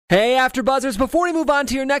Hey, AfterBuzzers, before we move on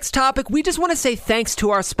to your next topic, we just want to say thanks to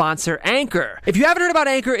our sponsor, Anchor. If you haven't heard about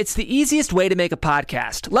Anchor, it's the easiest way to make a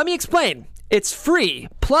podcast. Let me explain. It's free.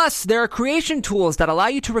 Plus, there are creation tools that allow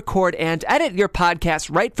you to record and edit your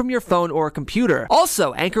podcast right from your phone or computer.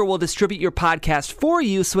 Also, Anchor will distribute your podcast for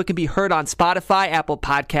you so it can be heard on Spotify, Apple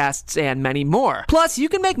Podcasts, and many more. Plus, you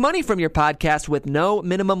can make money from your podcast with no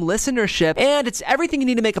minimum listenership, and it's everything you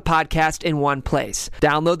need to make a podcast in one place.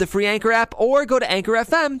 Download the free Anchor app or go to Anchor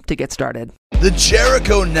FM to get started. The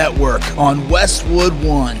Jericho Network on Westwood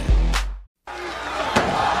One.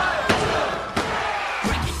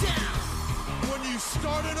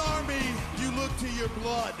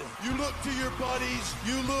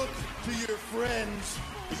 You look to your friends.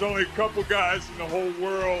 There's only a couple guys in the whole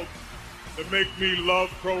world that make me love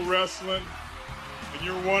pro wrestling, and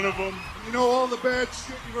you're one of them. You know, all the bad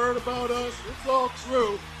shit you've heard about us, it's all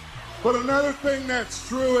true. But another thing that's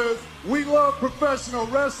true is we love professional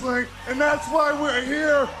wrestling, and that's why we're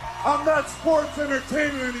here. I'm not sports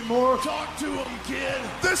entertainment anymore. Talk to him, kid.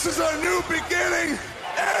 This is a new beginning,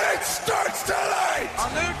 and it starts tonight. A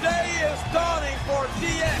new day is dawning for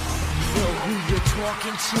DX. Who you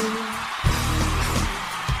talking to?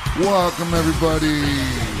 Welcome everybody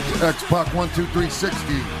to X-Pac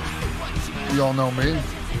 12360. You all know me.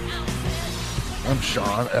 I'm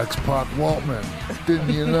Sean X-Pac Waltman.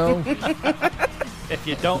 Didn't you know? If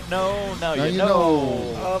you don't know, now you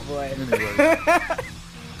know. Oh boy. Anyway.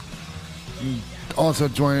 Also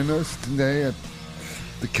joining us today at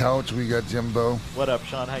the couch, we got Jimbo. What up,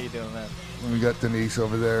 Sean? How you doing, man? We got Denise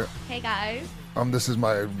over there. Hey guys. This is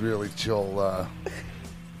my really chill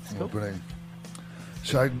opening.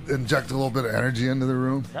 Should I inject a little bit of energy into the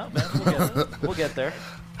room? No, man. We'll get there.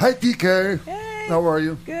 Hi, TK. Hey. How are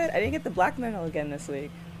you? Good. I didn't get the black memo again this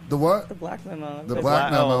week. The what? The black memo. The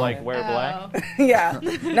black memo. Oh, like wear black? Yeah.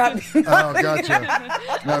 Not. Oh, gotcha.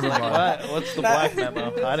 Never mind. What's the black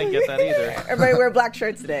memo? I didn't get that either. Everybody wear black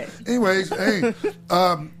shirts today. Anyways, hey,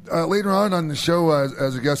 later on the show,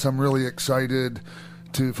 as a guest, I'm really excited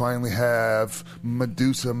to finally have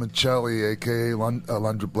Medusa Michelli, a.k.a.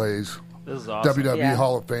 Lundra Blaze. This is awesome. WWE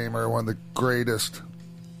Hall of Famer, one of the greatest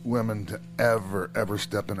women to ever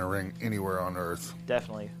step in a ring anywhere on earth.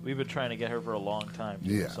 Definitely. We've been trying to get her for a long time,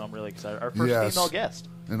 too, Yeah. So I'm really excited. Our first female guest.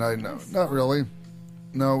 And I know, not really.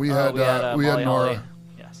 No, we had Molly Nora. Holly.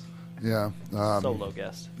 Yes. Yeah. Solo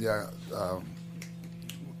guest. Yeah.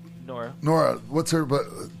 Nora, what's her? But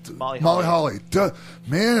Molly Holly. Duh,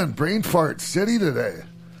 man, brain fart city today.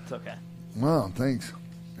 It's okay. Wow, thanks.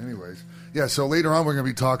 Anyways, yeah. So later on, we're going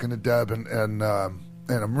to be talking to Deb, and I'm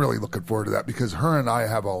really looking forward to that because her and I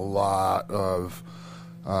have a lot of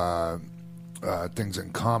things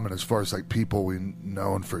in common as far as like people we've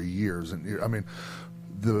known for years and years. I mean,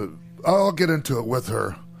 I'll get into it with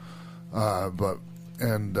her, but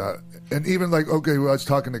even like okay, well, I was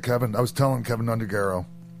talking to Kevin. I was telling Kevin Undergaro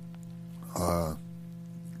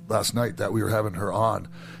last night that we were having her on,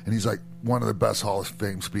 and he's like one of the best Hall of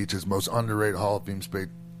Fame speeches, most underrated Hall of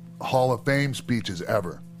Fame speeches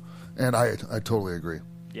ever, and I totally agree.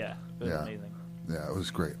 Yeah, it was amazing. Yeah, it was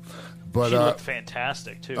great. But she looked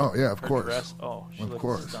fantastic too. Oh yeah, of course. Dress, she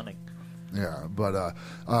looked stunning. Yeah, but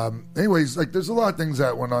anyways, like there's a lot of things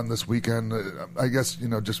that went on this weekend. I guess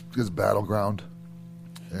just because Battleground,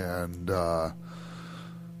 and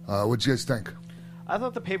what'd you guys think? I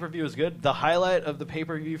thought the pay-per-view was good. The highlight of the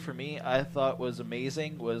pay-per-view for me, I thought was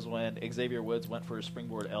amazing, was when Xavier Woods went for a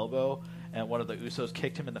springboard elbow, and one of the Usos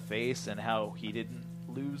kicked him in the face, and how he didn't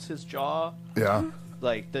lose his jaw. Yeah.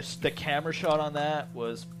 Like, the camera shot on that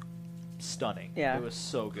was stunning. Yeah. It was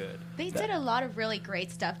so good. They did a lot of really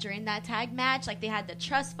great stuff during that tag match. Like, they had the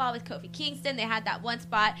trust fall with Kofi Kingston. They had that one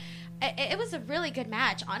spot. It was a really good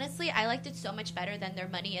match. Honestly, I liked it so much better than their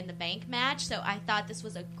Money in the Bank match. So I thought this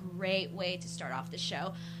was a great way to start off the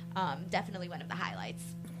show. Definitely one of the highlights.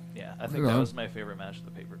 Yeah, I think that was my favorite match of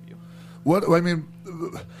the pay-per-view.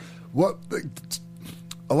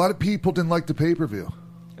 A lot of people didn't like the pay-per-view.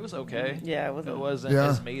 It was okay. Yeah, it wasn't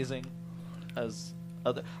as amazing as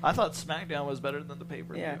other. I thought SmackDown was better than the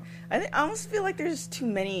pay-per-view. Yeah, I almost feel like there's too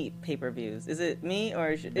many pay-per-views. Is it me, or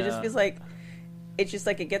it just feels like it's just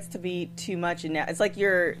like it gets to be too much, and now it's like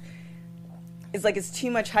it's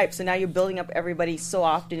too much hype. So now you're building up everybody so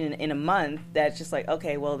often in a month that it's just like,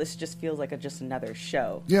 okay, well, this just feels like just another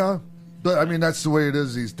show. Yeah. But I mean that's the way it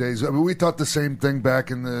is these days. I mean, we thought the same thing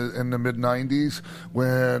back in the mid '90s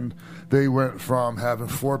when they went from having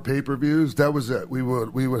 4 pay-per-views. That was it. We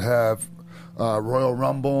would have Royal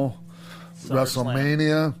Rumble,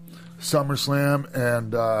 WrestleMania, SummerSlam,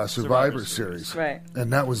 and Survivor Series. Right.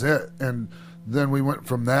 And that was it. And then we went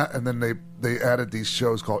from that, and then they added these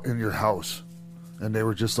shows called In Your House. and they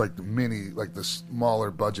were just like the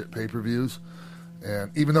smaller budget pay-per-views.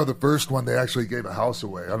 And even though the first one they actually gave a house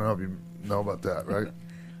away. I don't know if you know about that, right?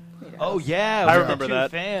 Oh yeah, I remember two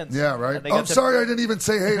that. Fans. Yeah, right. And they Oh, got I'm to- sorry I didn't even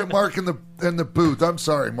say hey to Mark in the booth. I'm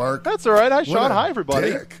sorry, Mark. That's all right. What Sean, a hi,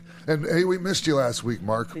 everybody. dick. And hey, we missed you last week,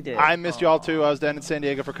 Mark. We did. I missed you all, too. I was down in San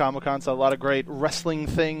Diego for Comic-Con, saw a lot of great wrestling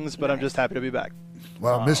things, but I'm just happy to be back.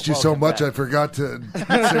 Well, I missed you so welcome much back. I forgot to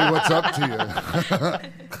say what's up to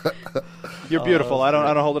you. You're beautiful. I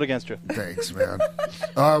don't hold it against you. Thanks, man.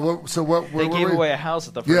 So what? They gave away a house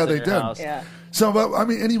at the first Yeah, of they your did. house. Yeah. So, but, I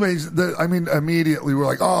mean, anyways, immediately we're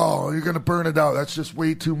like, oh, you're going to burn it out. That's just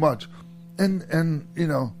way too much. And you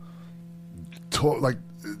know,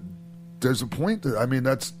 there's a point.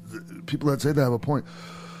 That's people that say they have a point.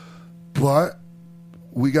 But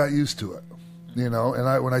we got used to it, you know.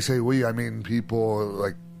 And when I say we, I mean people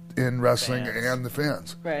like in wrestling Fans. and the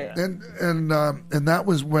fans. Right. And that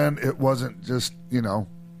was when it wasn't just, you know,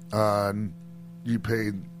 you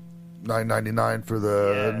paid $9.99 for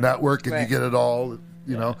the network and you Right. get it all.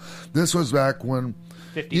 You know, this was back when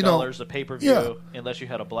 $50 a pay-per-view, yeah. unless you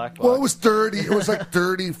had a black box. Well, it was 30. It was like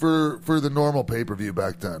 30 for the normal pay-per-view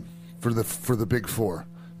back then for the big four,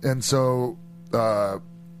 and so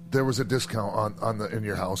there was a discount on the in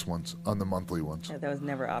your house ones on the monthly ones. Yeah, that was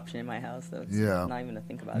never an option in my house, so it's Yeah. not even to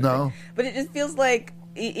think about it. No. But it just feels like,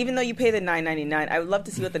 even though you pay the $9.99, I would love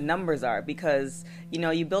to see what the numbers are, because, you know,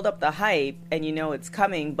 you build up the hype and you know it's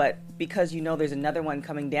coming, but because you know there's another one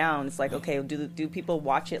coming down, it's like, okay, do people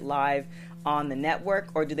watch it live on the network,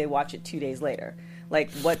 or do they watch it 2 days later? Like,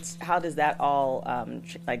 how does that all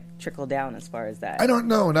trickle down as far as that? I don't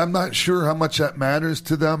know, and I'm not sure how much that matters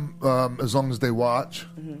to them as long as they watch.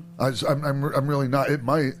 Mm-hmm. I'm really not. It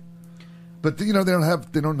might, but you know they don't have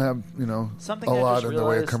you know Something a I lot just in the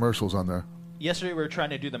way of realized- commercials on there. Yesterday we were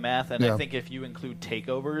trying to do the math, and Yeah. I think if you include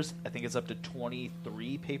takeovers, I think it's up to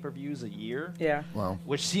 23 pay-per-views a year. Yeah. Wow.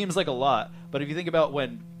 Which seems like a lot, but if you think about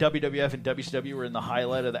when WWF and WCW were in the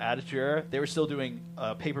highlight of the Attitude Era, they were still doing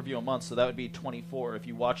a pay-per-view a month, so that would be 24 if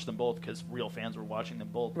you watch them both, because real fans were watching them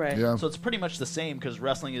both. Right. Yeah. So it's pretty much the same, because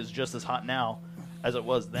wrestling is just as hot now as it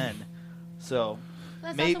was then. So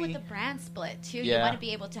Well, that's maybe also with the brand split too. You Yeah. want to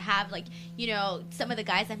be able to have, like, you know, some of the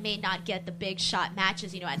guys that may not get the big shot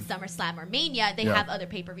matches, you know, at SummerSlam or Mania, they Yeah. have other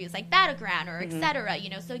pay-per-views like Battleground or etc. You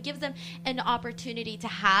know, so it gives them an opportunity to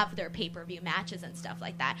have their pay-per-view matches and stuff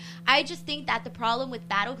like that. I just think that the problem with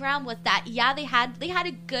Battleground was that they had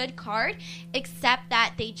a good card, except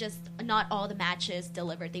that they just not all the matches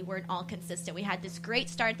delivered. They weren't all consistent. We had this great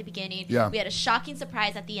start at the beginning. Yeah. We had a shocking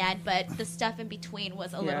surprise at the end, but the stuff in between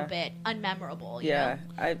was a little Yeah. bit unmemorable. You Yeah. know?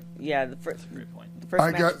 The first great point.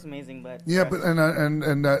 match was amazing, but Yeah, but and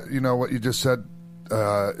that, you know, what you just said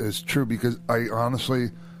is true, because I honestly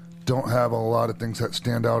don't have a lot of things that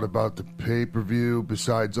stand out about the pay-per-view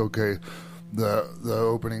besides the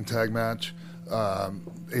opening tag match,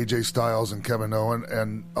 AJ Styles and Kevin Owens,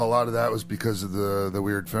 and a lot of that was because of the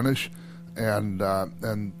weird finish, and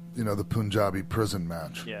you know, the Punjabi prison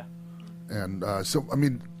match. Yeah. And so I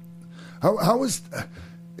mean, how was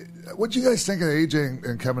what do you guys think of AJ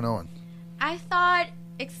and Kevin Owens? I thought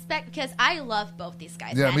because I love both these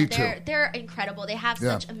guys. Yeah, man. me too. They're incredible. They have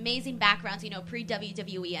Yeah. such amazing backgrounds, you know,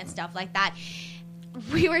 pre-WWE and stuff like that.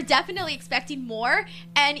 We were definitely expecting more,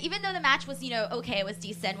 and even though the match was, you know, okay, it was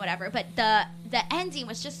decent, whatever, but the ending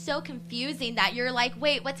was just so confusing that you're like,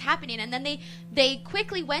 wait, what's happening? And then they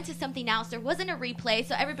quickly went to something else. There wasn't a replay,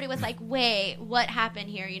 so everybody was like, wait, what happened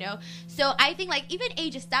here, you know? So I think, like, even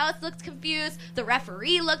AJ Styles looked confused, the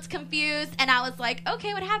referee looked confused, and I was like,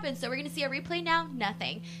 okay, what happened? So we're going to see a replay now?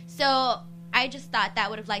 Nothing. So I just thought that I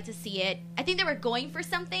would have liked to see it. I think they were going for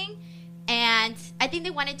something, and I think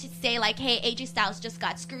they wanted to say, like, hey, AJ Styles just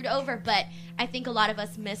got screwed over, but I think a lot of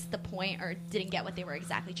us missed the point or didn't get what they were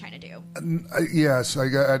exactly trying to do. Yes, I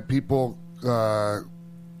had people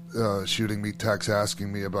shooting me texts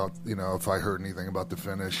asking me about, you know, if I heard anything about the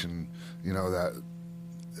finish, and, you know, that,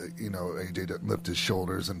 you know, AJ didn't lift his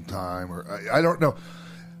shoulders in time, or I don't know.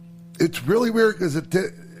 It's really weird because it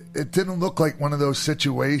didn't look like one of those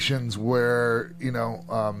situations where, you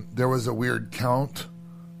know, there was a weird count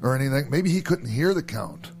or anything. Maybe he couldn't hear the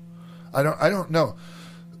count. I don't know.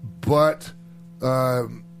 But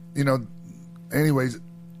you know, anyways,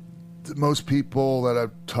 most people that I've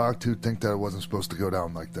talked to think that it wasn't supposed to go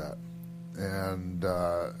down like that,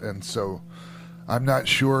 and so I'm not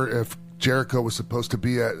sure if Jericho was supposed to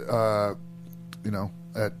be at you know,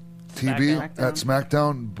 at TV at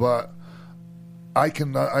SmackDown, but I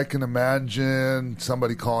can imagine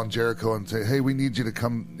somebody calling Jericho and say, hey, we need you to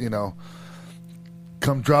come, you know,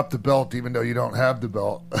 come drop the belt, even though you don't have the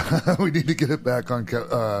belt. We need to get it back on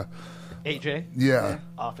AJ? Yeah.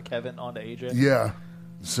 Off of Kevin onto AJ? Yeah.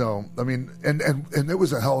 So, I mean, and it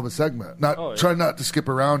was a hell of a segment. Try not to skip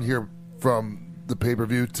around here from the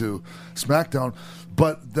pay-per-view to SmackDown,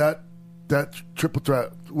 but that triple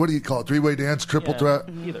threat, what do you call it? Three-way dance, triple threat?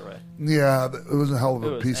 Either way. Yeah, it was a hell of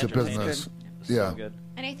a piece of business. So good.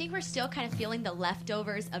 And I think we're still kind of feeling the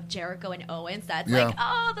leftovers of Jericho and Owens. That's Yeah. like,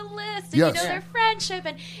 oh, the list, and Yes. their friendship,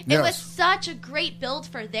 and it was such a great build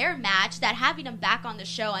for their match that having them back on the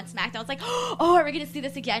show on SmackDown, it's like, oh, are we going to see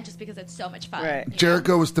this again? Just because it's so much fun. Right.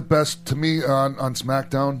 Jericho was the best to me on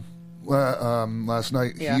SmackDown last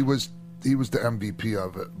night. Yeah. He was the MVP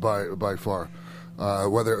of it by far,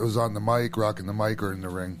 whether it was on the mic, rocking the mic, or in the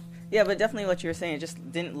ring. Yeah, but definitely what you were saying, it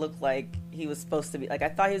just didn't look like he was supposed to be. Like, I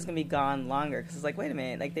thought he was going to be gone longer, because it's like, wait a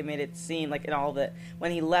minute. Like, they made it seem like in all the,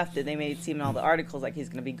 when he left it, they made it seem in all the articles like he's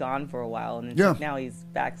going to be gone for a while. And it's like now he's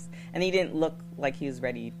back. And he didn't look like he was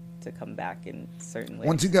ready to come back in certain ways.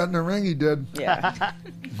 Once he got in the ring, he did. Yeah.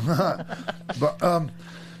 But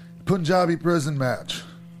Punjabi prison match.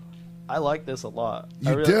 I like this a lot.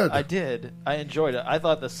 You did? I did. I enjoyed it. I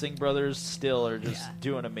thought the Singh brothers still are just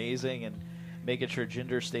doing amazing and making sure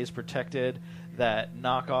Jinder stays protected. That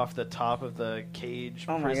knock off the top of the cage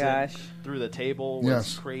prison through the table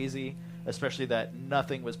was crazy, especially that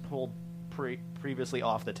nothing was pulled previously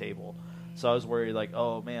off the table. So I was worried, like,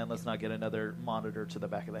 oh, man, let's not get another monitor to the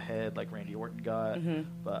back of the head like Randy Orton got.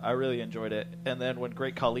 But I really enjoyed it. And then when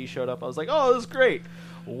Great Khali showed up, I was like, oh, this is great.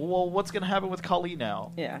 Well, what's going to happen with Khali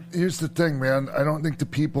now? Yeah. Here's the thing, man. I don't think the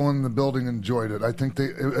people in the building enjoyed it. I think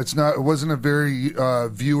it wasn't a very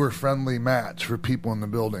viewer-friendly match for people in the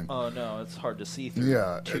building. Oh, no, it's hard to see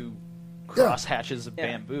through two cross hatches of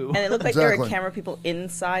bamboo. And it looked like there were camera people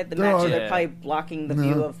inside the match, so they're probably blocking the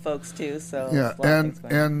view of folks, too. So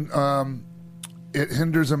and it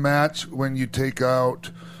hinders a match when you take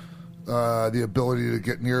out the ability to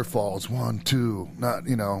get near falls. 1, 2, not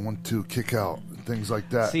 1, 2, kick out. Things like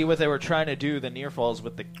that. See what they were trying to do, the near falls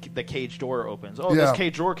with the cage door opens. Oh, this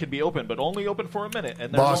cage door can be open, but only open for a minute,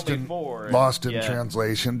 and there's only 4. Lost in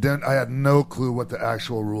translation. Then I had no clue what the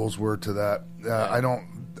actual rules were to that.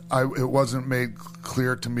 It wasn't made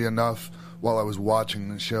clear to me enough while I was watching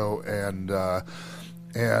the show, and the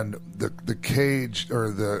cage or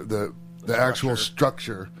the actual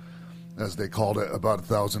structure, as they called it about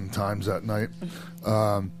 1,000 times that night.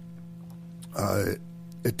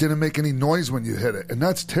 It didn't make any noise when you hit it, and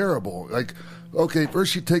that's terrible. Like, okay,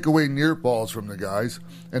 first you take away near falls from the guys,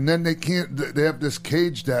 and then they can't. They have this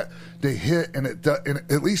cage that they hit, and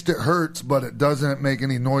at least it hurts, but it doesn't make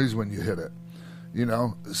any noise when you hit it.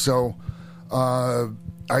 So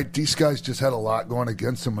these guys just had a lot going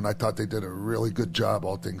against them, and I thought they did a really good job,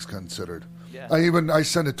 all things considered. Yeah. I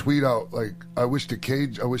sent a tweet out like, I wish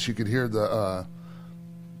you could hear the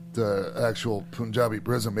actual Punjabi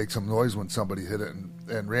prison make some noise when somebody hit it,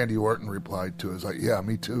 and Randy Orton replied to it, was like, yeah,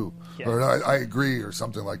 me too. Yeah. Or I agree, or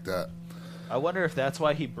something like that. I wonder if that's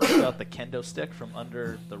why he broke out the kendo stick from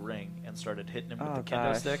under the ring and started hitting him with the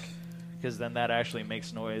kendo stick, because then that actually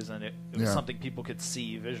makes noise, and it was something people could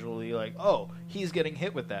see visually, like, oh, he's getting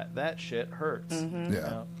hit with that. That shit hurts.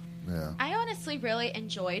 Yeah. Yeah. I honestly really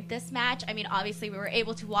enjoyed this match. I mean, obviously we were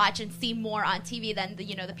able to watch and see more on TV than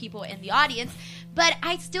the people in the audience, but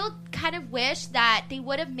I still kind of wish that they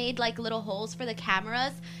would have made like little holes for the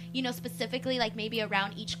cameras, specifically like maybe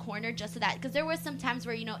around each corner, just so that, because there were some times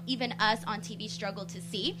where even us on TV struggled to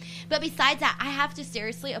see. But besides that, I have to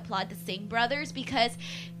seriously applaud the Singh brothers, because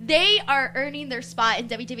they are earning their spot in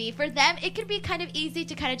WWE. For them, it could be kind of easy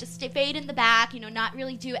to kind of just fade in the back, not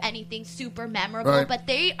really do anything super memorable, but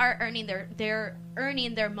they are earning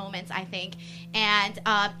their moments, I think. And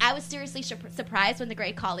I was seriously surprised when the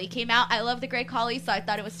Great Khali came out. I love the Great Khali, so I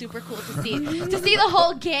thought it was super cool to see the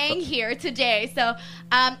whole gang here today. So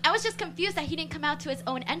I was just confused that he didn't come out to his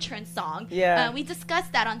own entrance song. Yeah, we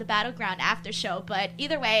discussed that on the Battleground after show, but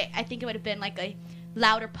either way, I think it would have been like a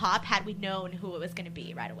louder pop had we known who it was going to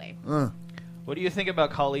be right away. What do you think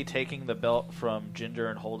about Khali taking the belt from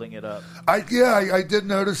Jinder and holding it up? I did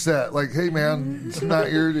notice that. Like, hey, man, it's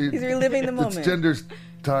not your... He's reliving the moment. It's Jinder's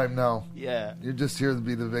time now. Yeah. You're just here to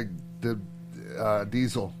be the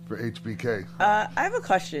Diesel for HBK. I have a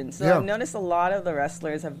question. So I've noticed a lot of the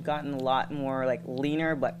wrestlers have gotten a lot more, like,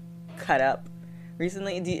 leaner but cut up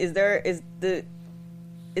recently. Is there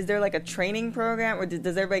like a training program, or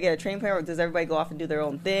does everybody get a training program, or does everybody go off and do their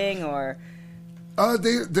own thing, or...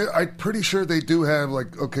 I'm pretty sure they do have,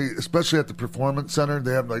 like, okay, especially at the Performance Center,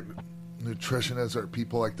 they have, like, nutritionists or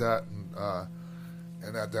people like that,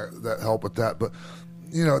 and that help with that. But,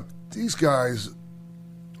 these guys,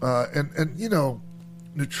 and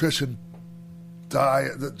nutrition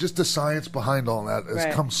just the science behind all that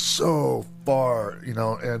has come so far,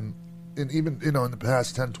 and even, in the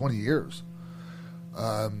past 10, 20 years.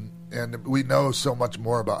 And we know so much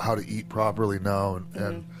more about how to eat properly now.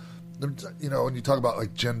 And when you talk about,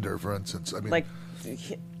 like, gender, for instance, I mean... Like...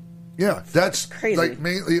 Yeah, that's crazy. Like,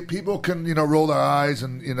 mainly, people can, roll their eyes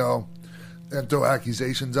and, and throw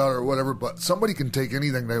accusations out or whatever, but somebody can take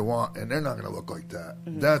anything they want, and they're not going to look like that.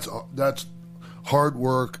 That's hard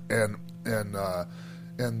work and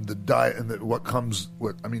the diet and what comes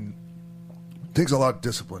with. I mean, it takes a lot of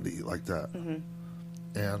discipline to eat like that,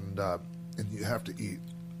 and you have to eat,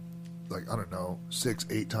 like, I don't know,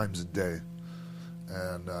 6-8 times a day,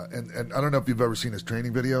 and I don't know if you've ever seen his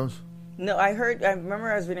training videos. No, I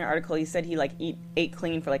remember I was reading an article. He said he ate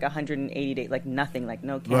clean for like 180 days, like nothing, like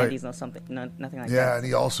no candies, no something, nothing like that. Yeah, and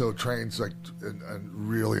he also trains like a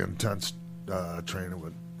really intense training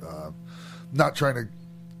with, not trying to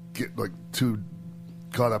get like too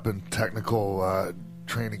caught up in technical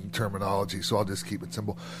training terminology, so I'll just keep it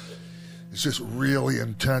simple. It's just really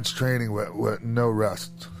intense training with no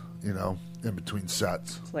rest, in between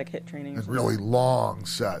sets. It's like HIIT training. And really long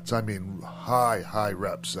sets. I mean, high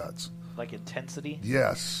rep sets. Like intensity?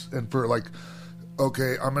 Yes. And for like,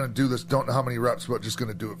 okay, I'm going to do this, don't know how many reps, but just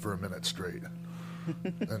going to do it for a minute straight.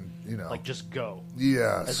 And, Like, just go.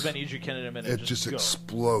 Yes. As many as you can in a minute. It's just go.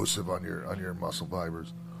 Explosive on your muscle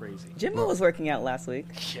fibers. Crazy. Jimbo was working out last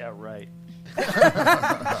week. Yeah, right.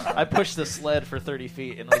 I pushed the sled for 30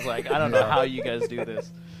 feet and was like, I don't know how you guys do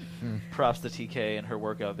this. Props to TK and her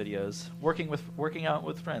workout videos. Working out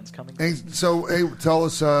with friends coming. Hey, tell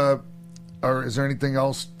us, or is there anything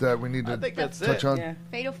else that we need to touch on? Yeah.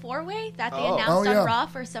 Fatal 4-Way that they announced on Raw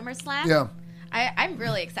for SummerSlam. Yeah. I'm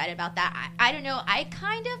really excited about that. I don't know.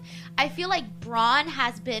 I feel like Braun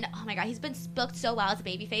has been, oh my God, he's been booked so well as a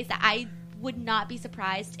babyface that I would not be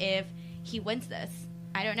surprised if he wins this.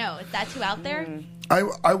 I don't know. Is that too out there?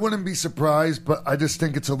 I wouldn't be surprised, but I just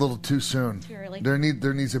think it's a little too soon. Too early. There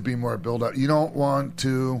needs to be more build up. You don't want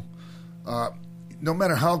to, no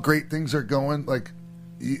matter how great things are going, like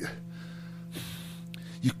you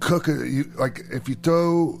cook it. Like if you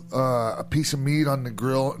throw a piece of meat on the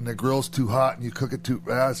grill and the grill's too hot and you cook it too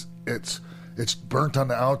fast, it's burnt on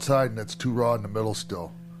the outside and it's too raw in the middle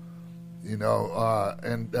still.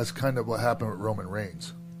 And that's kind of what happened with Roman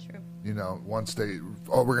Reigns. Once we're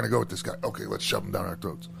going to go with this guy. Okay, let's shove him down our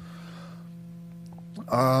throats.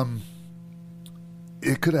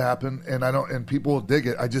 It could happen, and people will dig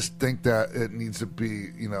it. I just think that it needs to be,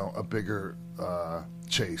 a bigger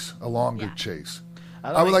chase, a longer chase.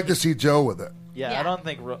 I would like to see Joe with it. Yeah, I don't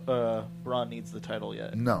think Braun needs the title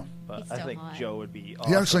yet. No. But I think Joe would be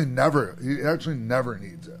awesome. He actually never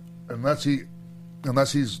needs it. Unless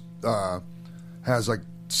he's has like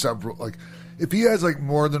several, like, if he has like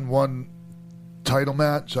more than one title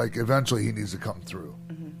match, like eventually he needs to come through.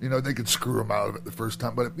 They could screw him out of it the first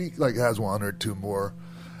time, but if he like has one or two more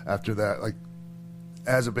after that, like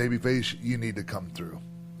as a babyface, you need to come through.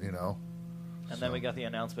 And then we got the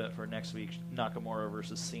announcement for next week: Nakamura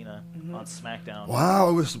versus Cena on SmackDown. Wow,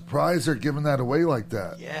 I was surprised they're giving that away like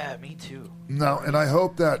that. Yeah, me too. No, and I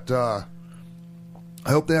hope that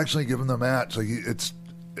they actually give him the match. Like it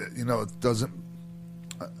doesn't.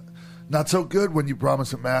 Not so good when you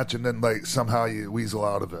promise a match and then like somehow you weasel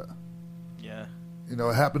out of it. Yeah. It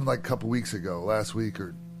happened like a couple weeks ago, last week,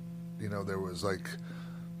 or there was like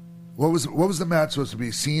what was the match supposed to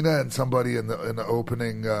be? Cena and somebody in the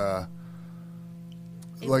opening.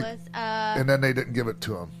 And then they didn't give it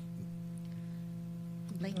to him.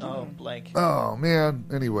 Blank. Oh man.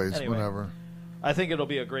 Anyway, whatever. I think it'll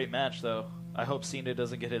be a great match, though. I hope Cena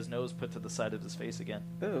doesn't get his nose put to the side of his face again.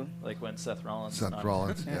 Ooh. Like when Seth Rollins.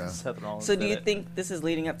 Yeah. Seth Rollins. So do you think this is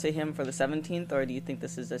leading up to him for the 17th, or do you think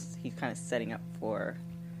this is just he's kind of setting up for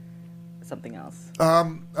something else?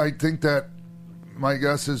 I think that my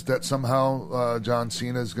guess is that somehow John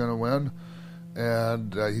Cena is going to win,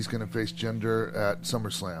 and he's going to face Jinder at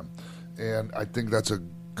SummerSlam. And I think that's a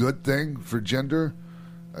good thing for Jinder.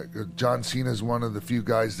 John Cena is one of the few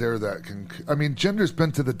guys there that can... I mean, Jinder's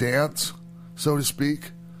been to the dance, so to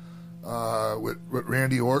speak, with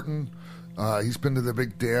Randy Orton. He's been to the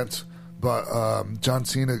big dance, but John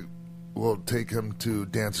Cena will take him to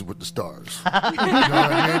Dancing with the Stars. You know what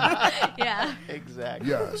I mean? Yeah. Exactly.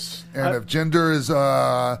 Yes. And if Jinder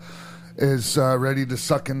is ready to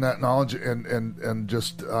suck in that knowledge and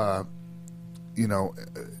just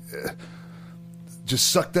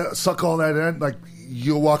just suck all that in, like,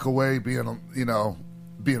 you'll walk away being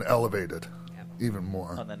elevated even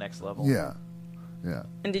more on the next level. Yeah.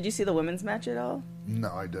 And did you see the women's match at all?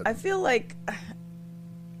 No, I didn't. I feel like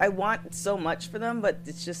I want so much for them, but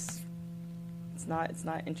it's It's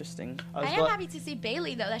not interesting. I am happy to see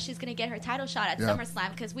Bailey, though, that she's going to get her title shot at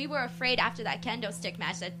SummerSlam, because we were afraid after that kendo stick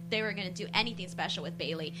match that they were going to do anything special with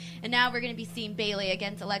Bailey. And now we're going to be seeing Bailey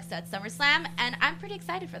against Alexa at SummerSlam, and I'm pretty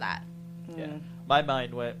excited for that. Yeah. My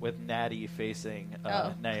mind went with Natty facing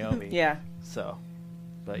Naomi. Yeah. So,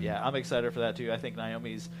 but yeah, I'm excited for that too. I think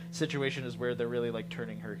Naomi's situation is where they're really like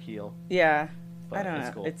turning her heel. Yeah. But I don't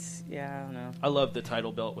know. Cool. I don't know. I love the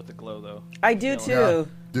title belt with the glow though. I do too. Yeah.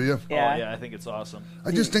 Do you? Yeah. Oh yeah, I think it's awesome.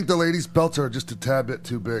 I just think the ladies' belts are just a tad bit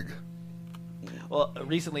too big. Well,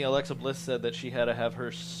 recently Alexa Bliss said that she had to have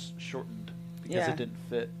hers shortened because it didn't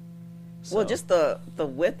fit. So. Well, just the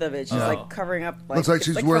width of it, she's like covering up. Like, looks like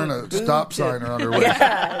she's wearing a stop sign around her waist.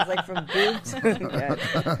 Yeah, it's like from boob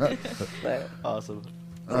to but, awesome.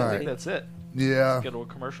 All I right. think that's it. Yeah. Let's get to a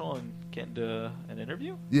commercial and get into an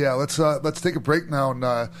interview. Yeah, let's take a break now,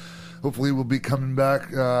 and hopefully we'll be coming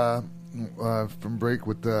back from break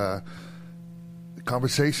with the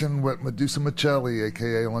conversation with Medusa Michelli,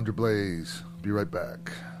 a.k.a. Alundra Blaze. Be right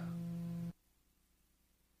back.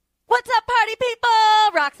 What's up, party people?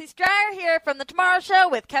 Roxy Stryer here from The Tomorrow Show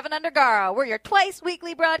with Kevin Undergaro. We're your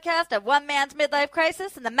twice-weekly broadcast of one man's midlife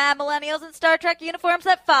crisis and the mad millennials in Star Trek uniforms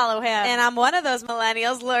that follow him. And I'm one of those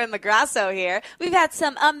millennials, Lauren LaGrasso here. We've had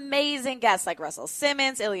some amazing guests like Russell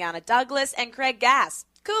Simmons, Ileana Douglas, and Craig Gass.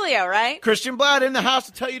 Coolio, right? Christian Blatt in the house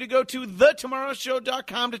to tell you to go to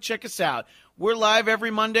thetomorrowshow.com to check us out. We're live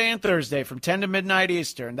every Monday and Thursday from 10 to midnight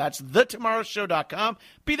Eastern. That's thetomorrowshow.com.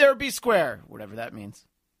 Be there or be square, whatever that means.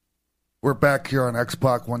 We're back here on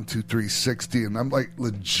X-Pac 12360, and I'm like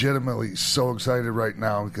legitimately so excited right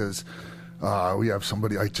now because we have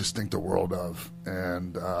somebody I just think the world of,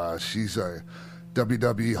 and she's a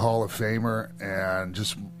WWE Hall of Famer and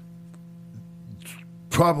just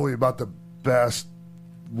probably about the best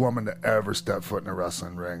woman to ever step foot in a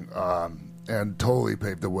wrestling ring, and totally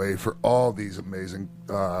paved the way for all these amazing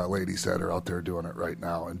ladies that are out there doing it right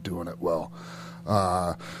now and doing it well.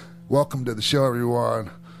 Welcome to the show,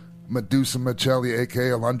 everyone. Medusa Michelli,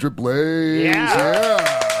 a.k.a. Alundra Blaze.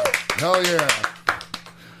 Yeah. Hell yeah.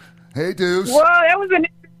 Hey, Deuce. Whoa, that was an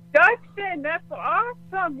introduction. That's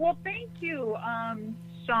awesome. Well, thank you,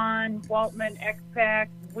 Sean Waltman, X-Pac,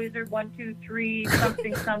 Wizard 123,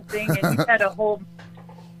 something, something, and you had a whole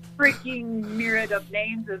freaking myriad of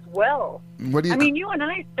names as well. What do you? I mean, you and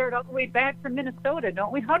I start all the way back from Minnesota,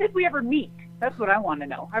 don't we? How did we ever meet? That's what I want to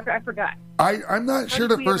know. I forgot. I'm not sure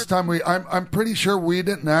the first time I'm pretty sure we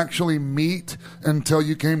didn't actually meet until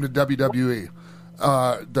you came to WWE,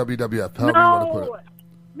 WWF, however you want to put it.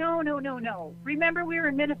 No. Remember we were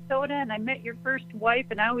in Minnesota and I met your first wife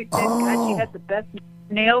and I always said, God, she had the best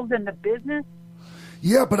nails in the business.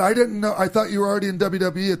 Yeah, but I didn't know. I thought you were already in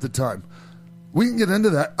WWE at the time. We can get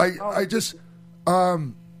into that. I just,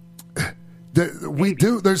 we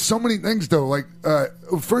do. There's so many things, though. Like,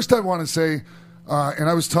 first I want to say, and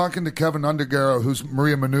I was talking to Kevin Undergaro, who's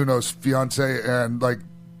Maria Menounos' fiance, and like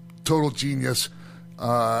total genius,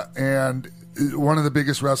 and one of the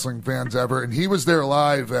biggest wrestling fans ever. And he was there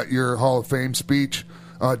live at your Hall of Fame speech,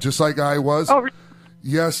 just like I was. Oh,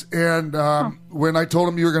 yes. And when I told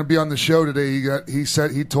him you were going to be on the show today, he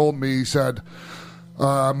said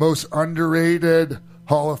most underrated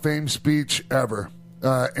Hall of Fame speech ever.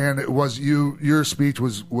 And it was your speech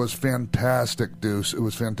was fantastic, Deuce. It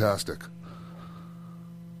was fantastic.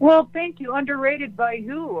 Well, thank you. Underrated by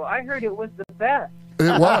who? I heard it was the best.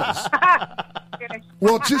 It was.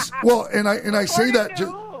 And I say that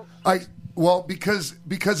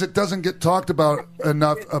because it doesn't get talked about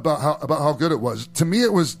enough about how good it was. To me,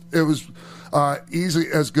 it was easily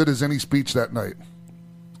as good as any speech that night.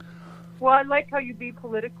 Well, I like how you be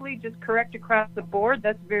politically just correct across the board.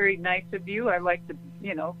 That's very nice of you. I like to,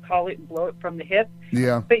 call it and blow it from the hip.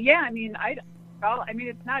 Yeah. But yeah, I mean,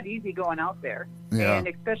 it's not easy going out there. Yeah. And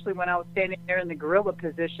especially when I was standing there in the gorilla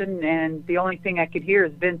position, and the only thing I could hear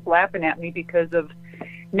is Vince laughing at me because of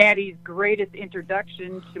Natty's greatest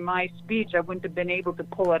introduction to my speech. I wouldn't have been able to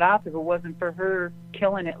pull it off if it wasn't for her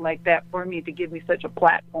killing it like that for me to give me such a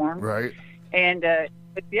platform. Right. And,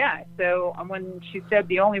 but yeah, so when she said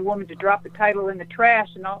the only woman to drop the title in the trash,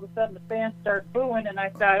 and all of a sudden the fans start booing, and I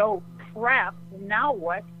thought, oh, crap, now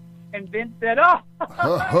what? And Vince said, what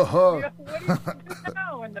do you do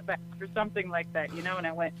now in the back, or something like that, and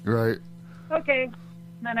I went, right. Okay. And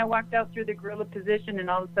then I walked out through the gorilla position, and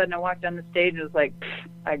all of a sudden I walked on the stage, and it was like,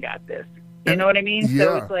 I got this. You know what I mean? Yeah.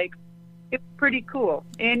 So it's like, it's pretty cool.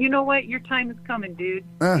 And you know what? Your time is coming, dude.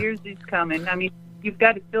 Yours is coming. I mean, you've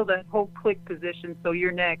got to fill that whole click position, so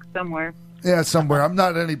you're next somewhere. Yeah, somewhere. I'm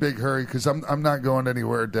not in any big hurry because I'm not going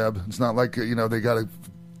anywhere, Deb. It's not like they got to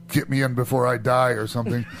get me in before I die or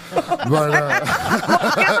something. But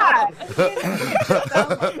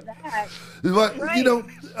Right. you know,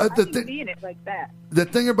 I didn't mean it like that. the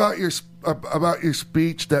thing about your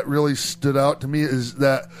speech that really stood out to me is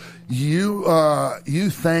that you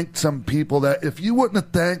thanked some people that if you wouldn't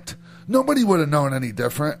have thanked, nobody would have known any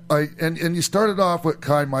different. And you started off with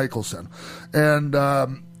Kai Michelson, and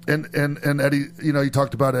Eddie. You know, you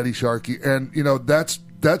talked about Eddie Sharkey, and you know that's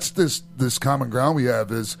this common ground we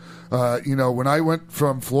have is, you know, when I went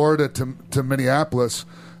from Florida to Minneapolis,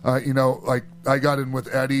 you know, like I got in with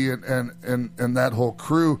Eddie and that whole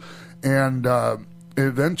crew, and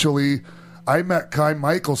eventually I met Kai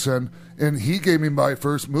Michelson, and he gave me my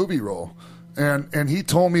first movie role, and he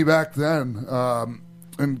told me back then.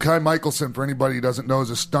 And Kai Michelson, for anybody who doesn't know,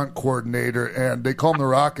 is a stunt coordinator, and they call him the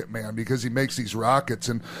Rocket Man because he makes these rockets.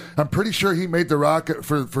 And I'm pretty sure he made the rocket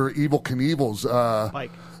for Evel Knievel's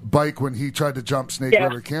bike when he tried to jump Snake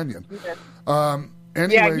River Canyon.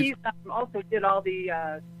 Anyways, yeah, he also did all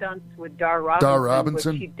the stunts with Dar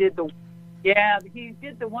Robinson. He did the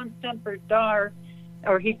one stunt for Dar,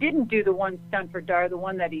 or he didn't do the one stunt for Dar, the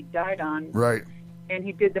one that he died on. Right. And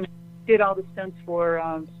he did all the stunts for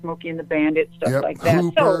Smokey and the Bandit, stuff like that.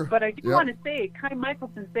 Hooper. So, but I do want to say, Kai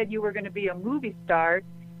Michelson said you were going to be a movie star,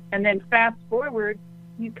 and then fast forward,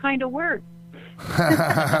 you kind of were.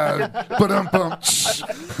 Ba-dum-bum.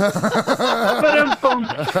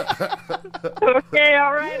 Okay,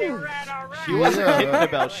 all right. She wasn't kidding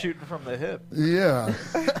about shooting from the hip. Yeah,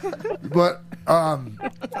 but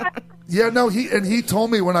yeah, no. He told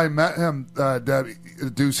me when I met him, Debbie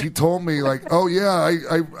Deuce. He told me like, oh yeah,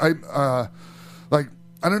 I like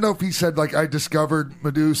I don't know if he said like I discovered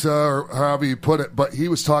Medusa or however you put it, but he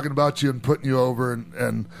was talking about you and putting you over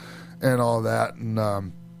and all that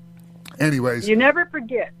and. Anyways, you never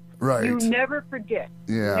forget. Right. You never forget.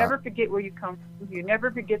 Yeah. You never forget where you come from. You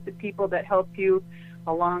never forget the people that help you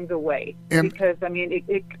along the way. Because I mean,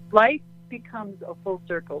 life becomes a full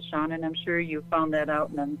circle, Sean, and I'm sure you found that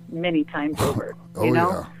out many times over. You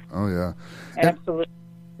know? Yeah. Oh yeah. Absolutely.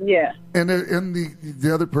 Yeah. And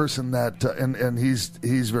the other person that and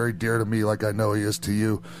he's very dear to me, like I know he is to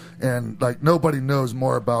you, and like nobody knows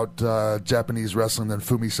more about Japanese wrestling than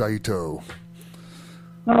Fumi Saito.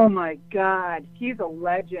 Oh, my God. He's a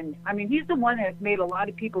legend. I mean, he's the one that has made a lot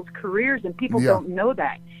of people's careers, and people don't know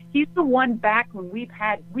that. He's the one back when we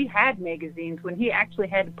had magazines, when he actually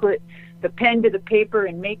had to put the pen to the paper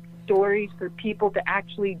and make stories for people to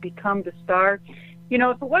actually become the star. You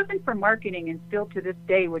know, if it wasn't for marketing, and still to this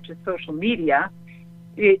day, which is social media,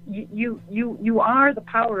 you are the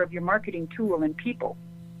power of your marketing tool and people.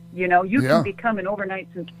 You know, you can become an overnight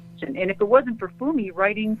sensation. And if it wasn't for Fumi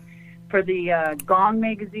writing for the Gong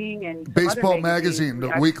magazine and Baseball magazine,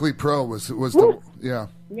 the Weekly Pro was Yeah,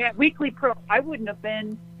 Weekly Pro. I wouldn't have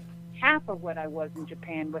been half of what I was in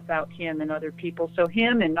Japan without him and other people. So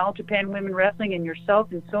him and All Japan Women Wrestling and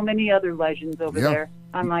yourself and so many other legends over there.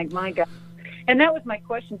 I'm like, my God. And that was my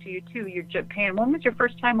question to you too. Your Japan. When was your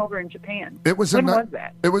first time over in Japan? When was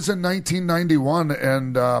that? It was in 1991,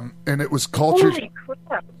 and it was culture. Holy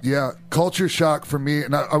crap. Yeah, culture shock for me.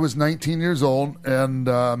 And I was 19 years old,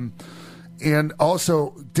 and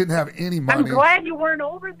also didn't have any money. I'm glad you weren't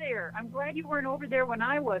over there. I'm glad you weren't over there when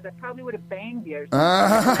I was. I probably would have banged you. I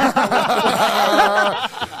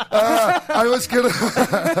was gonna.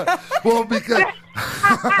 Well, because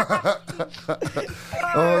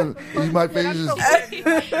my face is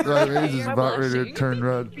about ready to turn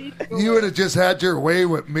red. You would have just had your way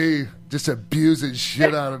with me, just abusing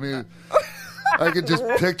shit out of me. I could just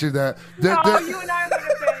picture that. You and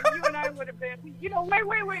I would have been. You know,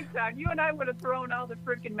 wait, son. You and I would have thrown all the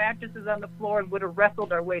freaking mattresses on the floor and would have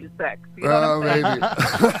wrestled our way to sex. You know what I'm maybe.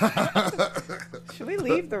 Should we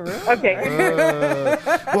leave the room? Okay.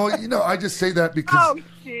 Well, you know, I just say that because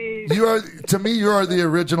you are, to me, you are the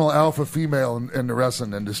original alpha female in the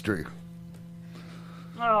wrestling industry.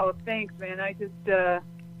 Oh, thanks, man. I just, I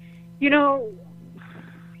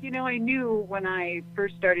knew when I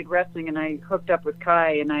first started wrestling and I hooked up with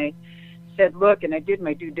Kai and I said, look, and I did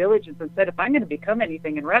my due diligence and said, if I'm going to become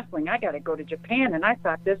anything in wrestling, I got to go to Japan. And I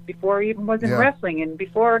thought this before I even was in wrestling. And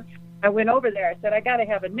before I went over there, I said, I got to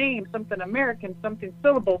have a name, something American, something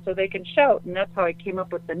syllable so they can shout. And that's how I came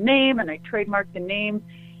up with the name. And I trademarked the name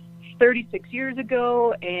 36 years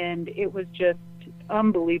ago. And it was just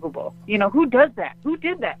unbelievable. You know, who does that? Who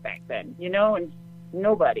did that back then? You know, and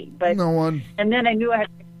nobody. But no one. And then I knew I had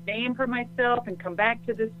to make a name for myself and come back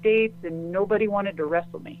to the States, and nobody wanted to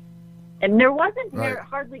wrestle me. And there wasn't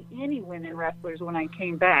hardly any women wrestlers when I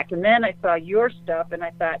came back. And then I saw your stuff, and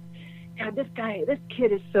I thought, God, this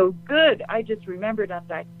kid is so good. I just remembered, I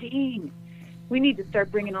thought, dang, we need to start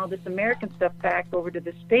bringing all this American stuff back over to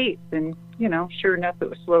the States. And, sure enough, it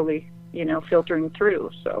was slowly, filtering through.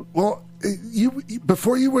 So, well, you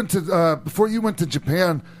before you went to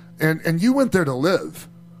Japan, and you went there to live,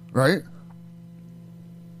 right?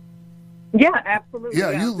 Yeah, absolutely.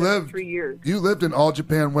 Yeah, you lived 3 years. You lived in All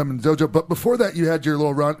Japan Women's Dojo, but before that, you had your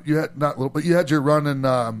little run. You had your run in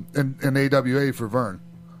AWA for Vern.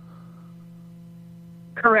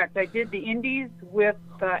 Correct. I did the Indies with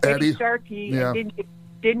Eddie Sharkey. Yeah. I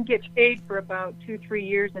didn't get paid for about 2-3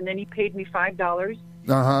 years, and then he paid me $5.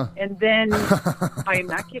 And then I am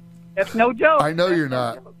not kidding. That's no joke. I know you're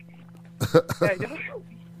not.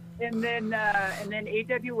 And then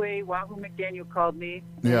AWA, Wahoo McDaniel called me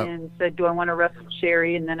Yeah. and said, "Do I want to wrestle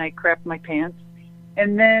Sherry?" And then I crapped my pants.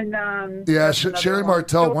 And then Sherry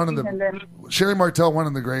Martel, then, Sherry Martel, one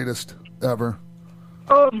of the greatest ever.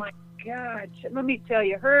 oh my God! Let me tell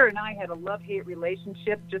you, her and I had a love-hate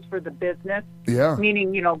relationship just for the business. Yeah.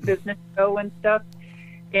 Meaning, business show and stuff.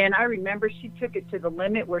 And I remember she took it to the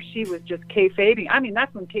limit where she was just kayfabing. I mean,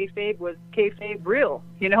 that's when kayfabe was kayfabe real.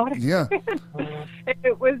 You know what I mean? Yeah.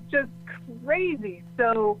 It was just crazy.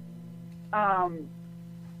 So, I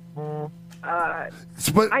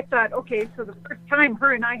thought, okay, so the first time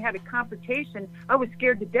her and I had a confrontation, I was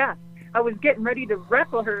scared to death. I was getting ready to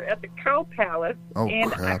wrestle her at the Cow Palace,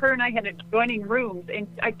 and crap. her and I had adjoining rooms, and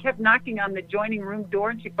I kept knocking on the adjoining room door,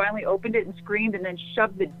 and she finally opened it and screamed, and then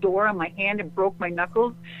shoved the door on my hand and broke my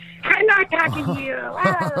knuckles. I'm not talking to you.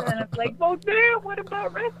 And it's like, well, damn, what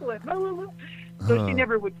about wrestling? So she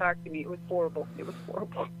never would talk to me. It was horrible. It was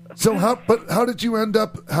horrible. So how did you end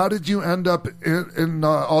up? How did you end up in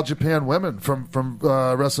All Japan Women from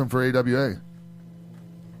wrestling for AWA?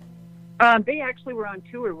 They actually were on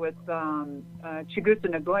tour with Chigusa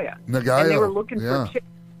Nagoya. Nagaya. And they were looking yeah. for chicks.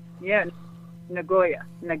 Yeah, Nagoya.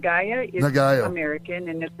 Nagaya is American,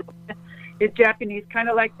 and it's Japanese, kind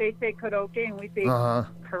of like they say karaoke, and we say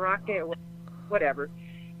karake or whatever.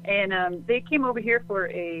 And they came over here for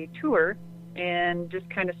a tour and just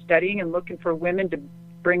kind of studying and looking for women to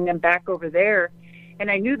bring them back over there. And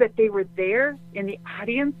I knew that they were there in the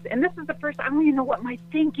audience. And this is the first, I don't even know what my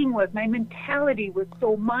thinking was. My mentality was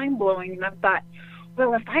so mind-blowing. And I thought,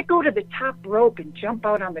 well, if I go to the top rope and jump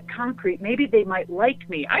out on the concrete, maybe they might like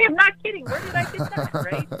me. I am not kidding. Where did I get that,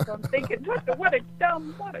 right? So I'm thinking, what a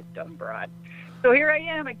dumb broad. So here I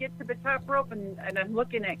am. I get to the top rope, and I'm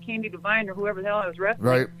looking at Candy Devine or whoever the hell I was wrestling.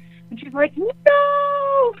 Right. And she's like,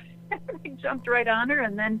 no! I jumped right on her,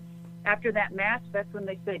 and then after that match, that's when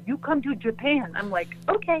they said, "You come to Japan." I'm like,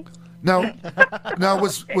 okay. Now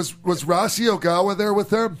was Rossi Ogawa there with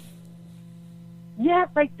them? Yes,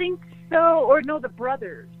 I think so. Or no, the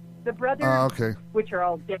brothers. The brothers, okay. which are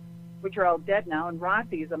all dead now. And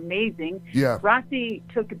Rossi is amazing. Yeah. Rossi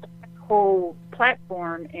took that whole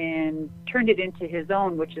platform and turned it into his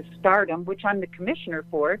own, which is Stardom, which I'm the commissioner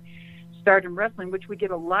for. Stardom Wrestling, which we get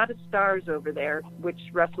a lot of stars over there, which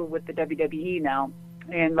wrestle with the WWE now.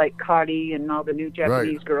 And like Cody and all the new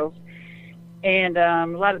Japanese girls. And a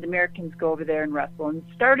lot of the Americans go over there and wrestle. And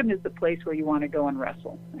Stardom is the place where you want to go and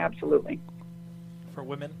wrestle. Absolutely. For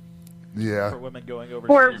women? Yeah. For women going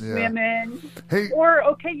overseas? For women. Hey. Or,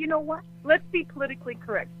 okay, you know what? Let's be politically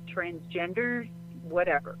correct. Transgender,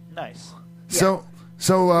 whatever. Nice. So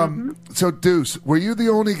Deuce, were you the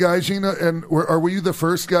only Gaijin, or were you the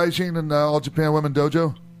first Gaijin in All Japan Women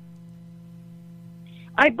Dojo?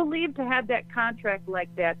 I believe to have that contract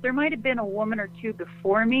like that, there might have been a woman or two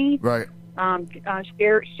before me. Right.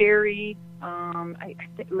 Sherry,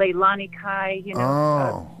 Leilani Kai,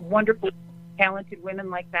 wonderful, talented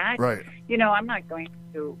women like that. Right. I'm not going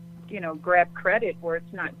to, grab credit where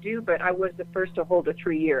it's not due, but I was the first to hold a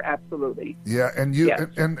 3-year, absolutely. Yeah, and you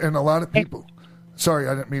and a lot of people. Sorry,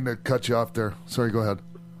 I didn't mean to cut you off there. Sorry, go ahead.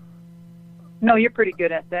 No, you're pretty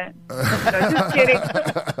good at that. No, just kidding.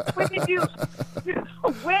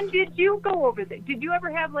 When did you go over there? Did you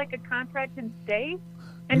ever have like a contract and stay?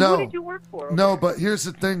 And no. who did you work for? No, but here's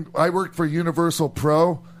the thing. I worked for Universal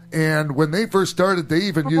Pro, and when they first started, they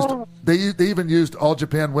even used All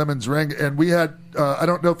Japan Women's Ring, and we had I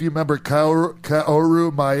don't know if you remember Kaoru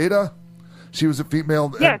Maeda. She was a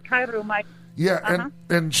female. Yeah, Kaoru Maeda. Yeah,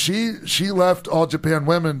 and she left All Japan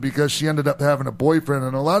Women because she ended up having a boyfriend.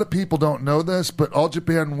 And a lot of people don't know this, but All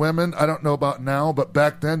Japan Women, I don't know about now, but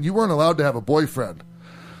back then you weren't allowed to have a boyfriend.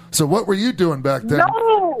 So what were you doing back then?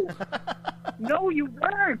 No, you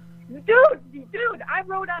weren't. Dude, I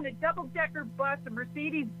rode on a double-decker bus, a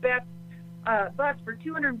Mercedes-Benz bus for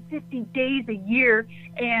 250 days a year,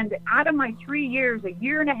 and out of my 3 years, a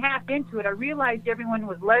year and a half into it, I realized everyone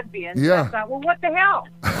was lesbian. Yeah. So I thought, well, what the hell?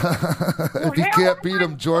 If you can't beat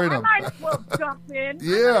them, join them. I might as well jump in.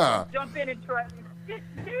 Yeah. Jump in and try to sit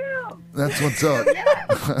down. That's what's up.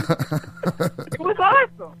 It was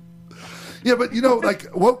awesome. Yeah, but you know, like,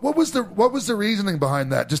 what was the reasoning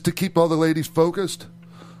behind that? Just to keep all the ladies focused?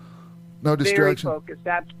 No distraction. Very focused,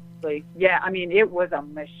 absolutely. Yeah, I mean, it was a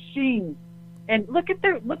machine. And look at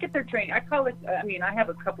their training. I call it. I mean, I have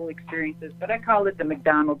a couple experiences, but I call it the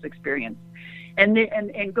McDonald's experience.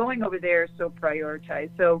 And going over there is so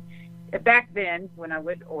prioritized. So back then, when I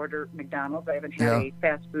would order McDonald's, I haven't had a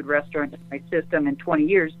fast food restaurant in my system in 20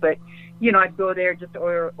 years. But you know, I'd go there just to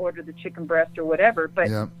order the chicken breast or whatever. But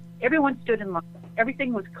everyone stood in line.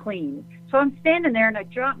 Everything was clean. So I'm standing there and I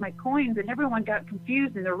dropped my coins and everyone got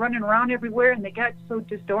confused and they're running around everywhere and they got so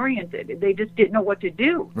disoriented. They just didn't know what to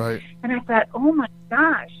do. Right. And I thought, oh my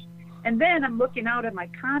gosh. And then I'm looking out at my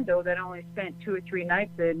condo that I only spent 2 or 3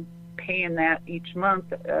 nights in, paying that each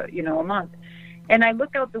month, a month. And I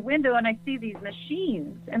look out the window and I see these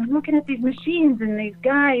machines. And I'm looking at these machines and these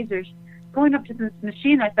guys are going up to this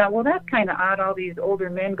machine. I thought, well, that's kind of odd, all these older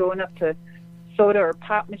men going up to soda or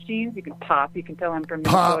pop machines. You can pop. You can tell I'm from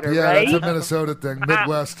Minnesota, Pop, yeah, right? that's a Minnesota thing,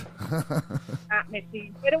 Midwest. Pop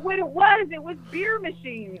machines. But what it was beer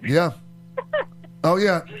machines. Yeah. Oh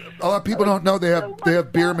yeah, a lot of people don't know they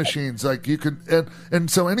have beer machines. Like you can, and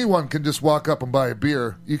so anyone can just walk up and buy a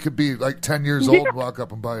beer. You could be like 10 years old and walk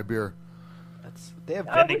up and buy a beer. They have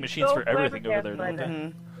vending machines for everything over there, don't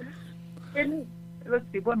they? And let's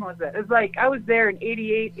see, when was that? It was like I was there in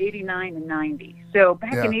 88, 89, and 90. So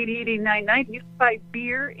back in 88, 89, 90, you could buy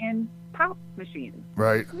beer in pop machines.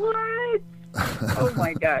 Right. What? Oh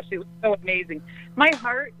my gosh, it was so amazing. My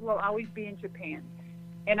heart will always be in Japan.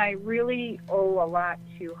 And I really owe a lot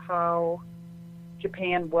to how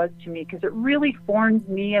Japan was to me because it really formed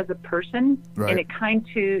me as a person, and it kind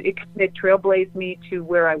of trailblazed me to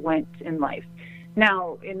where I went in life.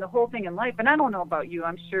 Now, in the whole thing in life, and I don't know about you,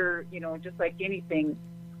 I'm sure, just like anything,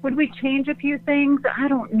 would we change a few things? I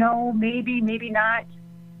don't know. Maybe, maybe not.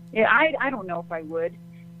 Yeah, I don't know if I would,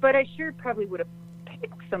 but I sure probably would have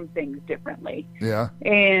picked some things differently. Yeah.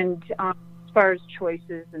 And as far as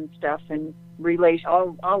choices and stuff and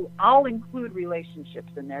I'll include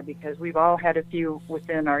relationships in there because we've all had a few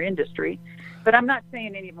within our industry, but I'm not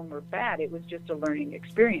saying any of them were bad. It was just a learning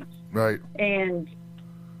experience. Right. And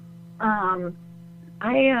I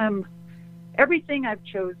am everything I've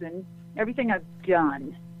chosen, everything I've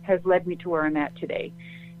done has led me to where I'm at today.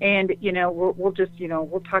 And we'll just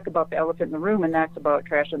we'll talk about the elephant in the room, and that's about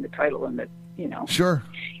Trash on the Title and the sure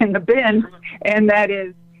in the bin, and that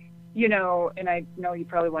is. And I know you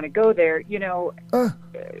probably want to go there.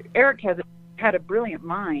 Eric had a brilliant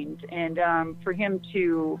mind, and for him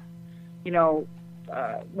to,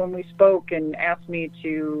 when we spoke and asked me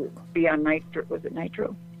to be on Nitro, was it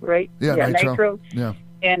Nitro, right? Yeah, Nitro. Yeah.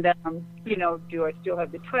 And do I still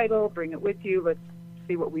have the title? Bring it with you. Let's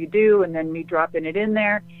see what we do, and then me dropping it in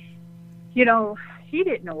there. He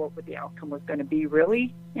didn't know what the outcome was going to be,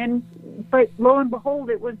 really, but lo and behold,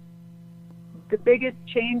 it was the biggest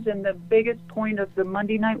change and the biggest point of the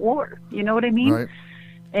Monday Night War. You know what I mean? Right.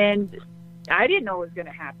 And I didn't know it was going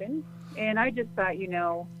to happen. And I just thought,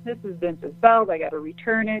 this is Vince's belt. I got to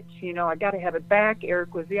return it. I got to have it back.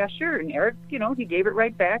 Eric was, yeah, sure. And Eric, he gave it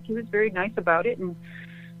right back. He was very nice about it and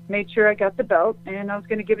made sure I got the belt. And I was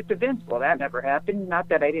going to give it to Vince. Well, that never happened. Not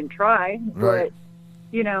that I didn't try, right.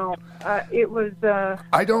 But it was.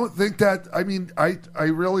 I don't think that. I mean, I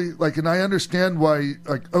really and I understand why.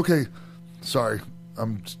 Okay. Sorry.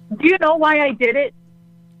 Do you know why I did it?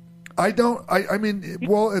 I don't. I mean,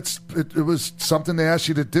 well, it was something they asked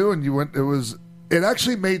you to do, and you went. It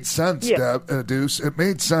actually made sense, Deuce. It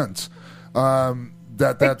made sense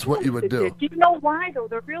that's what you would do. Do you know why, though?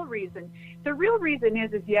 The real reason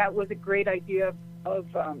is it was a great idea of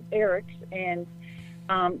Eric's, and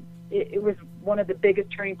it was one of the biggest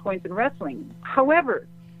turning points in wrestling. However,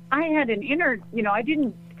 I had an inner, I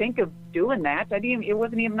didn't think of doing that. It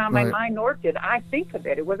wasn't even on my mind, nor did I think of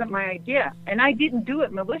it. It wasn't my idea. And I didn't do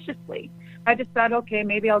it maliciously. I just thought, okay,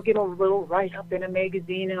 maybe I'll get a little write-up in a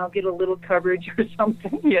magazine and I'll get a little coverage or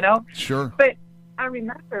something, Sure. But I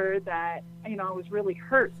remember that, I was really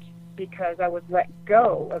hurt because I was let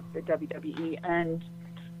go of the WWE. And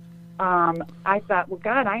I thought, well,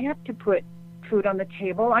 God, I have to put food on the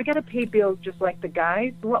table. I got to pay bills just like the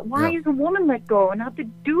guys. Why is a woman let go and not the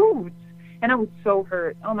dudes? And I was so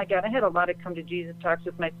hurt. Oh my God, I had a lot of come to Jesus talks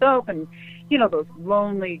with myself, and those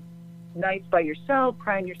lonely nights by yourself,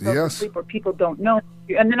 crying yourself to sleep where people don't know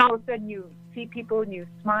you. And then all of a sudden you see people and you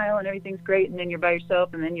smile and everything's great, and then you're by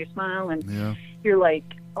yourself and then you smile and Yeah. you're like,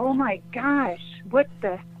 oh my gosh, what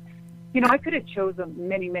the, I could have chosen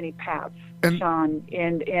many, many paths, Sean,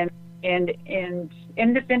 and in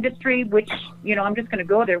this industry, which, I'm just going to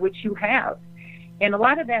go there, which you have. And a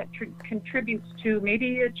lot of that contributes to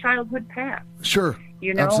maybe a childhood past. Sure.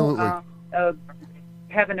 Absolutely.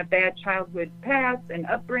 Having a bad childhood past and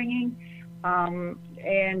upbringing.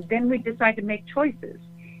 And then we decide to make choices.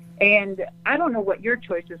 And I don't know what your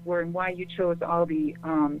choices were and why you chose all the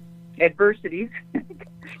adversities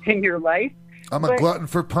in your life. I'm a glutton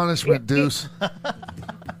for punishment, Deuce.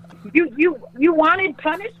 You wanted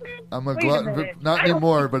punishment? I'm a Wait glutton for, minute. not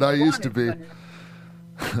anymore, but I used to be.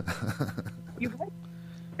 You what?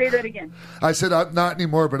 Say that again. I said not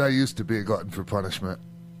anymore, but I used to be a glutton for punishment.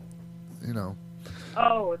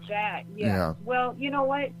 Oh, that, Yeah. Well, you know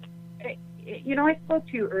what? I spoke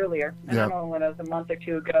to you earlier. I Yeah. don't know when it was a month or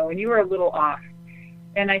two ago, and you were a little off.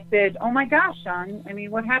 And I said, "Oh my gosh, Sean! I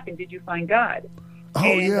mean, what happened? Did you find God?" Oh,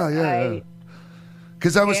 And yeah.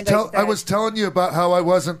 Because I was telling you about how I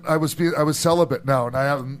was celibate now, and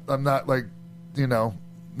I'm not like, no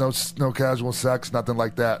casual sex, nothing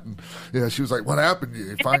like that. And yeah, she was like, "What happened?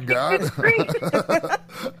 You find God?"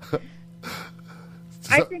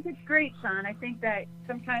 I think it's great, Sean. I think that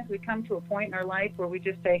sometimes we come to a point in our life where we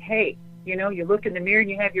just say, "Hey, you look in the mirror and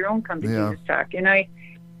you have your own come to Jesus talk." And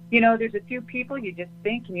there's a few people you just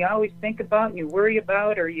think and you always think about and you worry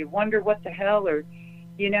about, or you wonder what the hell, or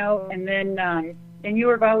and then and you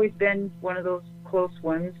have always been one of those close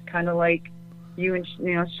ones, kind of like you and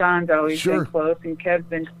Sean's always been close, and Kev's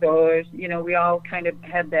been close. We all kind of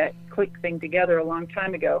had that click thing together a long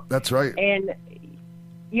time ago. That's right. And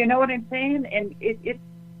you know what I'm saying? And it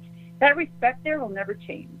that respect there will never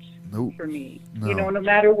change for me. No. No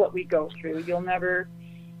matter what we go through, you'll never.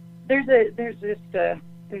 There's a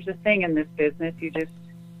thing in this business. You just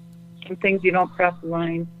some things you don't cross the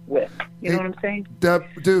line with. You know what I'm saying?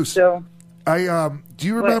 Deuce. So, do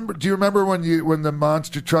you remember? Do you remember when the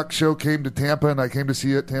Monster Truck Show came to Tampa and I came to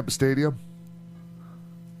see you at Tampa Stadium?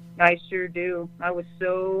 I sure do. I was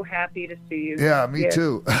so happy to see you. Yeah, me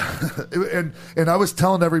too. and I was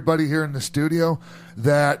telling everybody here in the studio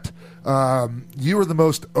that you were the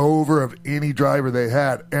most over of any driver they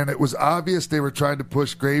had, and it was obvious they were trying to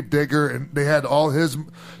push Gravedigger, and they had all his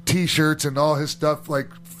T-shirts and all his stuff like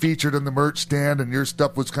featured in the merch stand, and your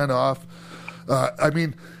stuff was kind of off.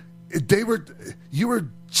 You were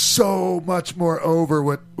so much more over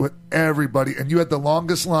with everybody, and you had the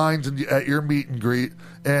longest lines at your meet and greet,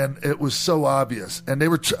 and it was so obvious. And they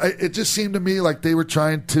were. It just seemed to me like they were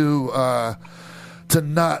trying to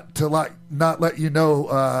not let you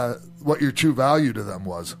know what your true value to them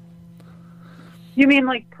was. You mean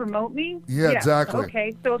like promote me? Yeah, exactly.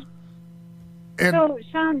 Okay, so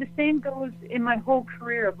Sean, the same goes in my whole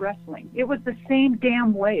career of wrestling. It was the same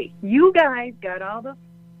damn way. You guys got all the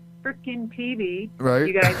freaking TV. Right.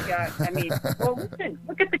 You guys got. Well, listen.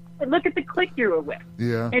 Look at the clique you were with.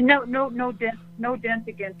 Yeah. And no dent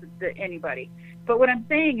against anybody. But what I'm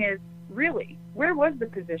saying is, really, where was the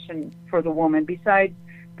position for the woman besides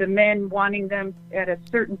the men wanting them at a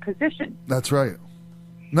certain position? That's right.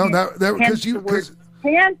 No, that because you because.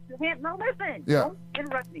 No, listen. Yeah. Don't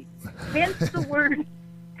interrupt me. Hence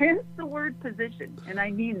the word position, and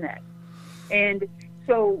I mean that. And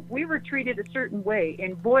so we were treated a certain way,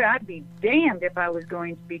 and boy, I'd be damned if I was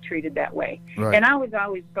going to be treated that way. Right. And I was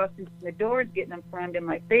always busting the doors, getting them slammed in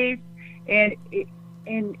my face, and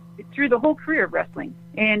through the whole career of wrestling.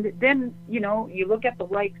 And then, you look at the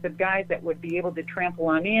likes of guys that would be able to trample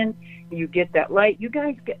on in, you get that light. You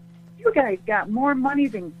guys got more money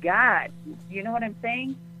than God. You know what I'm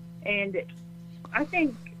saying? And I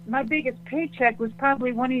think my biggest paycheck was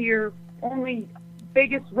probably one of your only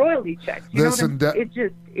biggest royalty checks. Listen,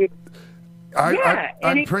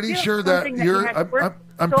 I'm pretty sure that you're.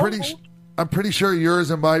 I'm pretty sure yours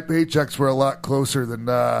and my paychecks were a lot closer than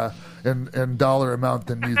in dollar amount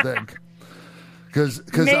than you think. Because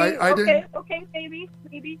I didn't. Okay,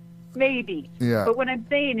 maybe. Yeah. But what I'm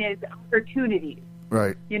saying is opportunities.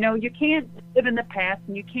 Right. You can't live in the past,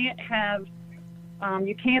 and you can't have.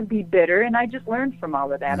 You can't be bitter, and I just learned from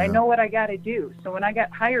all of that. Yeah. I know what I got to do. So when I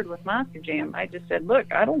got hired with Monster Jam, I just said,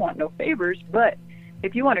 look, I don't want no favors, but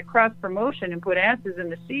if you want to cross promotion and put asses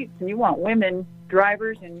in the seats and you want women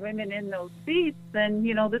drivers and women in those seats, then,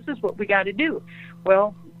 this is what we got to do.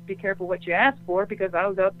 Well, be careful what you ask for, because I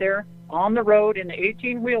was out there on the road in the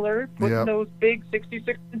 18-wheeler, putting those big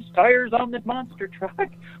 66-inch tires on the monster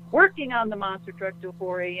truck, working on the monster truck till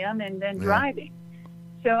 4 a.m. and then driving.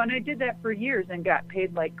 So, and I did that for years and got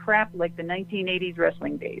paid like crap, like the 1980s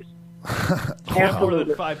wrestling days. More than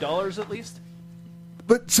 $5 at least.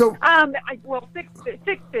 But so,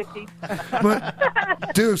 $6.50.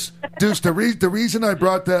 but Deuce, the reason I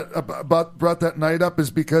brought that night up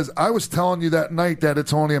is because I was telling you that night that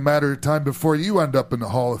it's only a matter of time before you end up in the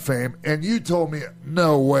Hall of Fame, and you told me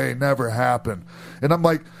no way, never happened. And I'm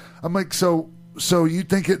like, so you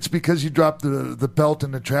think it's because you dropped the belt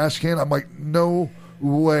in the trash can? I'm like, no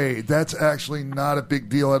way. That's actually not a big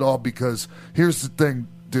deal at all, because here's the thing,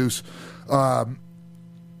 Deuce.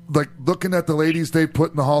 Like, looking at the ladies they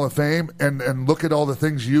put in the Hall of Fame and look at all the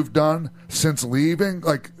things you've done since leaving,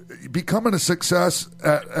 like becoming a success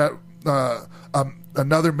at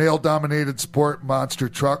another male-dominated sport, monster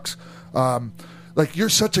trucks. Like, you're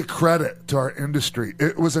such a credit to our industry.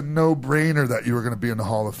 It was a no-brainer that you were going to be in the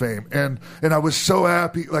Hall of Fame. And I was so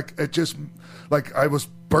happy. Like, it just, like, I was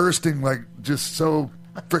bursting, like, just so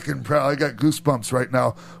freaking proud. I got goosebumps right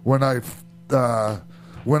now when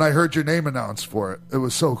I heard your name announced for it. It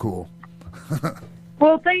was so cool.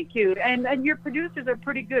 Well, thank you. And your producers are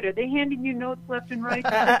pretty good. Are they handing you notes left and right?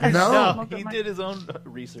 No. He did his own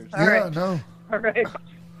research. All right. No. All right.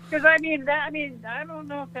 Because I don't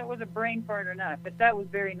know if that was a brain fart or not, but that was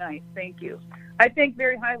very nice. Thank you. I think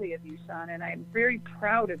very highly of you, son, and I'm very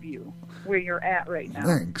proud of you where you're at right now.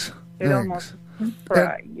 Thanks. Almost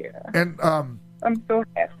pride, yeah. And I'm so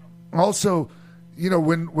happy. Also, you know,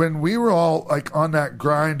 when we were all like on that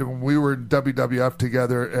grind and when we were in WWF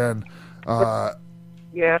together, and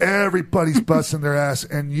everybody's busting their ass,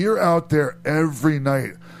 and you're out there every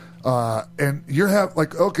night, and you're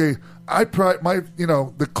I pride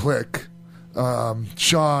the clique,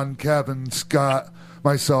 Sean, Kevin, Scott,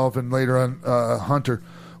 myself, and later on Hunter.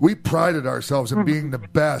 We prided ourselves in being the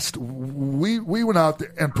best. We went out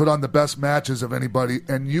there and put on the best matches of anybody,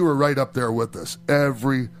 and you were right up there with us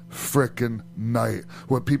every frickin' night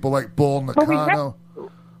with people like Bull Nakano.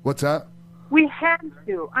 What's that? We had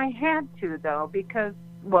to. I had to, though, because,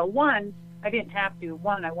 well, one, I didn't have to.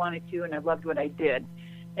 One, I wanted to, and I loved what I did.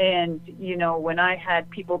 And, you know, when I had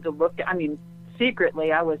people to look at,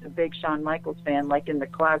 secretly, I was a big Shawn Michaels fan, like in the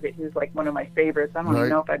closet. He was like one of my favorites. I don't even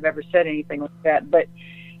know if I've ever said anything like that, but,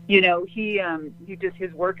 you know, he just,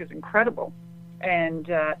 his work is incredible. And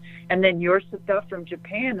then your stuff from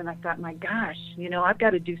Japan, and I thought, my gosh, you know, I've got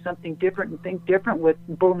to do something different and think different with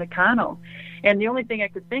Bull Nakano. And the only thing I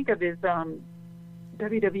could think of is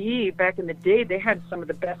WWE back in the day, they had some of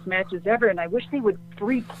the best matches ever, and I wish they would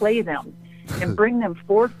replay them and bring them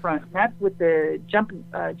forefront. That's with the Jumping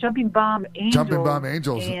Bomb Angels. Jumping Bomb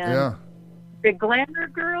Angels, yeah. The Glamour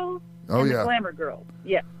Girls. Oh, and yeah. The Glamour Girls,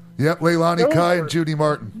 yeah. Yep, Leilani Kai and Judy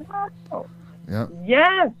Martin. Oh. Yeah.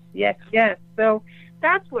 Yes. So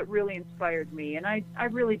that's what really inspired me. And I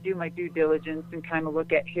really do my due diligence and kind of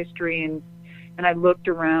look at history, and I looked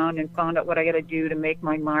around and found out what I got to do to make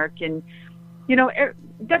my mark. And, you know,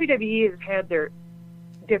 WWE has had their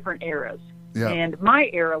different eras. Yeah. And my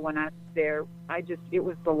era when I was there, it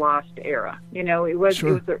was the lost era. You know, I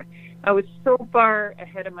was so far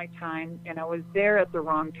ahead of my time, and I was there at the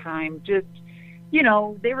wrong time. Just, you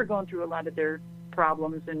know, they were going through a lot of their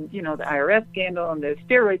problems, and, you know, the IRS scandal and the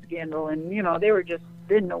steroid scandal, and, you know, they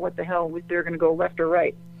didn't know what the hell they were going to go left or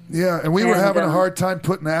right. Yeah, and we were having a hard time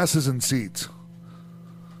putting asses in seats.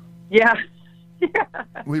 Yeah.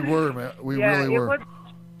 We were, man. We really were.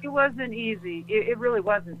 It wasn't easy. It really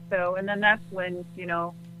wasn't. So, and then that's when, you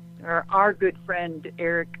know, our good friend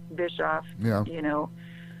Eric Bischoff, you know,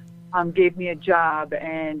 gave me a job,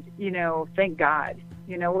 and, you know, thank God.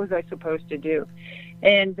 You know, what was I supposed to do?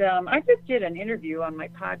 And I just did an interview on my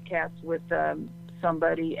podcast with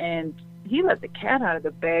somebody, and he let the cat out of the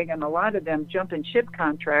bag on a lot of them jumping ship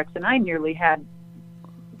contracts, and I nearly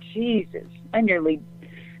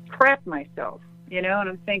crapped myself, you know, and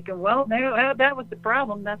I'm thinking, well, that was the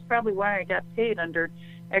problem. That's probably why I got paid under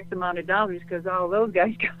X amount of dollars, because all those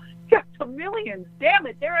guys got the millions. Damn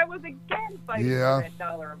it, there I was again fighting for that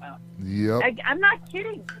dollar amount. Yep. I'm not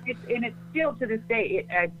kidding. It's still to this day,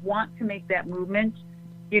 I want to make that movement,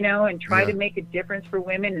 you know, and try to make a difference for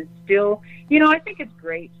women, and still, you know, I think it's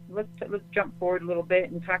great. Let's jump forward a little bit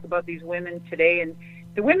and talk about these women today. And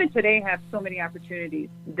the women today have so many opportunities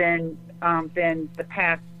than the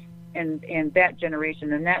past and that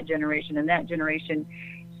generation and that generation and that generation.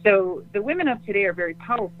 So the women of today are very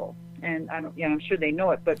powerful, and I'm sure they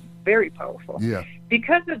know it, but very powerful. Yeah.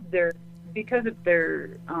 Because of their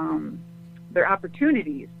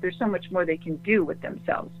opportunities, there's so much more they can do with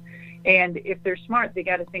themselves. And if they're smart, they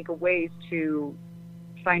got to think of ways to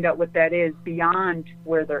find out what that is beyond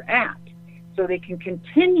where they're at, so they can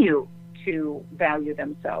continue to value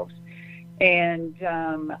themselves. And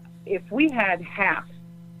if we had half,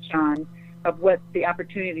 Sean, of what the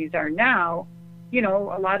opportunities are now, you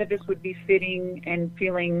know, a lot of us would be fitting and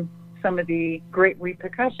feeling some of the great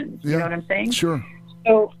repercussions. You know what I'm saying? Sure.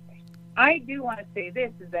 So I do want to say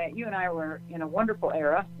this, is that you and I were in a wonderful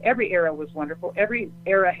era. Every era was wonderful. Every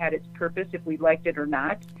era had its purpose, if we liked it or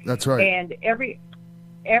not. That's right. And every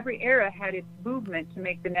era had its movement to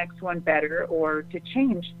make the next one better or to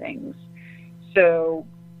change things. So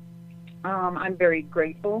I'm very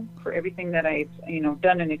grateful for everything that I've, you know,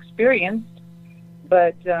 done and experienced.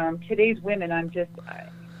 But today's women,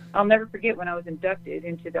 I'll never forget when I was inducted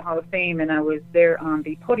into the Hall of Fame and I was there on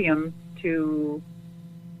the podium to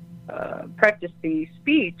practice the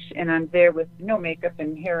speech, and I'm there with no makeup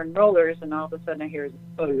and hair and rollers, and all of a sudden I hear,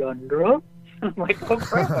 Alundra? I'm like, oh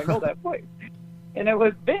crap, I know that voice. And it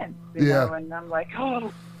was Vince, you know, and I'm like,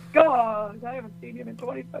 oh God, I haven't seen him in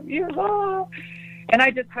 25 years. Oh. And I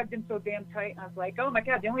just hugged him so damn tight, and I was like, oh my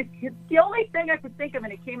God, the only thing I could think of,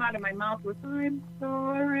 and it came out of my mouth, was, I'm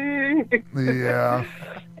sorry. Yeah.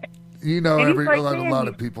 You know, and a lot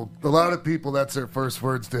of people, that's their first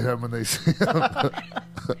words to him when they see him.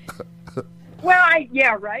 Well,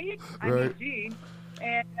 right? I mean, gee.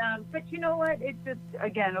 And, but you know what? It's just,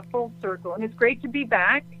 again, a full circle. And it's great to be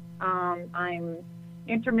back. I'm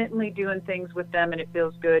intermittently doing things with them, and it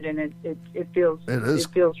feels good, and it feels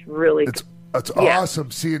really good. It's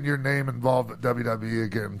awesome seeing your name involved at WWE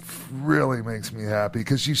again. Really makes me happy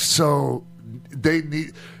because they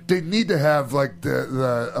need to have like they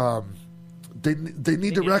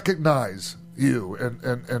need to recognize you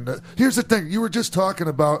and here's the thing, you were just talking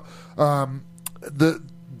about the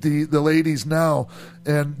ladies now,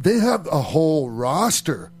 and they have a whole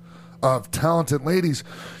roster of talented ladies.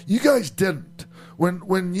 You guys didn't.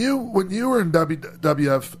 When you were in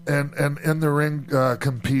WWF and in the ring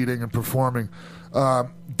competing and performing,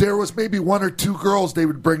 there was maybe one or two girls they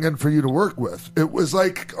would bring in for you to work with. It was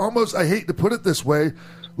like almost, I hate to put it this way,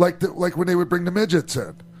 like when they would bring the midgets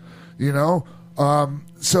in, you know.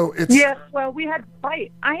 So it's well, we had to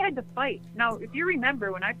fight. I had to fight. Now, if you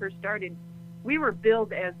remember when I first started, we were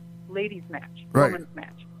billed as ladies match, women's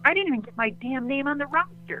match. I didn't even get my damn name on the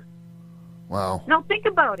roster. Wow. Now think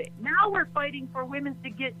about it. Now we're fighting for women to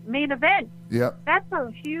get main event. Yeah. That's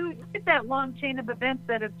a huge, look at that long chain of events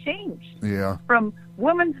that have changed. Yeah. From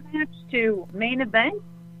women's match to main event.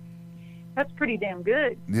 That's pretty damn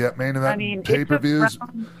good. Yeah, main event pay-per-views.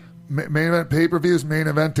 Main event pay-per-views, main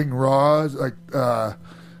eventing Raws, like,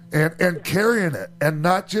 and carrying it, and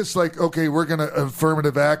not just like, okay, we're going to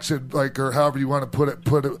affirmative action, like, or however you want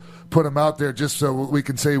to put them out there, just so we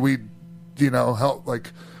can say we, you know, help,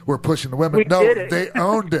 like, we're pushing the women. They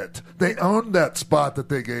owned it. They owned that spot that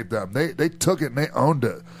they gave them. They took it and they owned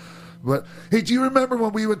it. But hey, do you remember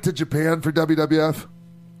when we went to Japan for WWF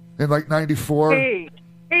in like '94? Hey,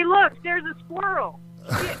 look, there's a squirrel.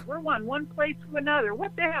 Shit, we're one place to another.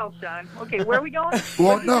 What the hell, Sean? Okay, where are we going?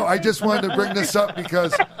 Well, no, I just wanted to bring this up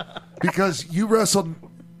because you wrestled. Do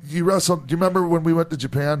you remember when we went to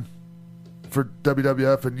Japan for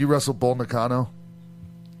WWF and you wrestled Bull Nakano?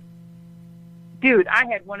 Dude, I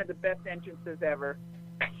had one of the best entrances ever.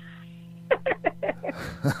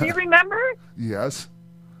 Do you remember? Yes.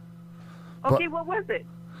 Okay, what was it?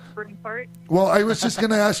 Burning part? Well, I was just going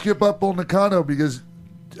to ask you about Bull Nakano because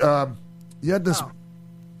you had this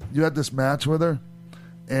match with her,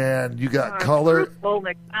 and you got color. Bull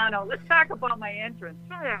Nakano. Let's talk about my entrance.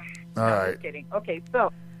 All right. Just kidding. Okay,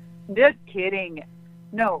 so just kidding.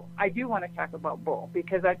 No, I do want to talk about Bull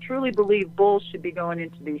because I truly believe Bull should be going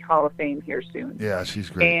into the Hall of Fame here soon. Yeah, she's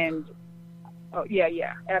great. And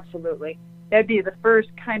yeah, absolutely. That'd be the first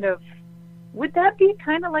would that be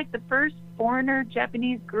kind of like the first foreigner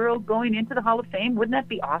Japanese girl going into the Hall of Fame? Wouldn't that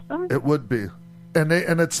be awesome? It would be. And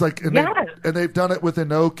they've done it with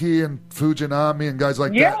Inoki and Fujinami and guys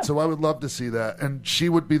like that. So I would love to see that. And she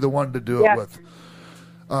would be the one to do it with.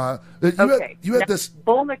 You had this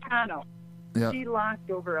Bull Nakano. Yeah. She lost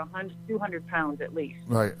over 200 pounds at least.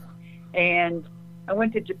 Right. And I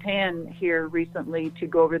went to Japan here recently to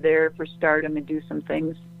go over there for Stardom and do some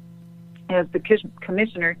things as the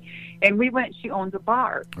commissioner. And we went, she owns a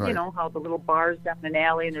bar. Right. You know how the little bars down an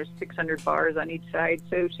alley and there's 600 bars on each side.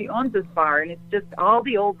 So she owns this bar, and it's just all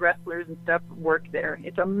the old wrestlers and stuff work there.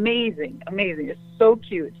 It's amazing. It's so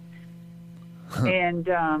cute. And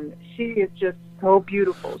she is just so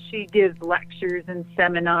beautiful. She gives lectures and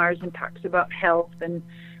seminars and talks about health, and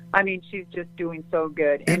I mean, she's just doing so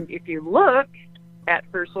good. And if you look at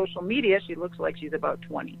her social media, she looks like she's about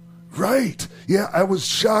 20. Right. Yeah, I was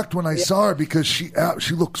shocked when I saw her because she's hot.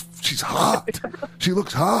 She looks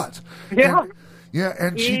hot. Yeah.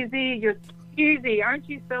 And you're easy. Aren't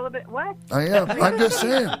you celibate? What? I am. I'm just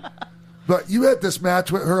saying. But you had this match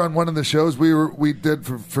with her on one of the shows we did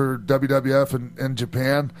for WWF in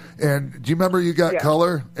Japan. And do you remember you got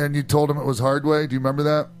color and you told him it was hard way? Do you remember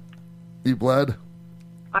that? You bled?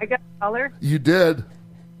 I got color? You did.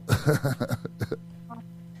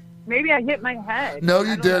 Maybe I hit my head. No,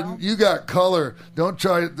 you didn't. You got color. Don't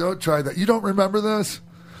try that. You don't remember this?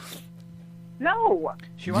 No.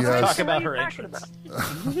 She wants to talk about her entrance.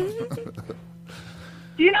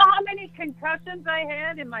 Do you know how many concussions I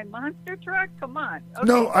had in my monster truck? Come on. Okay.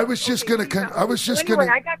 No, I was just gonna.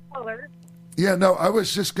 I got color. Yeah, no, I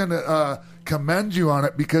was just gonna commend you on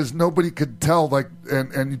it because nobody could tell. Like,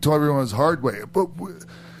 and you told everyone it was hard way, but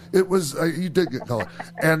it was you did get color,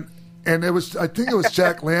 and it was. I think it was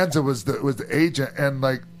Jack Lanza was the agent, and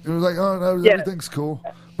like it was like, oh no, everything's cool,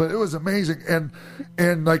 but it was amazing,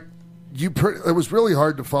 and like it was really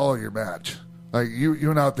hard to follow your match. Like you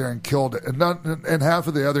went out there and killed it, and half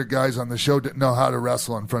of the other guys on the show didn't know how to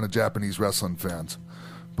wrestle in front of Japanese wrestling fans.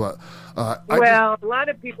 But a lot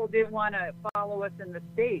of people didn't want to follow us in the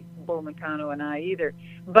States, Bull Nakano and I either.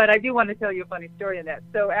 But I do want to tell you a funny story on that.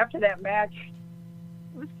 So after that match,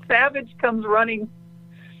 Savage comes running.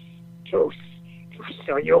 So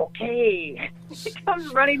are you okay? He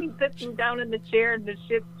comes running, he sits him down in the chair, and the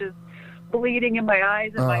shit's just bleeding in my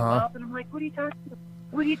eyes and my mouth, and I'm like, what are you talking about?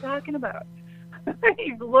 What are you talking about?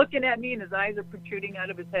 He's looking at me and his eyes are protruding out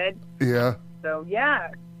of his head. Yeah. So, yeah,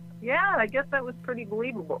 I guess that was pretty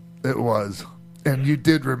believable. It was. And you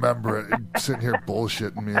did remember it. You're sitting here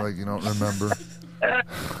bullshitting me like you don't remember. I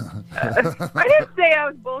didn't say I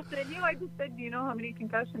was bullshitting you. I just said, do you know how many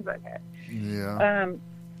concussions I've had? Yeah.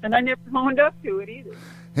 And I never owned up to it either.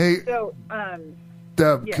 Hey, so,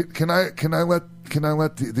 Deb, yeah. can I let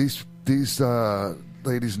these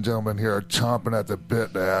ladies and gentlemen here are chomping at the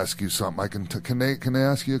bit to ask you something. Can they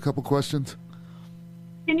ask you a couple questions?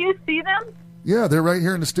 Can you see them? Yeah, they're right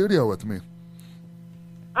here in the studio with me.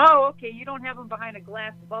 Oh, okay. You don't have them behind a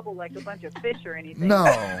glass bubble like a bunch of fish or anything.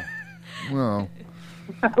 No. No.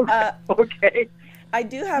 Okay. I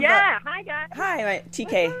do have. Hi guys. Hi,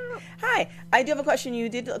 TK. Hi. I do have a question. You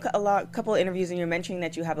did a couple of interviews, and you're mentioning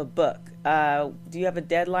that you have a book. Do you have a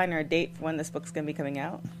deadline or a date for when this book's going to be coming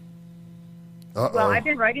out? Well, I've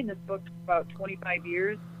been writing this book for about 25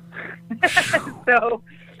 years. So,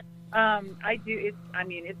 I do.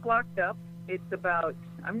 It's locked up. It's about.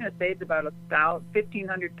 I'm going to say it's about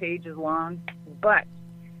 1,500 pages long, but.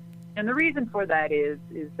 And the reason for that is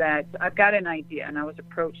that I've got an idea, and I was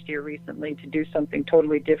approached here recently to do something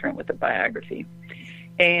totally different with a biography,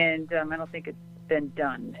 and I don't think it's been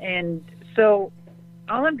done. And so,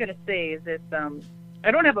 all I'm going to say is that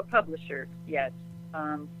I don't have a publisher yet.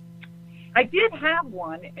 I did have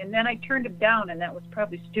one, and then I turned it down, and that was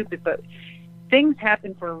probably stupid. But things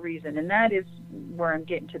happen for a reason, and that is where I'm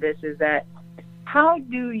getting to. This is that how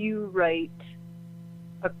do you write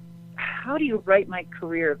my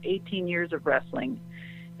career of 18 years of wrestling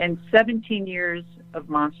and 17 years of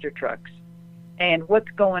monster trucks and what's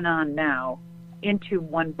going on now into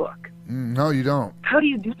one book? No, you don't. How do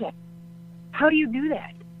you do that?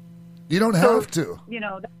 You don't have to.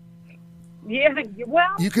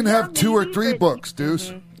 Well, you can have 2 or 3 books, Deuce.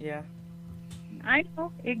 Mm-hmm. Yeah. I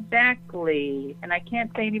know exactly, and I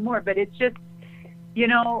can't say anymore, but it's just,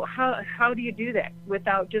 how do you do that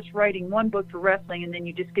without just writing one book for wrestling and then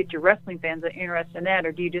you just get your wrestling fans interested in that,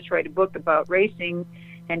 or do you just write a book about racing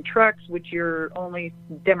and trucks, which your only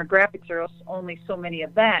demographics are only so many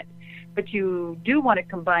of that, but you do want to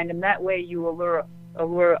combine them. That way you allure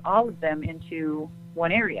all of them into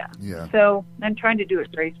one area. Yeah. So I'm trying to do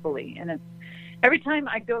it gracefully, and it's, every time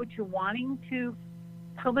I go to wanting to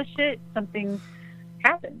publish it, something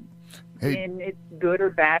happens, and it's good or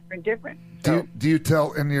bad or indifferent. Do you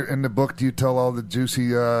tell in the book? Do you tell all the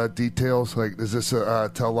juicy details? Like, is this a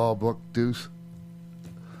tell-all book, Deuce?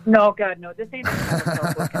 No, God, no. This ain't a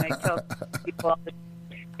tell-all book, and I tell people.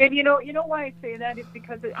 And you know why I say that is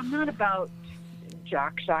because I'm not about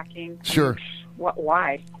jock-shocking. Sure.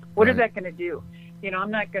 Why? What is that going to do? I'm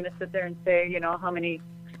not going to sit there and say, how many.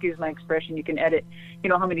 Excuse my expression, you can edit,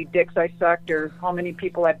 how many dicks I sucked or how many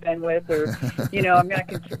people I've been with, or, I'm not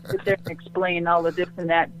going to sit there and explain all of this and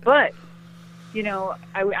that. But, I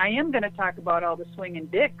am going to talk about all the swinging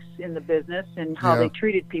dicks in the business and how they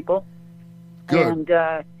treated people. Good. And,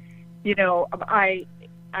 I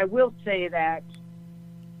will say that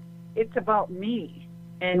it's about me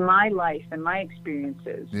and my life and my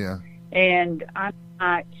experiences. Yeah. And I'm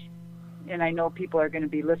not... And I know people are going to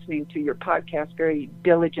be listening to your podcast very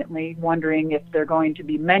diligently, wondering if they're going to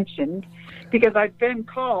be mentioned, because I've been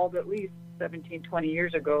called at least 17, 20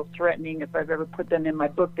 years ago, threatening if I've ever put them in my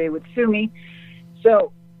book, they would sue me.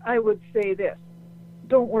 So I would say this.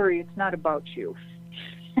 don't worry, it's not about you.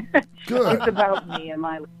 Good. It's about me and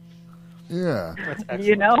my life. Yeah. That's excellent.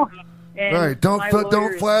 You know? And Right. Don't my lawyer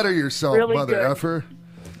don't is flatter yourself, really mother good. effer.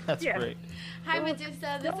 That's Yeah. great. Hi,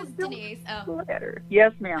 Medusa. This is Denise. Oh.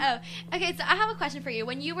 Yes, ma'am. Oh, okay. So I have a question for you.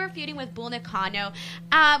 When you were feuding with Bull Nakano,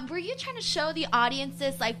 were you trying to show the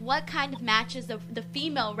audiences like what kind of matches the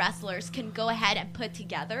female wrestlers can go ahead and put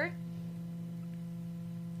together?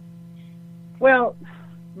 Well,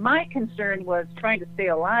 my concern was trying to stay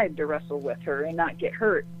alive to wrestle with her and not get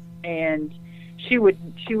hurt. And she was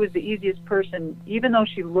the easiest person, even though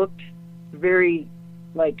she looked very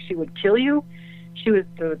like she would kill you. She was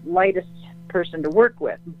the lightest person to work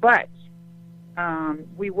with. But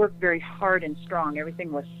we worked very hard and strong.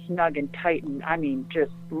 Everything was snug and tight, and I mean,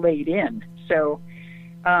 just laid in. So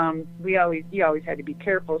you always had to be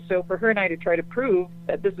careful. So for her and I to try to prove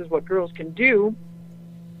that this is what girls can do,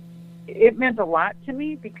 it meant a lot to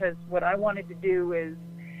me, because what I wanted to do is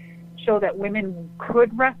show that women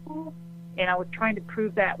could wrestle, and I was trying to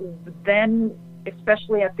prove that then,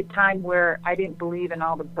 especially at the time where I didn't believe in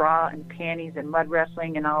all the bra and panties and mud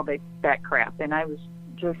wrestling and all that crap, and I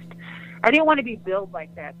didn't want to be billed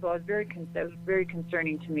like that, so that was very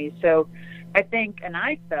concerning to me. So I think, and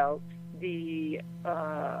I felt the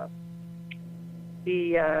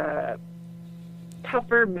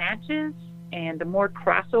tougher matches and the more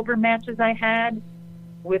crossover matches I had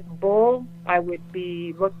with Bull, I would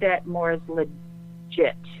be looked at more as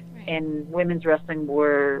legit, and women's wrestling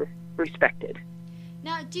were respected.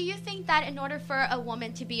 Now, do you think that in order for a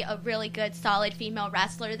woman to be a really good, solid female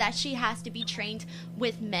wrestler, that she has to be trained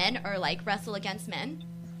with men or like wrestle against men?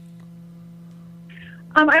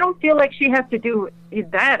 I don't feel like she has to do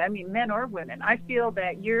that. I mean, men or women. I feel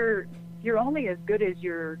that you're only as good as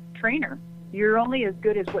your trainer. You're only as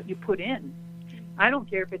good as what you put in. I don't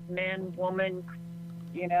care if it's man, woman,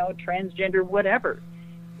 transgender, whatever.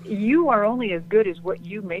 You are only as good as what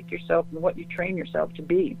you make yourself and what you train yourself to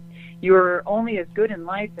be. You're only as good in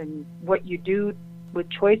life and what you do with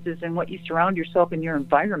choices and what you surround yourself in your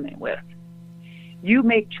environment with. You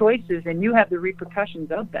make choices and you have the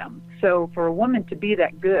repercussions of them. So for a woman to be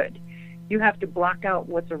that good, you have to block out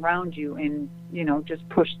what's around you and, just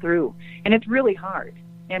push through. And it's really hard.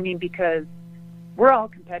 I mean, because we're all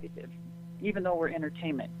competitive, even though we're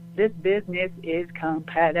entertainment. This business is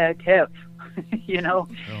competitive, Oh,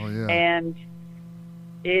 yeah. and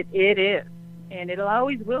it is, and it'll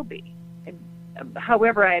always will be.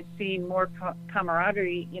 However, I have seen more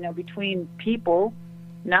camaraderie, between people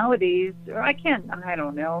nowadays. Or I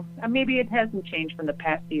don't know. Maybe it hasn't changed from the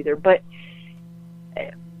past either, but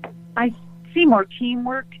I see more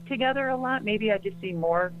teamwork together a lot. Maybe I just see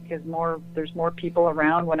more because there's more people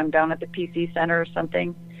around when I'm down at the PC Center or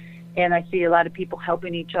something, and I see a lot of people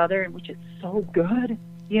helping each other, which is so good.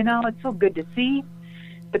 It's so good to see.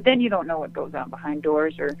 But then you don't know what goes on behind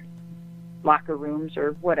doors or locker rooms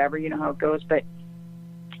or whatever. You know how it goes. But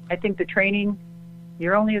I think the training,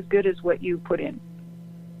 you're only as good as what you put in.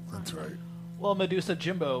 That's right. Well, Medusa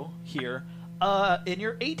Jimbo here. In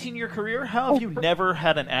your 18-year career, how have you never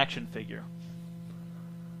had an action figure?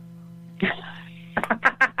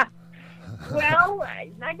 Well,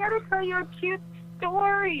 I got to tell you a cute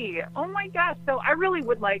story. Oh my gosh! So I really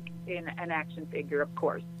would like an action figure, of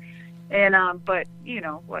course, and but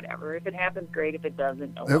whatever. If it happens, great. If it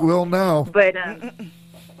doesn't, oh well. It will now. But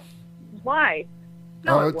why?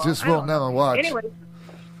 No, it just will now. Watch. Anyway,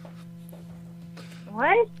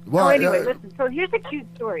 what? Well, anyway, listen. So here's a cute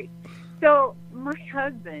story. So my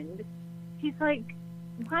husband, he's like,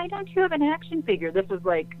 "Why don't you have an action figure?" This was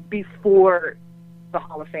like before the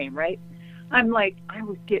Hall of Fame, right? I'm like, I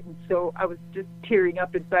was just tearing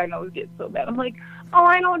up inside, and I was getting so mad. I'm like, oh,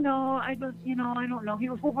 I don't know. I don't know. He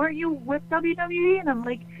goes, well, weren't you with WWE? And I'm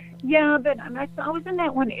like, yeah, but I was in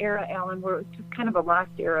that one era, Alan, where it was just kind of a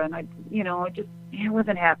lost era, and it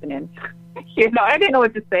wasn't happening. I didn't know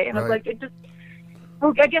what to say, and I was like,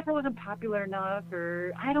 I guess I wasn't popular enough,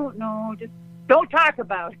 or I don't know, just don't talk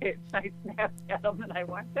about it. I snapped at him, and I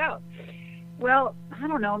walked out. Well, I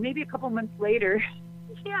don't know, maybe a couple months later,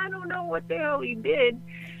 I don't know what the hell he did.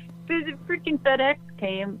 The freaking FedEx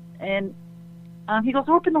came, and he goes,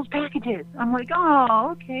 open those packages. I'm like,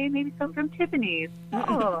 oh, okay, maybe something from Tiffany's.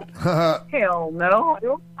 Oh, hell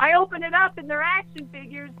no. I open it up, and they're action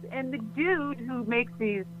figures, and the dude who makes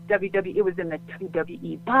these it was in the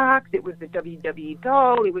WWE box, it was the WWE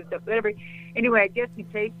doll, it was the whatever. Anyway, I guess he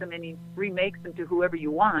takes them, and he remakes them to whoever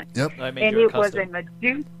you want. Yep. I made and you a it was custom. a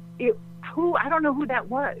Medusa. I don't know who that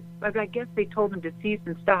was. But I guess they told him to cease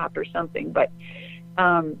and stop or something. But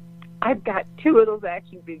I've got 2 of those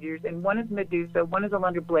action figures, and one is Medusa, one is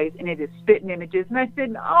Alundra Blaze, and it is spitting images. And I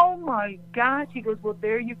said, oh, my gosh. He goes, well,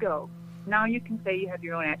 there you go. Now you can say you have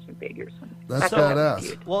your own action figures. That's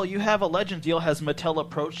badass. Well, you have a Legend deal. Has Mattel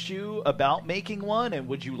approached you about making one? And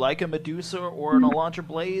would you like a Medusa or an Alundra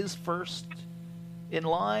Blaze first in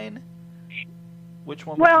line? Which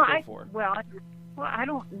one would you go for? Well, I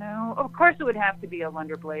don't know. Of course it would have to be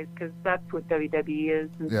Alundra Blaze because that's what WWE is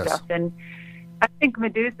and stuff. And I think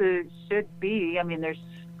Medusa should be. I mean,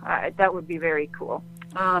 that would be very cool.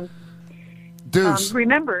 Deuce.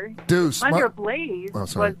 Remember, Alundra Blaze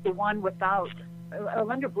was the one without.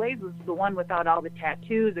 Alundra Blaze was the one without all the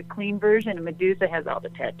tattoos, a clean version, and Medusa has all the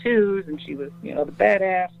tattoos, and she was, the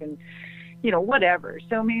badass, and whatever.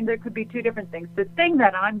 So I mean, there could be 2 different things. The thing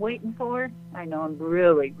that I'm waiting for, I know I'm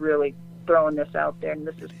really, really throwing this out there, and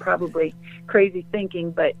this is probably crazy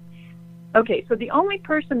thinking, but okay. So the only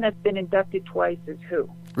person that's been inducted twice is who?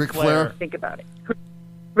 Ric Flair. Think about it.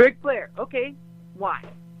 Ric Flair. Okay, why?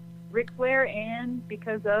 Ric Flair, and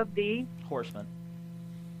because of the Horsemen.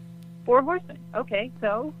 4 Horsemen. Okay,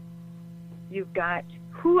 so you've got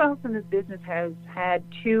who else in this business has had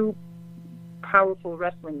 2 powerful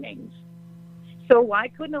wrestling names? So why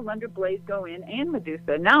couldn't Alundra Blaze go in and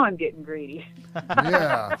Medusa? Now I'm getting greedy.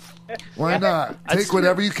 Yeah, why not? Take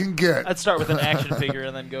whatever you can get. I'd start with an action figure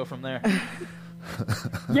and then go from there.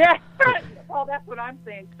 Yeah. Well, that's what I'm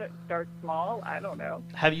saying. Start small. I don't know.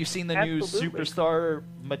 Have you seen the new Superstar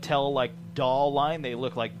Mattel doll line? They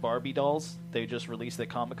look like Barbie dolls. They just released at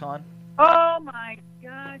Comic-Con. Oh my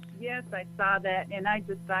gosh! Yes, I saw that, and I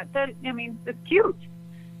just thought that. I mean, it's cute.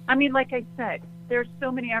 I mean, like I said, there's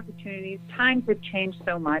so many opportunities. Times have changed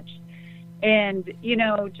so much, and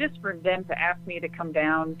just for them to ask me to come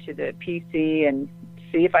down to the PC and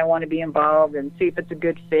see if I want to be involved and see if it's a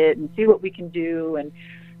good fit and see what we can do, and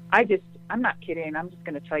I'm not kidding. I'm just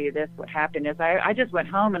going to tell you this. What happened is I just went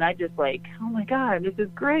home and I just oh my God, this is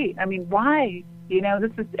great. I mean, why?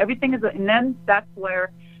 Everything is, and then that's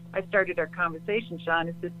where I started our conversation, Sean.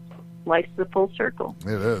 It's just life's the full circle.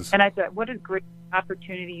 It is. And I thought, what a great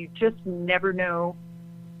opportunity. You just never know.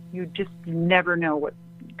 You just never know what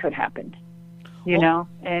could happen,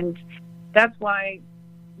 and that's why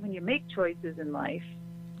when you make choices in life,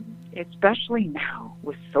 especially now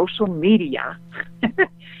with social media,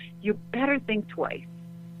 you better think twice,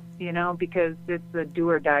 because it's a do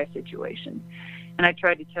or die situation. And I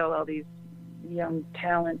try to tell all these young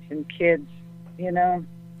talents and kids,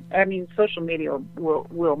 I mean, social media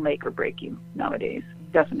will make or break you nowadays,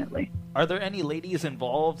 definitely. Are there any ladies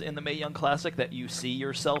involved in the Mae Young Classic that you see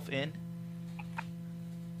yourself in?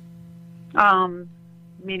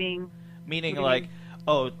 Meaning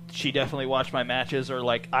oh, she definitely watched my matches, or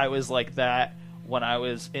I was like that when I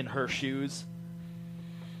was in her shoes?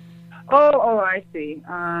 Oh, I see.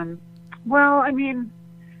 Well, I mean,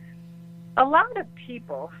 a lot of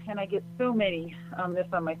people, and I get so many on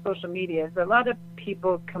my social media, a lot of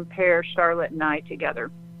people compare Charlotte and I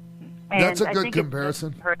together. And that's a good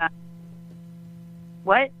comparison.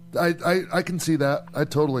 What? I can see that. I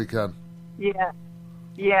totally can. Yeah,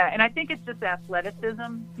 and I think it's just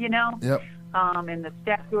athleticism, Yep. And the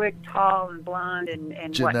statuic, tall and blonde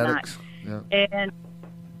and genetics. Whatnot. Yeah.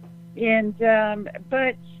 And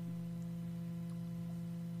but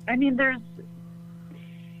I mean,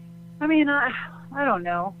 I don't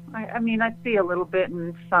know. I mean, I see a little bit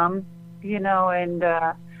in some, and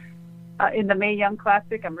in the Mae Young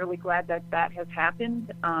Classic, I'm really glad that has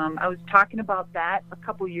happened. I was talking about that a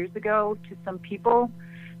couple years ago to some people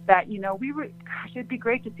that, gosh, it'd be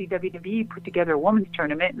great to see WWE put together a women's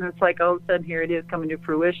tournament. And it's like, all of a sudden, here it is coming to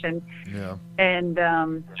fruition. Yeah. And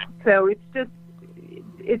so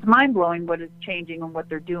it's mind-blowing what is changing and what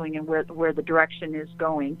they're doing and where the direction is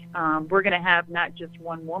going. We're going to have not just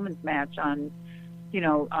one women's match on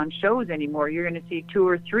shows anymore. You're going to see 2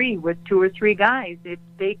 or 3 with 2 or 3 guys if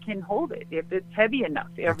they can hold it, if it's heavy enough,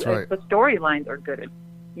 if the storylines are good.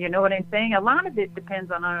 You know what I'm saying? A lot of it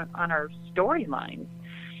depends on our storylines.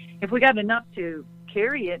 If we got enough to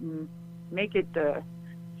carry it and make it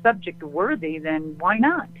subject worthy, then why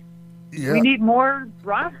not? Yeah. We need more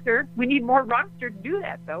roster. We need more roster to do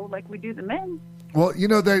that, though, like we do the men. Well,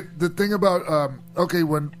 the thing about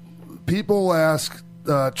when people ask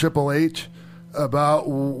Triple H about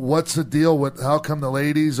what's the deal with how come the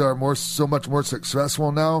ladies are so much more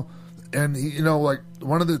successful now, and he,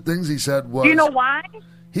 one of the things he said was, do you know why?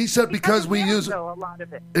 He said because we use a lot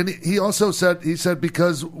of it, and he also said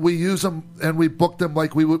because we use them and we book them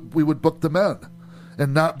like we would book the men,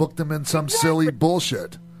 and not book them in some silly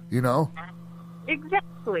bullshit,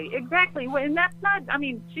 Exactly. Well, and that's not. I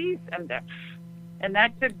mean, geez, and And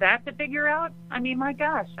that to figure out, I mean, my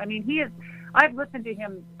gosh. I mean, he is, I've listened to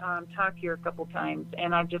him talk here a couple times,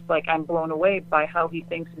 and I'm just like, I'm blown away by how he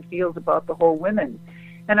thinks and feels about the whole women.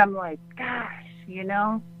 And I'm like, gosh, you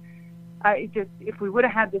know, if we would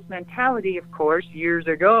have had this mentality, of course, years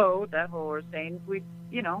ago, that whole thing, we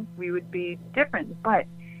would be different. But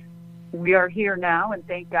we are here now, and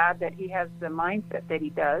thank God that he has the mindset that he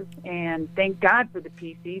does. And thank God for the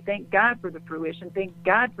PC. Thank God for the fruition. Thank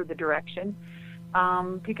God for the direction,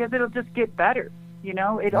 because it'll just get better. You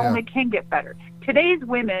know, it only can get better. Today's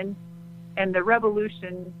women and the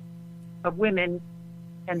revolution of women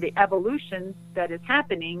and the evolution that is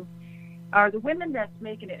happening are the women that's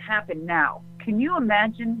making it happen now. Can you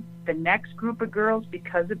imagine the next group of girls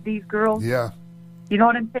because of these girls? Yeah. You know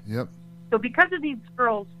what I'm saying? Yep. So because of these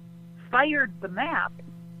girls fired the map,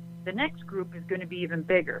 the next group is going to be even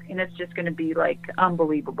bigger, and it's just going to be, like,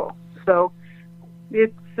 unbelievable. So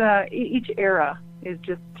it's each era is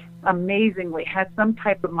just amazingly has some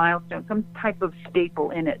type of milestone, some type of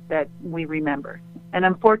staple in it that we remember. And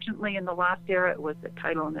unfortunately, in the last era, it was the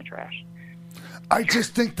title in the trash. I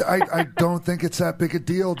just think I don't think it's that big a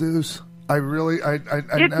deal, Deuce. I really, I it's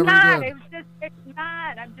never not. did. It's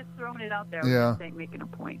not. I'm just throwing it out there. Yeah. I'm just making a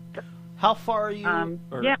point. How far are you?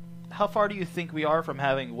 Yeah. How far do you think we are from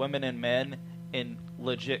having women and men in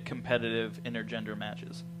legit competitive intergender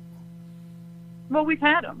matches? Well, we've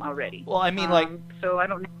had them already. Well, I mean, so I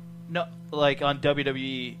don't know. No, like on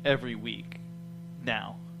WWE every week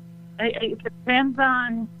now. It depends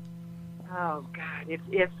on. Oh God,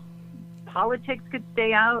 if politics could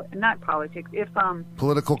stay out, not politics. If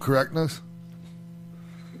Political correctness.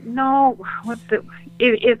 No, what's that?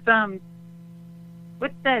 It's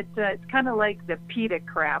it's kind of like the PETA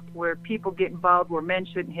crap where people get involved where men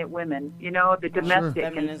shouldn't hit women. You know, the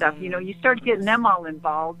domestic and stuff. You know, you start getting them all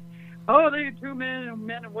involved. Oh, they two men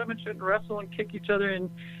and women shouldn't wrestle and kick each other, and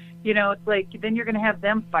you know, it's like then you're going to have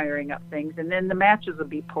them firing up things, and then the matches will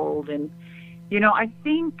be pulled. And you know, I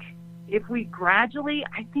think if we gradually,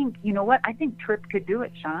 I think you know what, I think Tripp could do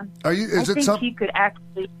it, Sean. He could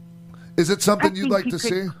actually. Is it something you'd like to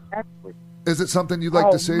see? Is it something you'd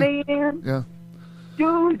like to see? Man. Yeah.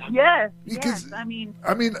 Dude, yes. I mean,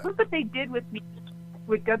 look what they did with me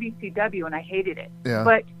with WCW, and I hated it. Yeah.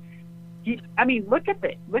 But I mean, look at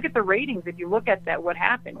the ratings. If you look at that, what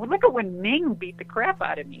happened? Well, look at when Ming beat the crap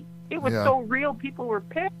out of me. It was so real. People were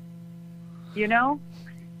pissed, you know.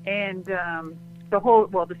 And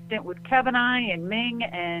the stint with Kevin and Ming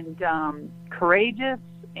and Courageous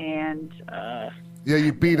and yeah,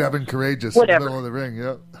 you beat Evan Courageous whatever. in the middle of the ring.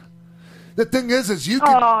 Yep. The thing is you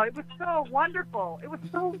can. Oh, it was so wonderful. It was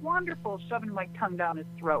so wonderful shoving my tongue down his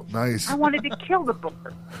throat. Nice. I wanted to kill the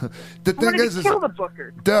Booker. The thing is, kill the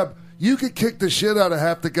Booker. Deb, you could kick the shit out of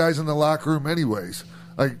half the guys in the locker room anyways.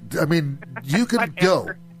 Like, I mean, you could go.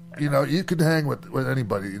 You know, you could hang with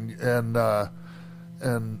anybody. And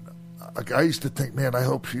like, I used to think, man, I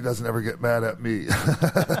hope she doesn't ever get mad at me.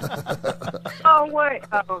 Oh, wait.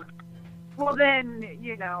 Oh. Well, then,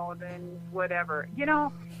 you know, then whatever. You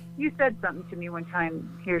know, you said something to me one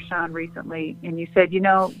time here, Sean, recently, and you said, you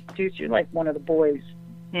know, Deuce, you're like one of the boys,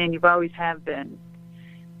 and you've always have been.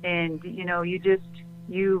 And, you know,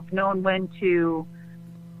 you've known when to,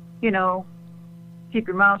 you know, keep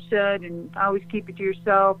your mouth shut and always keep it to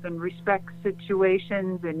yourself and respect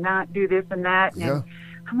situations and not do this and that. And Yeah.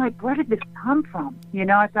 I'm like, where did this come from? You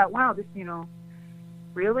know, I thought, wow, this, you know,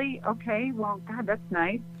 really? Okay, well, God, that's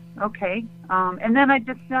nice. Okay. And then I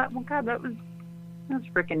just thought, well, God, that was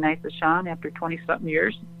freaking nice of Sean after 20-something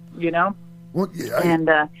years, you know? Well,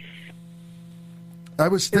 I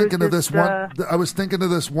was thinking of this one. I was thinking of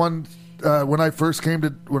this one when I was first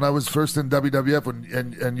in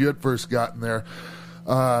WWF and you had first gotten there.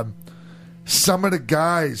 Some of the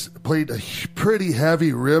guys played a pretty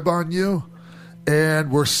heavy rib on you,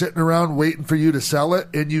 and were sitting around waiting for you to sell it,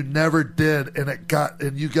 and you never did,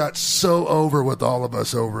 and you got so over with all of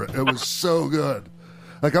us over it. It was so good.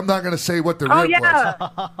 Like, I'm not going to say what the rib was.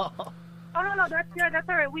 Oh, no, that's good. That's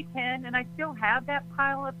all right. We can, and I still have that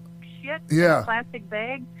pile of shit in a plastic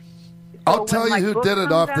bag. I'll tell you who did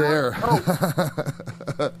it off the air.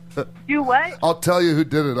 Do what? I'll tell you who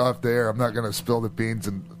did it off the air. I'm not going to spill the beans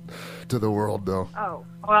to the world, though. Oh,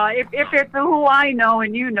 well, if it's who I know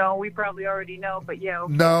and you know, we probably already know, but yeah.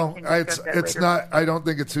 Okay, no, it's not. I don't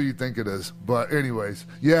think it's who you think it is. But anyways,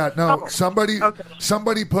 yeah, no, somebody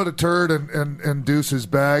put a turd in Deuce's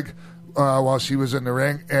bag while she was in the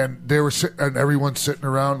ring, and they were and everyone's sitting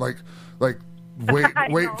around like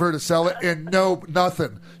waiting for her to sell it, and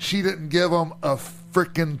nothing. She didn't give them a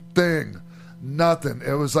freaking thing, nothing.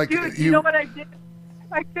 It was like Dude, you know what I did?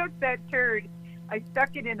 I took that turd. I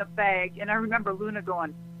stuck it in a bag, and I remember Luna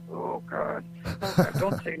going, "Oh God,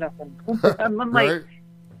 don't say nothing." I'm like, Right?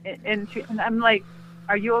 and I'm like,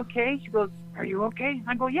 "Are you okay?" She goes, "Are you okay?"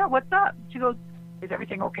 I go, "Yeah, what's up?" She goes, "Is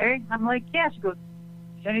everything okay?" I'm like, "Yeah." She goes,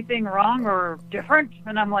 "Is anything wrong or different?"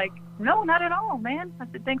 And I'm like, "No, not at all, man." I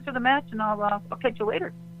said, "Thanks for the match, and I'll catch you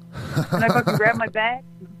later." And I fucking grabbed my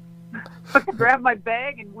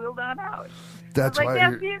bag, and wheeled on out. That's I was why. like,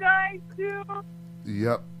 "Yeah, see you guys too."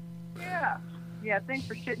 Yep. Yeah. Thanks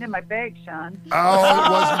for shitting in my bag, Sean. Oh, it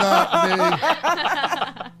was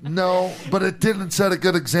not me. No, but it didn't set a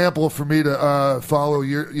good example for me to follow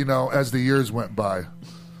as the years went by.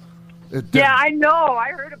 It didn't. Yeah, I know. I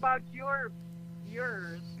heard about yours.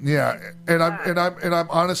 Yeah, and I'm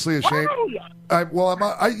honestly ashamed.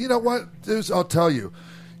 Why? You know what? I'll tell you.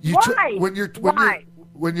 Why? When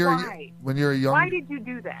you're a young. Why did you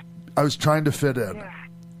do that? I was trying to fit in. Yeah.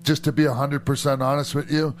 Just to be 100% honest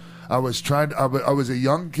with you, I was a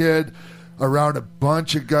young kid around a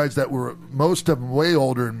bunch of guys that were, most of them way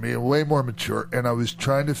older than me and way more mature, and I was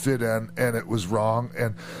trying to fit in, and it was wrong,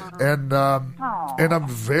 and I'm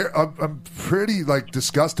pretty like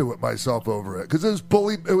disgusted with myself over it because it was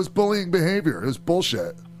bullying behavior. It was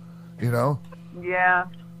bullshit, you know. Yeah,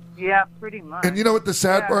 pretty much. And you know what the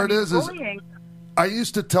sad part is bullying. I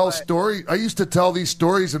used to tell I used to tell these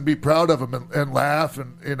stories and be proud of them and laugh,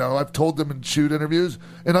 and I've told them in shoot interviews,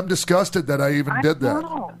 and I'm disgusted that I even did that.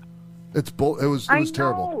 It was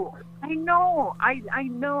terrible. I know.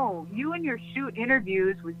 You and your shoot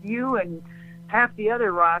interviews with you and half the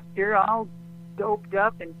other roster all doped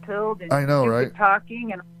up and pilled and I know, right?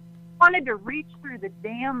 Talking, and I wanted to reach through the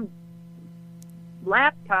damn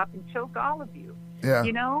laptop and choke all of you. Yeah.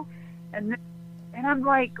 You know, and I'm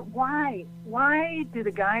like, why? Why do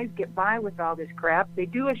the guys get by with all this crap? They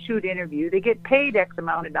do a shoot interview. They get paid X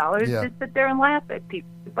amount of dollars to sit there and laugh at people.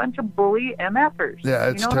 A bunch of bully MFers. Yeah,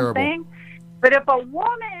 it's you know terrible. What I'm saying? But if a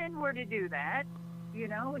woman were to do that,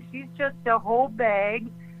 she's just a whole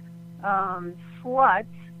bag slut,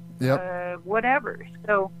 whatever.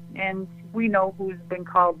 So, and we know who's been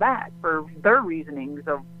called back for their reasonings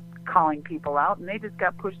of calling people out, and they just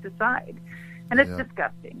got pushed aside. And it's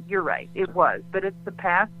disgusting. You're right. It was. But it's the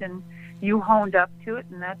past, and you honed up to it,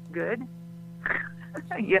 and that's good.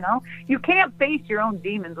 You can't face your own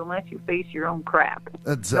demons unless you face your own crap.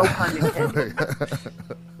 No pun intended.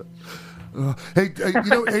 Hey,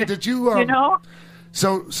 did you?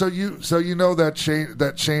 So you know that Shane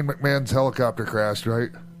McMahon's helicopter crashed,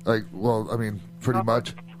 right? Like, well, I mean, pretty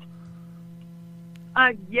much.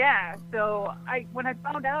 Yeah. So when I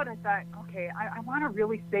found out, I thought, okay, I want to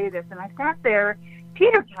really say this, and I sat there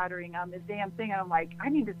teeter-tottering on this damn thing, and I'm like, I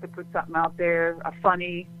need to put something out there, a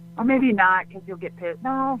funny, or maybe not, because you'll get pissed.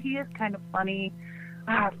 No, he is kind of funny.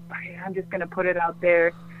 I'm just going to put it out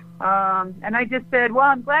there. And I just said, well,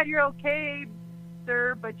 I'm glad you're okay,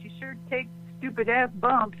 sir, but you sure take stupid-ass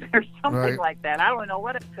bumps or something like that. I don't know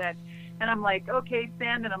what I said. And I'm like, okay,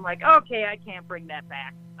 send. And I'm like, okay, I can't bring that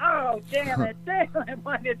back. Oh, damn it.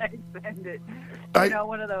 Why did I send it?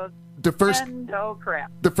 One of those. Oh,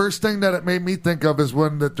 crap. The first thing that it made me think of is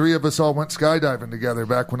when the three of us all went skydiving together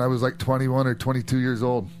back when I was like 21 or 22 years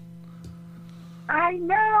old. I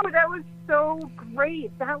know. That was so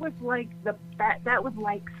great. That was like that was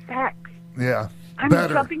like sex. Yeah. I mean,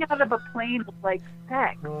 jumping out of a plane was like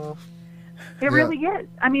sex. It really is.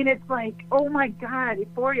 I mean, it's like, oh my God,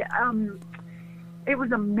 Euphoria. It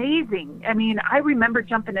was amazing. I mean, I remember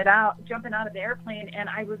jumping out of the airplane, and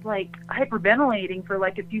I was like hyperventilating for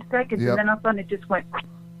like a few seconds, and then all of a sudden it just went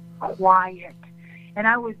quiet, and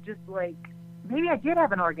I was just like, maybe I did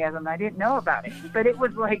have an orgasm. I didn't know about it, but it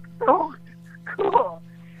was like so cool.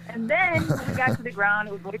 And then when we got to the ground,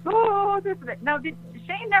 it was like, oh, this is it. Now,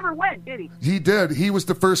 Shane never went, did he? He did. He was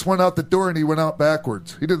the first one out the door, and he went out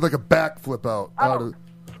backwards. He did like a backflip out.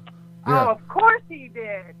 Oh, of course he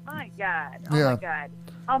did. My God. My God.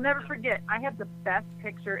 I'll never forget. I have the best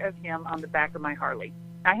picture of him on the back of my Harley.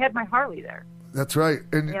 I had my Harley there. That's right.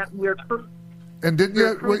 And we were and didn't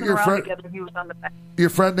you? Cruising Your around friend, together. He was on the back. Your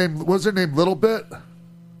friend was her name Little Bit?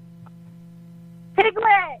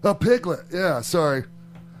 Piglet. Oh, Piglet. Yeah. Sorry.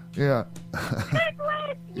 Yeah.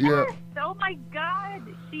 Piglet. Yes. Oh my God.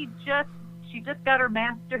 She just got her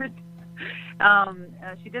master's.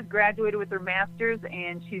 She just graduated with her master's,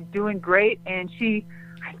 and she's doing great. And I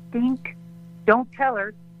think, don't tell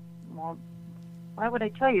her. Well, why would I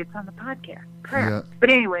tell you? It's on the podcast. Crap. Yeah.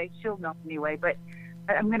 But anyway, she'll know anyway. But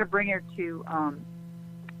I'm going to bring her to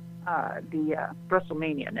the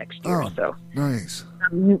WrestleMania next year. Oh, so nice.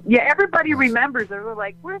 Yeah, everybody remembers her. We're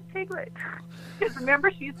like, where's Piglet? Because remember,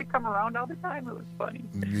 she used to come around all the time. It was funny.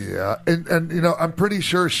 Yeah, and I'm pretty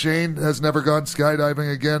sure Shane has never gone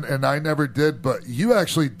skydiving again, and I never did. But you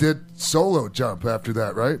actually did solo jump after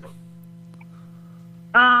that, right?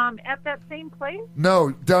 At that same place? No,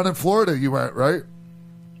 down in Florida you went, right?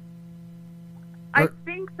 I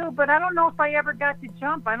think so, but I don't know if I ever got to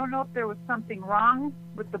jump. I don't know if there was something wrong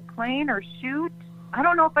with the plane or shoot. I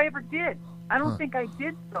don't know if I ever did. I don't think I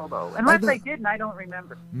did solo, unless I did, and I don't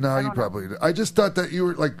remember. No, you probably did. I just thought that you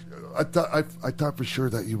were like, I thought for sure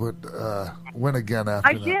that you would win again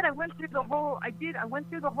after that. I did. I went through the whole. I went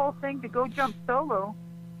through the whole thing to go jump solo,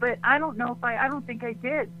 but I don't know if I don't think I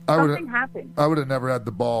did. Something happened. I would have never had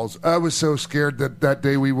the balls. I was so scared that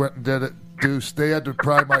day we went and did it, Deuce. They had to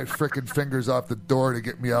pry my frickin' fingers off the door to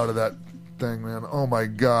get me out of that thing, man. Oh my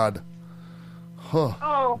God. Huh.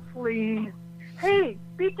 Oh please. Hey,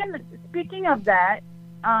 speaking of that,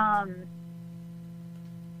 now,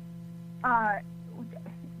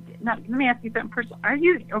 let me ask you something personal. Are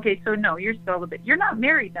you okay? So no, you're celibate. You're not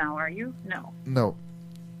married now, are you? No. No.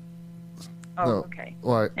 Oh, no. okay.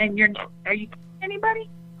 Why? And are you anybody?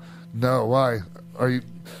 No. Why? Are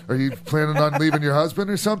you planning on leaving your husband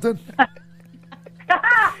or something?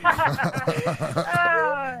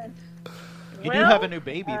 You do have a new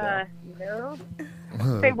baby, though. No.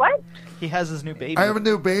 Say what? He has his new baby. I have a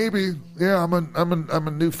new baby. Yeah, I'm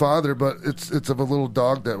a new father, but it's of a little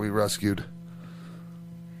dog that we rescued.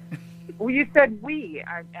 Well, you said we.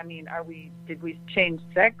 I mean, did we change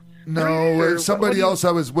sex? No, somebody else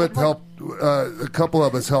I was with helped. A couple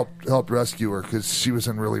of us helped rescue her because she was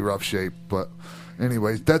in really rough shape. But,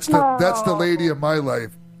 anyways, that's the lady of my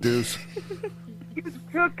life, Deuce.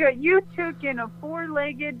 You took in a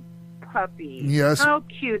 4-legged puppy. Yes. How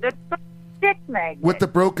cute. That's so dick magnet. With the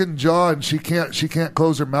broken jaw, and she can't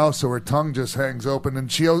close her mouth, so her tongue just hangs open,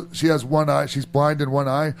 and she has one eye. She's blind in one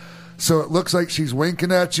eye, so it looks like she's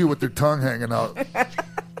winking at you with her tongue hanging out.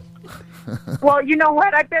 Well, you know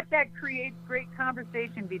what? I bet that creates great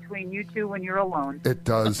conversation between you two when you're alone. It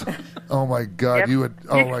does. Oh my God, Yep. you would.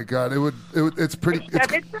 Oh my God, it would. It's pretty.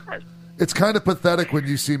 It does. It's kind of pathetic when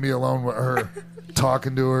you see me alone with her,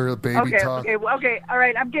 talking to her, baby talk. Okay, all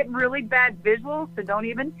right. I'm getting really bad visuals, so don't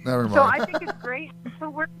even. Never mind. So I think it's great. So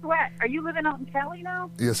where you at? Are you living out in Cali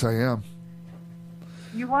now? Yes, I am.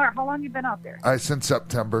 You are. How long have you been out there? Since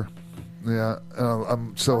September. Yeah,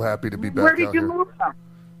 I'm so happy to be back. Where did out you here. move from?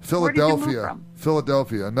 Philadelphia. Where did you move from?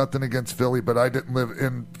 Philadelphia. Nothing against Philly, but I didn't live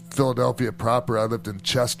in Philadelphia proper. I lived in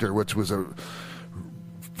Chester, which was a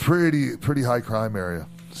pretty high crime area.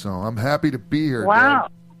 So I'm happy to be here. Wow.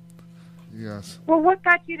 Dad. Yes. Well, what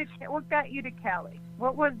got you to Cali?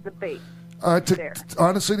 What was the bait?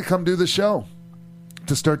 Honestly, to come do the show,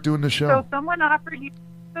 to start doing the show. So someone offered you.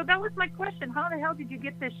 So that was my question. How the hell did you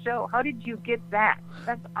get this show? How did you get that?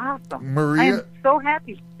 That's awesome. I am so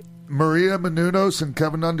happy. Maria Menounos and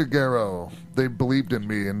Kevin Undergaro, they believed in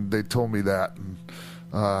me and they told me that,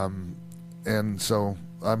 and so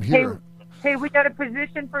I'm here. Hey, we got a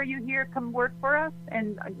position for you here. Come work for us,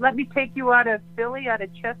 and let me take you out of Philly, out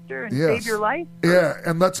of Chester, and save your life. Yeah,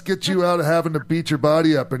 and let's get you out of having to beat your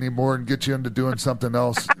body up anymore and get you into doing something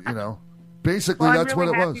else. Basically, that's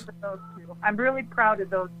really what it was. With those two. I'm really proud of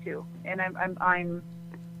those two, and I'm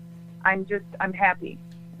happy,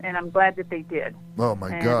 and I'm glad that they did. Oh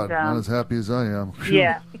my God, not as happy as I am.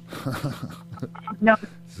 Yeah. No,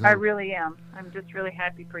 I really am. I'm just really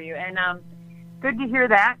happy for you, and good to hear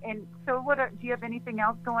that. And so, do you have anything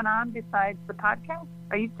else going on besides the podcast?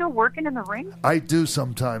 Are you still working in the ring? I do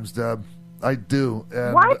sometimes, Deb. I do.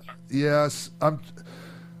 And what? Yes,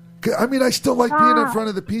 I still like being in front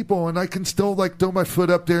of the people, and I can still throw my foot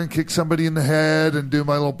up there and kick somebody in the head and do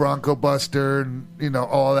my little Bronco Buster and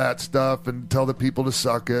all that stuff and tell the people to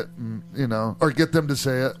suck it and or get them to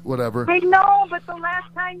say it, whatever. Hey, no, but the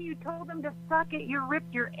last time you told them to suck it, you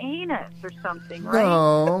ripped your anus or something, right?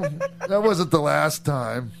 No, that wasn't the last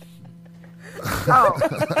time. Oh,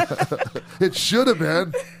 it should have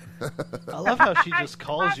been. I love how she just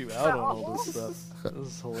calls you out on all this stuff. This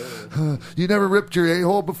is hilarious. You never ripped your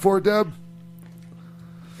a-hole before, Deb?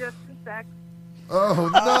 just a sec. Oh,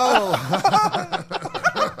 no.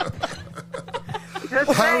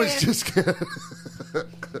 I was just kidding.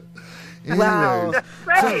 Wow.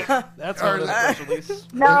 Anyways, that's one of the specialties.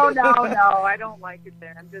 No, I don't like it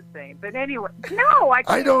there. I'm just saying. But anyway, no,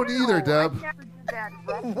 I don't either, Deb. I never did that in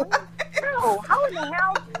wrestling. No, how in the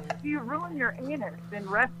hell do you ruin your anus in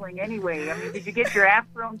wrestling anyway? I mean, did you get your ass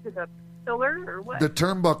thrown to the pillar or what? The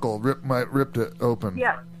turnbuckle ripped it open.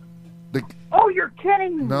 Yeah. Oh, you're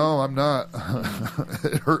kidding me. No, I'm not.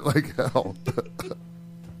 It hurt like hell.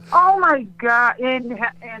 Oh my God! And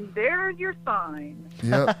there's your sign.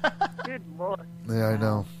 Yep. Good Lord. Yeah, I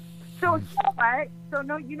know. So you know what? So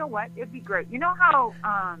no, you know what? It'd be great. You know how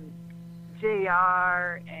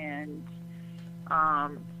JR and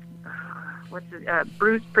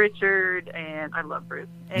Bruce Pritchard, and I love Bruce,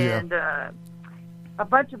 and a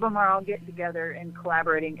bunch of them are all getting together and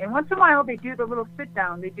collaborating. And once in a while, they do the little sit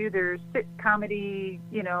down. They do their sit comedy,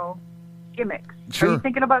 gimmicks. Sure. Are you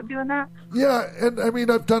thinking about doing that? Yeah, and I mean,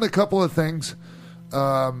 I've done a couple of things,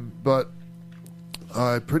 but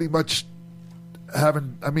I pretty much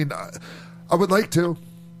haven't. I mean, I would like to.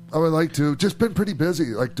 Just been pretty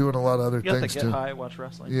busy, like doing a lot of other You have things to get too. high, watch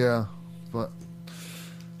wrestling. Yeah, but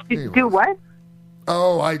Do what?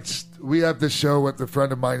 Oh, we have this show with a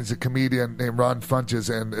friend of mine. He's a comedian named Ron Funches,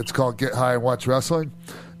 and it's called Get High and Watch Wrestling.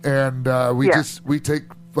 And we take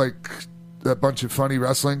like a bunch of funny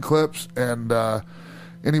wrestling clips, and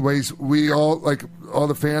anyways, we all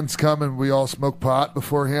the fans come and we all smoke pot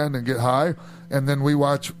beforehand and get high, and then we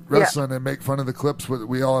watch wrestling and make fun of the clips.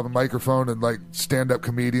 We all have a microphone, and like stand-up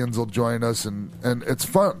comedians will join us, and it's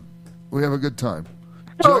fun. We have a good time.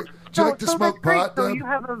 Do you like to smoke pot? So you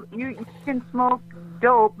you can smoke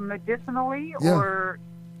dope medicinally or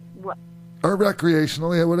what? Or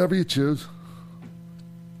recreationally, whatever you choose.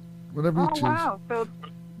 Whatever you choose. Oh wow! So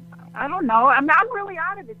I don't know. I'm really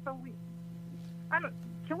out of it. So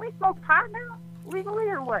can we smoke pot now legally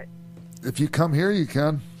or what? If you come here, you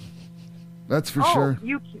can. That's for sure.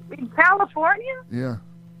 You in California? Yeah.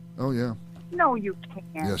 Oh yeah. No, you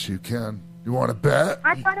can't. Yes, you can. You want to bet?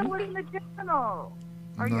 I thought it was medicinal.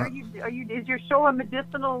 Are you? Is your show a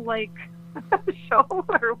medicinal show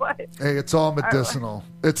or what? Hey, it's all medicinal.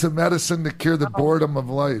 It's a medicine to cure the boredom of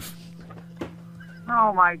life.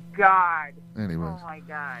 Oh my God. Anyways. Oh my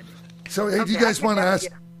God. So, hey, do you guys want to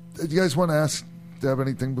ask? Do you guys want to ask Deb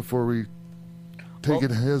anything before we take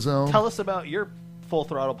it his own? Tell us about your Full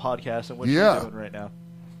Throttle podcast and what you're doing right now.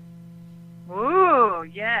 Ooh,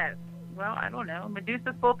 yes. Well, I don't know.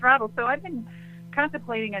 Medusa's Full Throttle. So I've been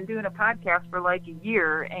contemplating on doing a podcast for like a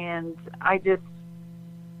year, and I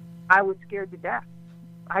was scared to death.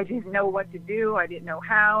 I didn't know what to do. I didn't know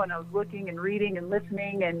how, and I was looking and reading and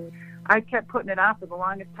listening, and I kept putting it off for the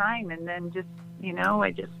longest time. And then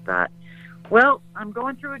I just thought, well, I'm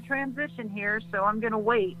going through a transition here, so I'm going to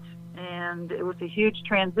wait. And it was a huge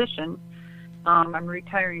transition. I'm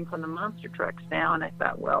retiring from the monster trucks now, and I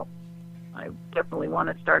thought, well, I definitely want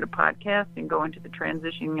to start a podcast and go into the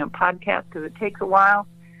transition podcast because it takes a while,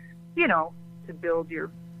 to build your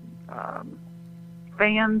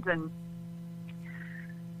fans and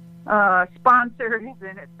sponsors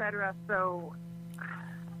and et cetera. So,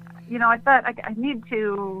 I thought I need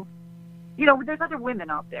to, there's other women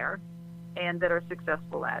out there and that are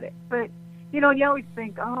successful at it. But, you always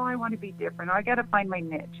think, oh, I want to be different. Or I got to find my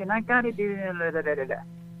niche and I got to do da-da-da-da-da.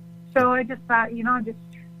 So I just thought, you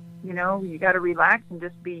got to relax and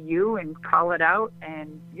just be you and call it out.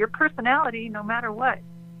 And your personality, no matter what,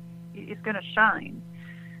 is going to shine.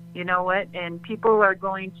 You know what? And people are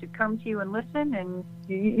going to come to you and listen, and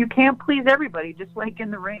you can't please everybody, just like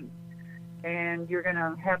in the ring. And you're going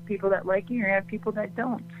to have people that like you, you're going to have people that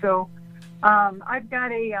don't. So I've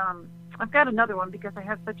got another one because I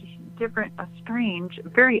have such a strange,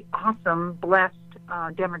 very awesome, blessed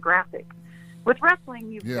demographic. With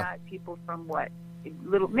wrestling, you've got people from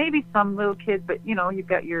maybe some little kids, but you've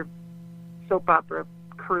got your soap opera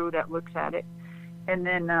crew that looks at it, and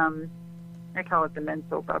then I call it the men's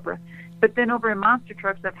soap opera. But then over in Monster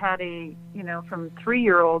Trucks, I've had from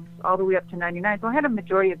 3-year-olds all the way up to 99. So I had a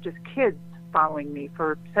majority of just kids following me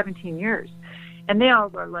for 17 years, and they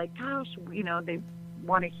all are like, gosh, they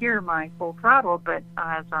want to hear my Full Throttle, but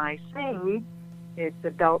as I say, it's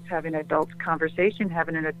adults having adult conversation,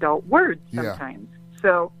 having an adult word sometimes.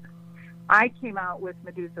 So I came out with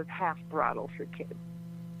Medusa's Half Throttle for kids.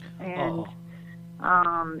 And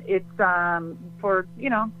it's for,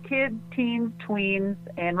 kids, teens, tweens.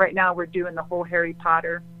 And right now we're doing the whole Harry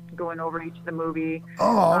Potter, going over each of the movie.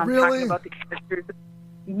 Oh, really? Talking about the characters.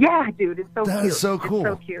 Yeah, dude, it's so cute. That is so cool. It's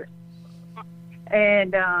so cute.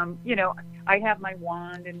 And, I have my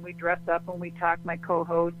wand and we dress up and we talk, my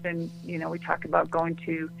co-host, and, we talk about going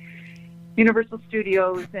to Universal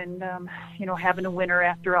Studios and, having a winner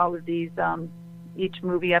after all of these, each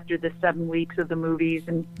movie after the 7 weeks of the movies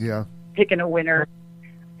and picking a winner,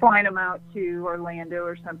 flying them out to Orlando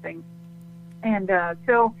or something. And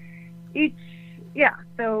so each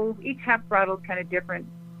Half Throttle is kind of different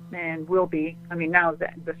and will be. I mean, now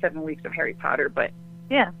the 7 weeks of Harry Potter, but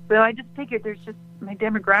yeah, so I just figured my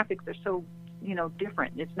demographics are so,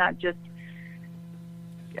 different. It's not just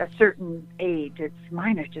a certain age.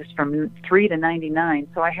 Mine is just from 3 to 99,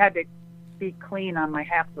 so I had to be clean on my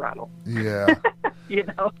half throttle. Yeah. You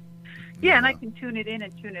know? Yeah, and I can tune it in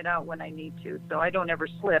and tune it out when I need to, so I don't ever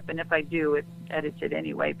slip, and if I do, it edits it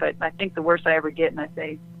anyway. But I think the worst I ever get, and I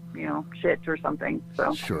say, shit or something.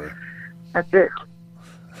 So sure. That's it.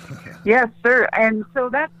 Yes, sir. And so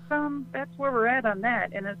that's where we're at on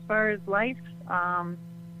that. And as far as life,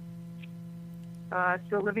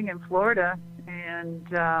 still living in Florida,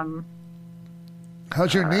 and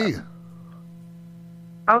how's your knee?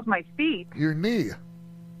 How's my feet? Your knee.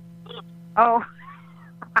 Oh.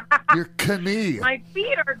 Your knee. My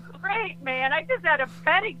feet are great, man. I just had a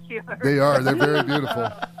pedicure. They are. They're very beautiful.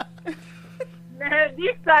 Man,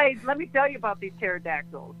 these guys, let me tell you about these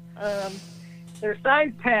pterodactyls. They're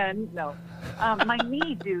size 10. No. My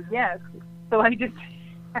knee, dude, yes. So I just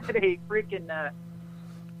had a freaking,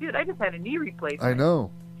 dude, I just had a knee replacement. I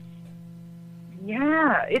know.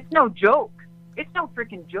 Yeah, it's no joke. It's no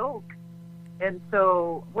freaking joke. And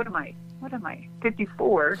so, what am I?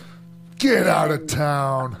 54. Get out of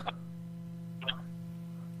town.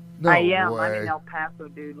 No I am. way. I'm in El Paso,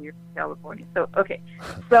 dude. You're in California. So, okay.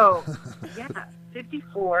 So, yeah,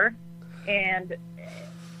 54. And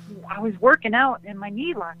I was working out, and my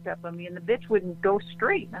knee locked up on me, and the bitch wouldn't go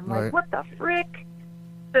straight. And I'm like, what the frick?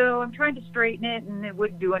 So I'm trying to straighten it, and it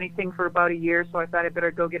wouldn't do anything for about a year, so I thought I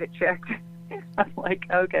better go get it checked. I'm like,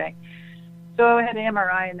 okay. So I had an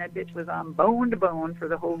MRI, and that bitch was on bone to bone for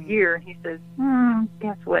the whole year. He says,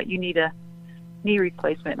 guess what? You need a knee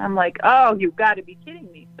replacement. And I'm like, oh, you've got to be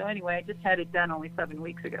kidding me. So anyway, I just had it done only 7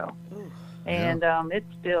 weeks ago. And it's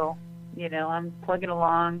still, I'm plugging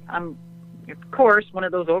along. I'm, of course, one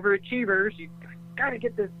of those overachievers. You got to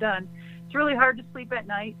get this done. It's really hard to sleep at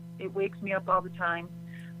night. It wakes me up all the time.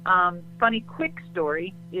 Funny quick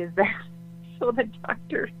story is that, so the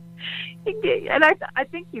doctor... And I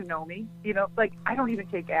think you know me, like I don't even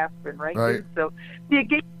take aspirin, right? Right. So they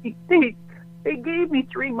gave me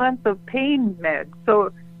 3 months of pain meds.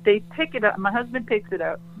 So they pick it up. My husband picks it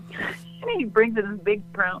up, and he brings it in this big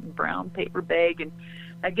brown paper bag. And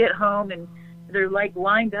I get home, and they're like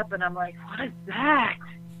lined up, and I'm like, "What is that?"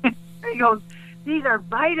 He goes, "These are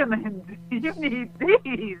vitamins. You need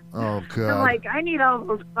these." Oh God. I'm like, "I need all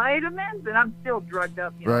those vitamins," and I'm still drugged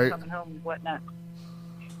up, right. Coming home and whatnot.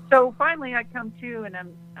 So finally I come to, and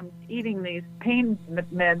I'm eating these pain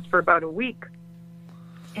meds for about a week,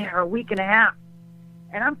 or a week and a half.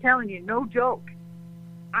 And I'm telling you, no joke,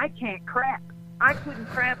 I can't crap. I couldn't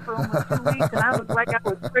crap for almost 2 weeks, and I was like I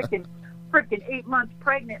was freaking 8 months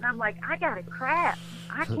pregnant. And I'm like, I gotta crap.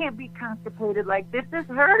 I can't be constipated like this. This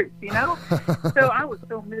hurts, So I was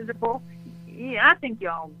so miserable. Yeah, I think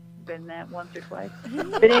y'all been that once or twice.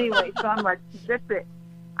 But anyway, so I'm like, that's it.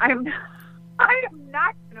 I am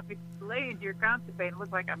not going to be delayed. You're constipated. It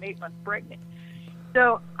looks like I'm 8 months pregnant.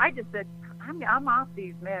 So I just said, I'm off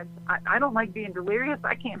these meds. I don't like being delirious.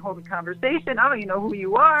 I can't hold a conversation. I don't even know who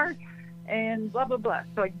you are. And blah, blah, blah.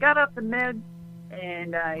 So I got off the meds,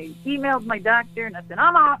 and I emailed my doctor, and I said,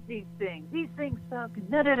 I'm off these things. These things suck.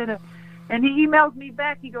 And da-da-da-da. And he emailed me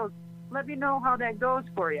back. He goes, let me know how that goes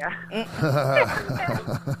for you. And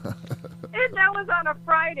that was on a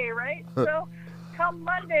Friday, right? So come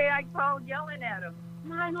Monday, I called yelling at him.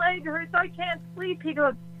 My leg hurts. I can't sleep. He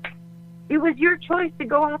goes, it was your choice to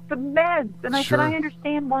go off the meds. And I said, I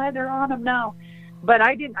understand why they're on them now. But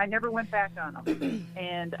I didn't. I never went back on them.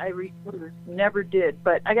 And I never did.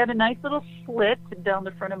 But I got a nice little slit down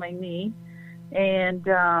the front of my knee. And,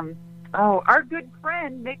 our good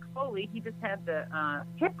friend, Mick Foley, he just had the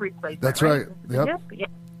hip replacement. That's right. Yep.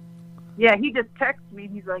 Yeah, he just texted me.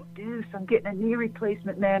 He's like, Deuce, I'm getting a knee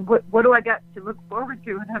replacement, man. What do I got to look forward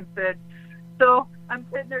to? And I said, so I'm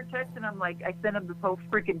sitting there texting. I'm like, I sent him this whole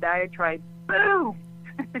freaking diatribe. Boom!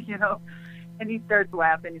 And he starts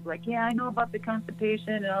laughing. He's like, yeah, I know about the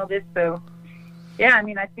constipation and all this. So, yeah, I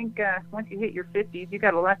mean, I think once you hit your 50s, you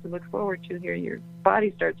got a lot to look forward to here. Your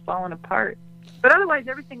body starts falling apart. But otherwise,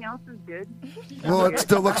 everything else is good. Well, it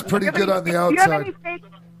still looks pretty good on the outside.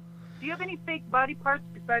 Do you have any fake body parts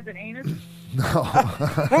besides an anus? No.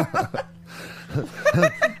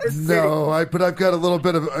 No, but I've got a little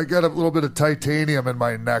bit of titanium in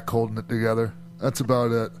my neck holding it together. That's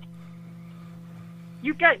about it.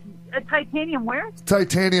 You've got a titanium where?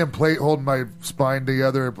 Titanium plate holding my spine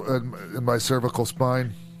together in my cervical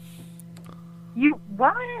spine.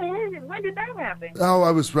 When did that happen? Oh, I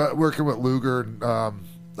was working with Luger, and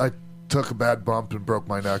I took a bad bump and broke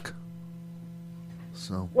my neck.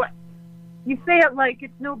 So what? You say it like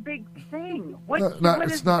it's no big thing.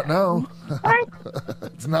 It's not now.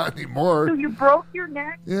 It's not anymore. So you broke your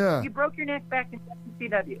neck? Yeah. You broke your neck back in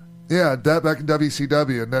CW? Yeah, back in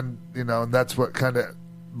WCW, and then and that's what kind of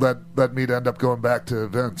led me to end up going back to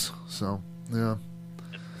Vince. So yeah.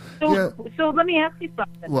 So let me ask you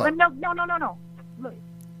something. What? No. Look.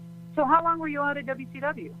 So how long were you out of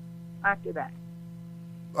WCW after that?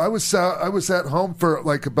 I was at home for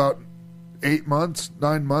like about 8 months,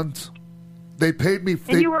 9 months. They paid me.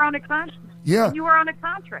 And you were on a contract. Yeah. And you were on a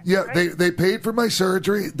contract. Yeah, right? they paid for my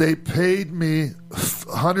surgery. They paid me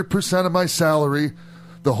 100% of my salary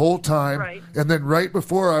the whole time. Right. And then right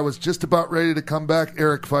before I was just about ready to come back,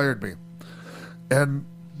 Eric fired me. And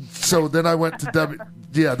so then I went to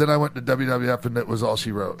then I went to WWF, and it was all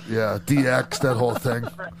she wrote. Yeah, DX, that whole thing.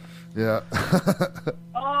 Yeah.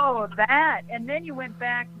 Oh, that. And then you went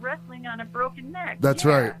back wrestling on a broken neck. That's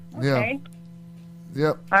right. Okay. Yeah.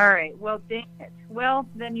 Yep. All right. Well, dang it. Well,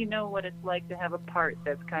 then you know what it's like to have a part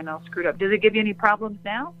that's kind of all screwed up. Does it give you any problems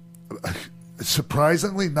now?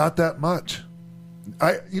 Surprisingly, not that much.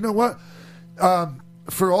 You know what?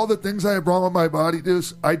 For all the things I have wrong with my body,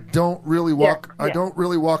 Deuce, I don't really walk. I don't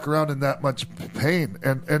really walk around in that much pain.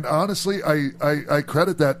 And honestly, I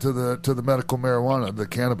credit that to the medical marijuana, the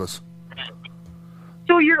cannabis.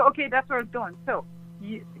 So you're okay. That's where I was going. So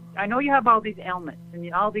I know you have all these ailments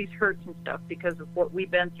and all these hurts and stuff because of what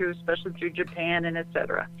we've been through, especially through Japan and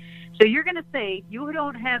etc. So you're going to say you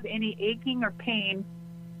don't have any aching or pain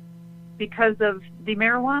because of the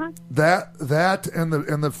marijuana? That and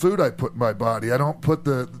the food I put in my body. I don't put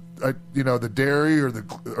the dairy or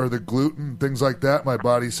the gluten, things like that in my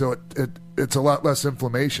body, so it's a lot less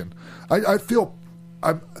inflammation. I feel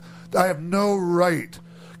I have no right,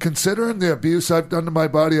 considering the abuse I've done to my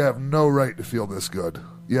body, I have no right to feel this good.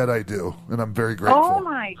 Yet I do, and I'm very grateful. Oh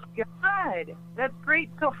my God, that's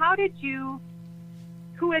great. So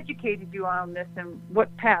who educated you on this, and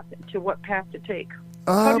what path to take?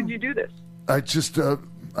 How did you do this? I just, I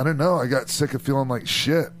don't know. I got sick of feeling like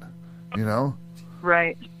shit,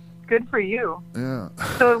 Right. Good for you. Yeah.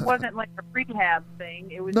 So it wasn't like a rehab thing.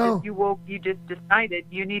 It was just you just decided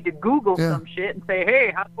you need to Google some shit and say,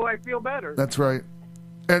 hey, how do I feel better? That's right.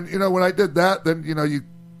 And, when I did that, then,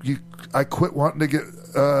 I quit wanting to get,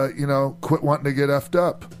 effed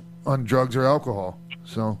up on drugs or alcohol.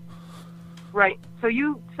 So. Right. So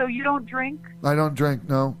you don't drink? I don't drink.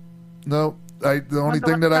 No. The only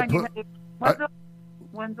thing that I put.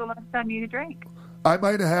 When's the last time you drank? I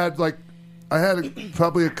might have had I had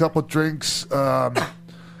probably a couple drinks in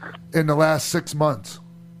the last 6 months,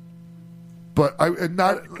 but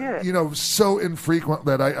so infrequent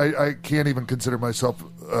that I can't even consider myself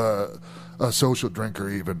a social drinker.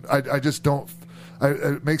 Even I just don't.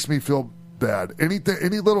 It makes me feel bad. Any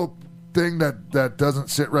little thing that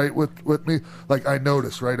doesn't sit right with me, like I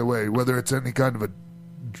notice right away, whether it's any kind of a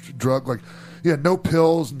drug, like no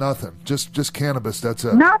pills, nothing, just cannabis. That's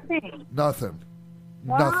it. Nothing. Nothing.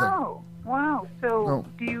 Wow. So No.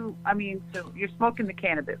 so you're smoking the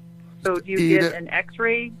cannabis. So do you get an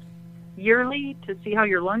X-ray yearly to see how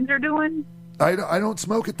your lungs are doing? I don't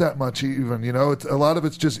smoke it that much even. It's a lot of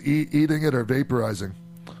it's just eating it or vaporizing.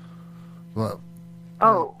 Well.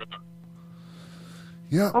 Oh.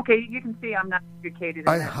 Yeah. Okay, you can see I'm not educated.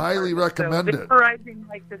 I highly recommend it. Vaporizing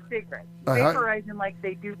like the cigarettes. Vaporizing like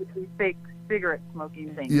they do with these fake cigarette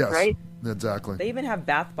smoking things, yes, right? Exactly. They even have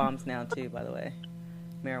bath bombs now too, by the way.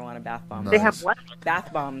 Marijuana bath bombs. Nice. They have what?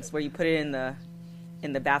 Bath bombs, where you put it in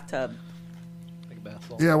the bathtub. Like a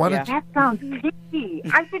bath Yeah, why don't That sounds kinky.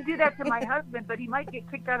 I should do that to my husband, but he might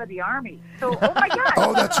get kicked out of the army. So, oh my God.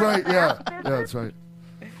 Oh, that's right. Yeah, that's right.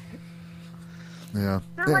 Yeah.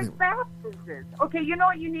 They're like bath fizzes. Okay, you know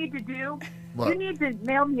what you need to do? What? You need to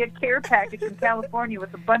mail me a care package from California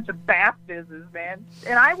with a bunch of bath fizzes, man.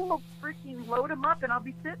 And I will freaking load them up, and I'll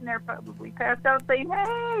be sitting there probably passed out saying,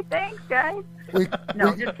 hey, thanks, guys.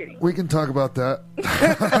 Just kidding. We can talk about that.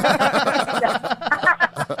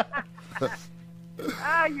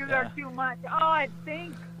 You are too much. Oh, I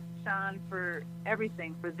thank Sean for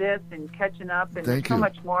everything, for this and catching up, and Thank so you.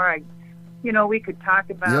 much more. We could talk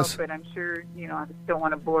about, Yes. but I'm sure, I just don't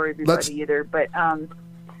want to bore everybody either. But,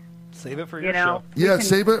 save it for your show. Yeah,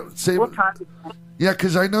 save it. We'll talk about it. Yeah,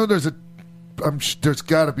 because I know there's there's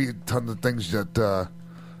got to be a ton of things that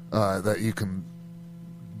that you can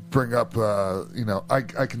bring up.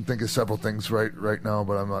 I can think of several things right now,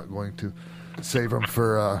 but I'm not going to save them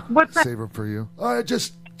for save them for you.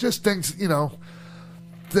 Just things,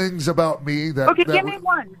 things about me that. Okay, that give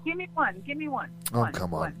me one. Oh,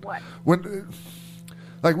 come on. What? When,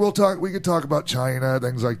 we could talk about China,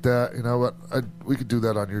 things like that. You know what? We could do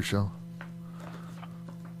that on your show.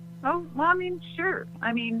 Oh, well, sure.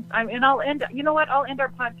 And I'll end. You know what? I'll end our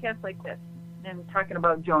podcast like this, and talking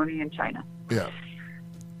about Joni and China. Yeah.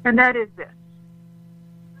 And that is this: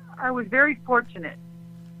 I was very fortunate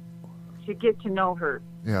to get to know her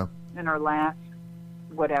Yeah. in our last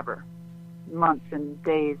whatever months and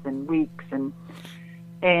days and weeks, and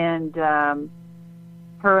her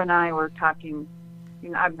and I were talking.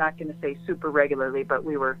 I'm not going to say super regularly, but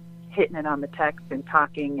we were hitting it on the text and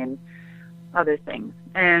talking and other things.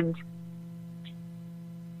 And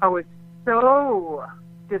I was so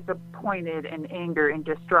disappointed and angry and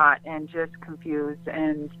distraught and just confused,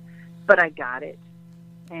 but I got it.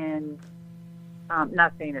 And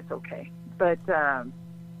not saying it's okay, but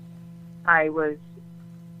I was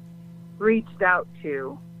reached out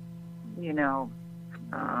to,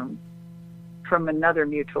 from another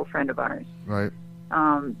mutual friend of ours, Right.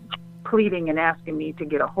 pleading and asking me to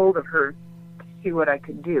get a hold of her to see what I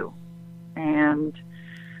could do. And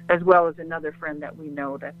as well as another friend that we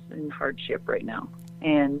know that's in hardship right now.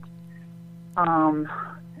 And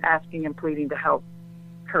asking and pleading to help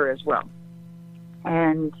her as well.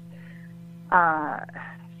 And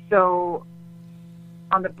so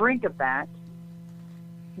on the brink of that,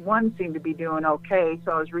 one seemed to be doing okay,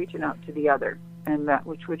 so I was reaching out to the other, and that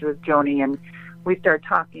which was Joni, and we started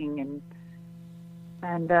talking,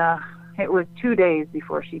 and it was 2 days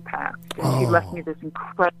before she passed, and she left me this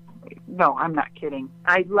incredible. No, I'm not kidding.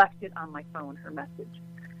 I left it on my phone, her message,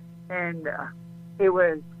 and it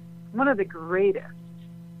was one of the greatest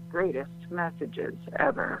messages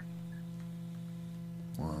ever.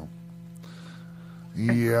 Wow.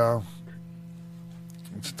 Yeah.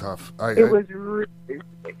 It's tough. It was really,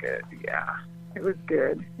 really good. Yeah, it was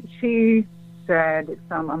good. She said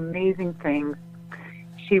some amazing things.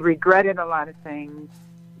 She regretted a lot of things.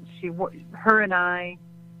 Her and I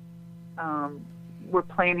were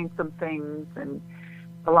planning some things, and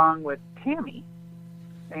along with Tammy,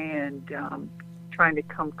 and trying to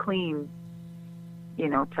come clean,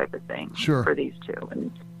 type of thing. Sure. For these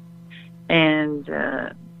two, and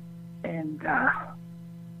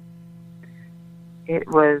it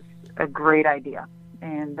was a great idea.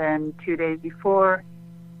 And then 2 days before,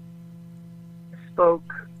 I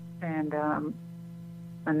spoke, and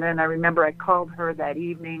then I remember I called her that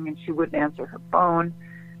evening, and she wouldn't answer her phone.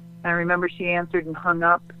 And I remember she answered and hung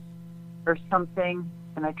up or something,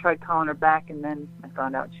 and I tried calling her back, and then I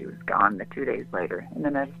found out she was gone 2 days later. And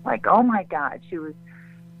then I was like, oh my God,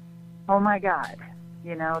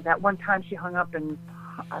 that one time she hung up and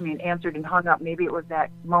answered and hung up. Maybe it was that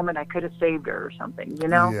moment I could have saved her or something,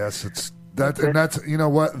 Yes, it's that, and that's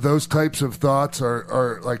what those types of thoughts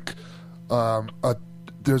are like.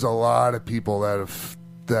 There's a lot of people that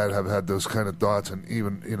have had those kind of thoughts, and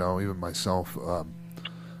even myself.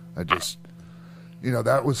 I just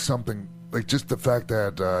that was something like just the fact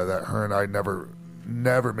that that her and I never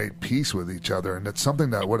made peace with each other, and it's something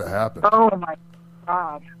that would have happened. Oh my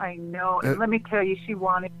God, I know. And let me tell you, she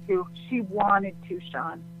wanted to. She wanted to,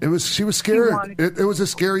 Sean. She was scared. It was a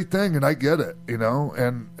scary thing, and I get it, and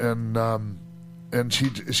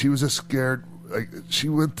she was a scared. Like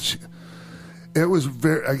it was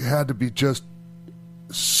very. I had to be just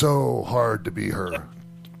so hard to be her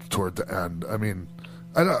toward the end. I mean,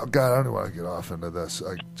 I don't want to get off into this.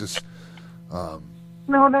 I just. No,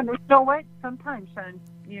 you know what? Sometimes, Sean,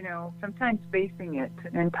 sometimes facing it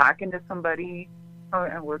and talking to somebody.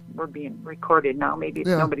 And we're being recorded now. Maybe it's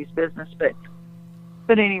nobody's business, but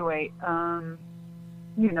anyway, I'm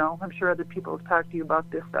sure other people have talked to you about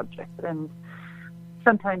this subject, and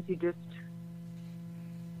sometimes you just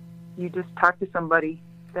talk to somebody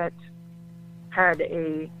that had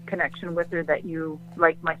a connection with her that you,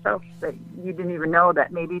 like myself, that you didn't even know,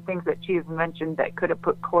 that maybe things that she has mentioned that could have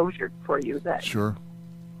put closure for you. That sure,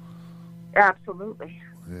 absolutely,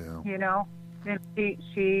 yeah, and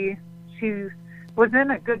she was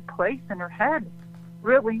in a good place in her head,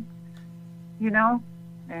 really,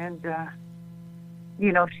 and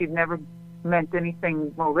she'd never meant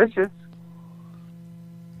anything malicious.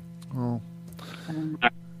 Well, I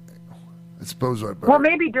suppose. Well,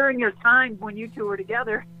 maybe during your time when you two were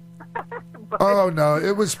together. Oh no,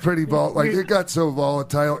 it was pretty it got so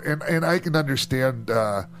volatile, and I can understand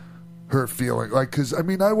her feeling, because I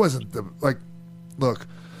wasn't look,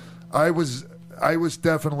 I was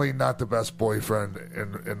definitely not the best boyfriend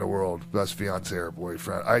in the world, best fiance or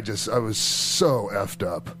boyfriend. I was so effed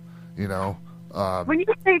up, When you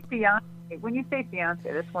say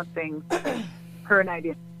fiance, that's one thing. Her and I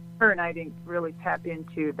didn't really tap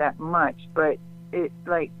into that much, but it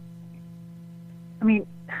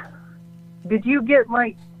did you get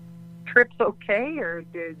trips okay, or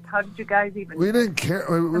how did you guys even? We didn't care.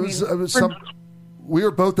 We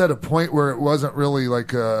were both at a point where it wasn't really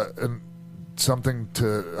something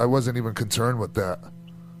to. I wasn't even concerned with that,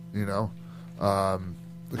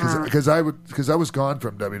 because I was gone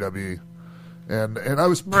from WWE, and I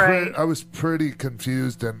was I was pretty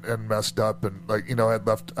confused and messed up, and like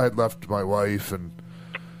I'd left my wife and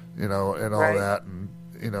and all that, and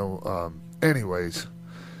anyways,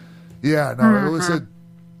 yeah, no, it was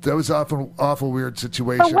that was awful weird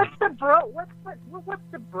situation. So what's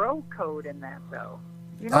the bro code in that though?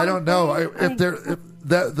 I don't know.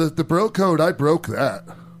 The bro code, I broke that.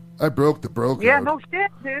 I broke the bro code. Yeah, no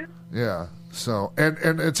shit, dude. Yeah. So and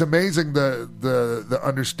it's amazing the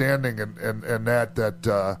understanding and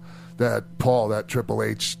that Paul, that Triple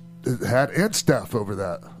H had, and Steph over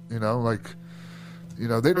that. They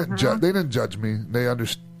didn't they didn't judge me. They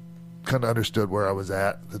kind of understood where I was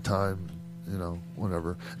at the time.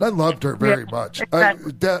 Whatever. And I loved her very much.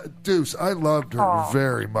 Exactly. Deuce, I loved her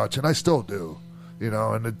very much, and I still do.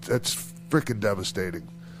 And it's freaking devastating.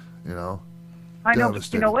 I know,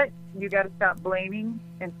 but you know what? You got to stop blaming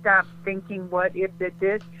and stop thinking, what if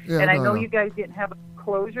this? Yeah, and I know you guys didn't have a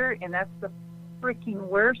closure, and that's the freaking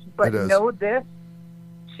worst, but know this,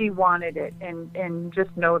 she wanted it, and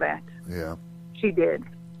just know that. Yeah. She did.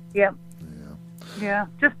 Yep. Yeah.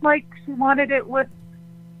 Just like she wanted it with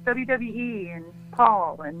WWE and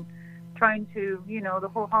Paul and trying to, the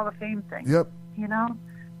whole Hall of Fame thing. Yep.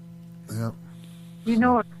 Yep.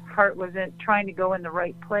 Her heart wasn't trying to go in the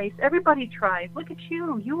right place. Everybody tries. Look at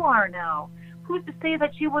you. You are now. Who's to say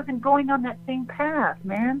that she wasn't going on that same path,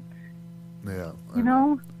 man? Yeah.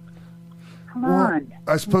 Come on.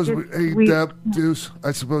 I suppose Deb, Deuce,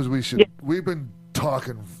 I suppose we should. Yeah. We've been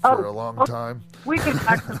talking for a long time. We can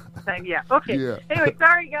talk sometime, yeah. Okay. Yeah. Anyway,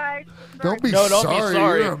 sorry, guys. Don't be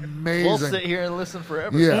sorry. You're amazing. We'll sit here and listen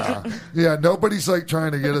forever. Yeah. Yeah, nobody's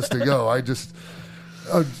trying to get us to go. I just...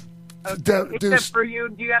 except for you,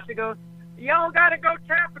 do you have to go, y'all got to go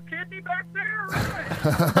tap a kidney back there? Right.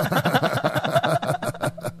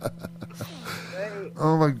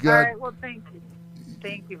 Oh, my God. All right, well, thank you.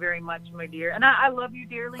 Thank you very much, my dear. And I love you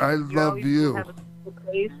dearly. I love you. Have a good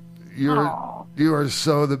place. You are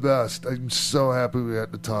so the best. I'm so happy we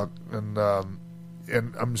had to talk, and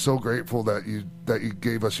I'm so grateful that you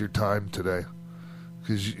gave us your time today,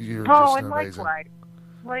 because you're just amazing.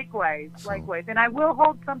 Likewise. And I will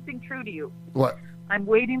hold something true to you. What? I'm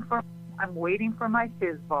waiting for my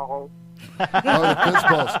fizz balls. The fizz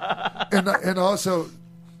balls. And also,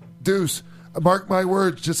 Deuce, mark my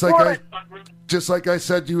words, just like I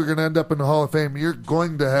said you were going to end up in the Hall of Fame, you're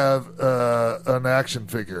going to have an action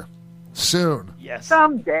figure soon. Yes.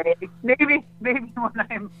 Someday. Maybe when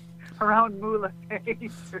I'm around Moolah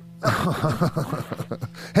Face or something.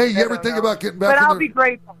 Hey, you ever think about getting back But I'll be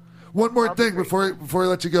grateful. One more thing before I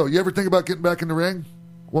let you go. You ever think about getting back in the ring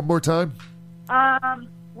one more time?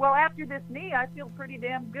 Well, after this knee, I feel pretty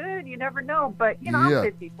damn good. You never know. But, I'm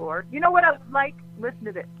 54. You know what I would like? Listen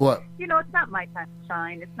to this. What? It's not my time to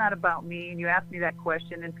shine. It's not about me. And you ask me that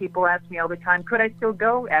question, and people ask me all the time, could I still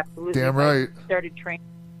go? Absolutely. Damn right. I started training.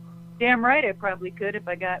 Damn right I probably could if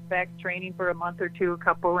I got back training for a month or two, a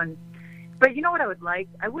couple. But you know what I would like?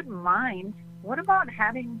 I wouldn't mind. What about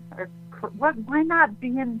having...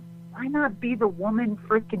 Why not be the woman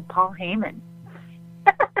freaking Paul Heyman?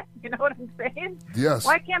 You know what I'm saying? Yes.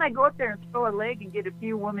 Why can't I go up there and throw a leg and get a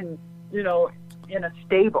few women, in a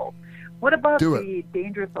stable? What about the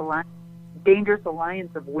dangerous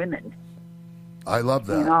alliance of women? I love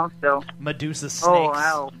that. Medusa snakes. Oh,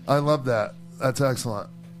 wow. I love that. That's excellent.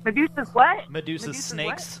 Medusa's what? Medusa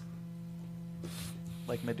snakes. What?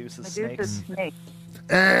 Like Medusa snakes.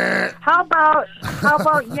 How about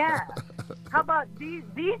How about these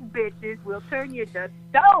bitches will turn you to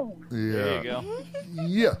stone? Yeah. There you go.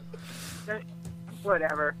 Yeah.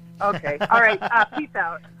 Whatever. Okay. All right. Peace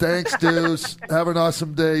out. Thanks, Deuce. Have an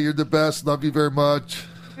awesome day. You're the best. Love you very much.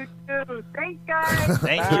 You too. Thanks, guys.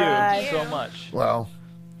 Thank you so much. Wow.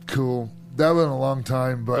 Cool. That went a long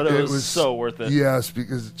time, but it was so worth it. Yes,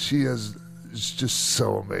 because she is just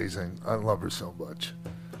so amazing. I love her so much.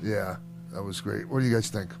 Yeah. That was great. What do you guys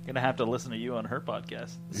think? Gonna have to listen to you on her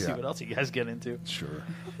podcast. See what else you guys get into. Sure.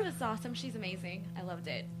 It was awesome. She's amazing. I loved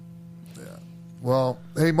it. Yeah. Well,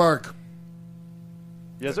 hey, Mark.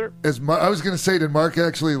 Yes, sir. I was going to say, did Mark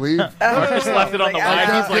actually leave? Mark just left it on the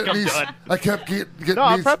line. He's like, I'm done. I kept getting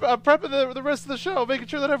I'm prepping the rest of the show, making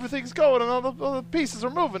sure that everything's going and all the pieces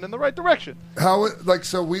are moving in the right direction.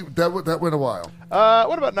 That went a while.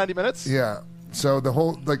 What about 90 minutes? Yeah. So the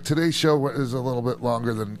whole today's show is a little bit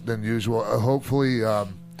longer than usual. Hopefully,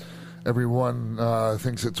 everyone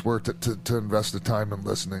thinks it's worth it to invest the time in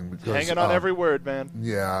listening. Because, hanging on every word, man.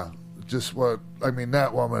 Yeah,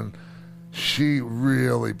 that woman, she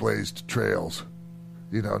really blazed trails.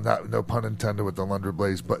 No pun intended with the Lunder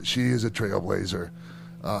Blaze, but she is a trailblazer.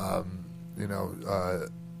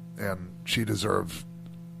 and she deserves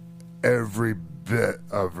every bit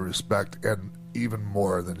of respect and even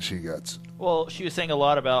more than she gets. Well, she was saying a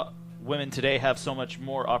lot about women today have so much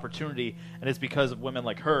more opportunity, and it's because of women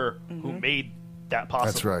like her who made that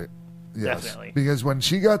possible. That's right. Yes. Definitely. Because when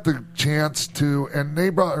she got the chance to, and they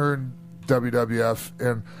brought her in WWF,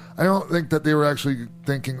 and I don't think that they were actually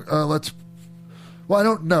thinking, well, I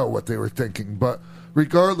don't know what they were thinking, but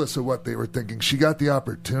regardless of what they were thinking, she got the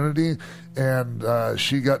opportunity, and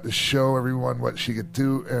she got to show everyone what she could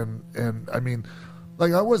do, and I mean,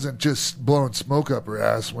 like, I wasn't just blowing smoke up her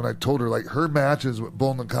ass when I told her, like, her matches with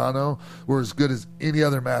Bull Nakano were as good as any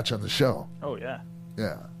other match on the show. Oh, yeah.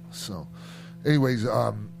 Yeah. So, anyways,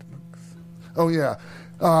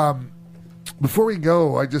 before we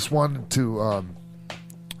go, I just wanted to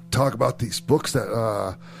talk about these books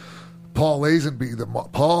that Paul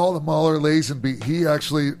Lazenby, Paul the Mauler Lazenby, he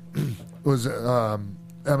actually was an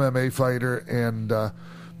MMA fighter, and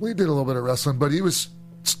we did a little bit of wrestling, but he was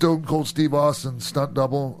Stone Cold Steve Austin's stunt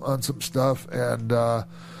double on some stuff, and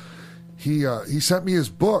he sent me his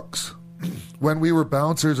books, When We Were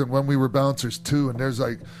Bouncers and When We Were Bouncers 2, and there's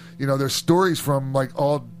there's stories from like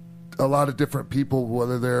a lot of different people,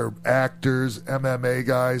 whether they're actors, MMA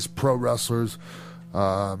guys, pro wrestlers.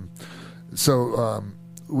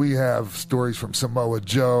 We have stories from Samoa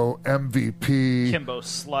Joe, MVP, Kimbo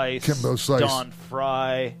Slice, Don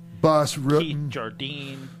Fry, Boss Keith Rutten,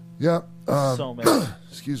 Jardine. Yep. So many.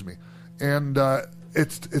 Excuse me. And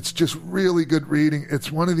it's just really good reading. It's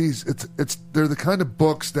one of these. They're the kind of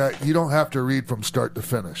books that you don't have to read from start to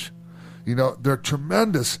finish. You know, they're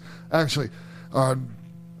tremendous. Actually,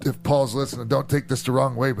 if Paul's listening, don't take this the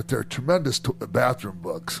wrong way, but they're tremendous bathroom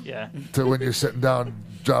books. Yeah. To when you're sitting down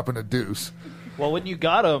dropping a deuce. Well, when you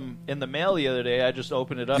got them in the mail the other day, I just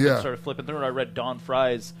opened it up and started flipping through it. I read Don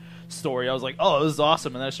Fry's story. I was like, oh, this is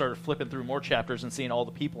awesome. And then I started flipping through more chapters and seeing all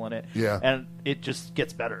the people in it. Yeah. And it just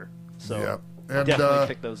gets better. So and, definitely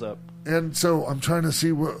pick those up. And so I'm trying to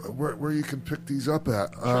see where you can pick these up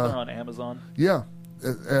at. I'm sure they're on Amazon. Yeah.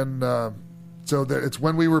 And so it's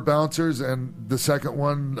When We Were Bouncers, and the second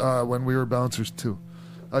one, When We Were Bouncers 2.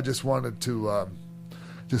 I just wanted to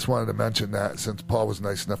mention that, since Paul was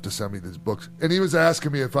nice enough to send me these books. And he was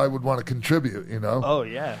asking me if I would want to contribute, you know. Oh,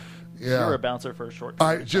 yeah. Yeah. You were a bouncer for a short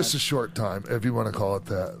time. Just a short time, if you want to call it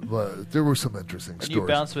that. But there were some interesting and stories. You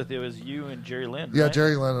bounced with, it was you and Jerry Lynn, Yeah, right?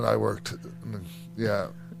 Jerry Lynn and I worked. Yeah.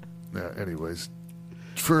 Anyways,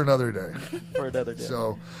 for another day. For another day.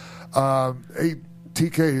 So, hey,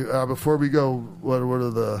 TK, before we go, what are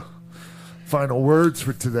the final words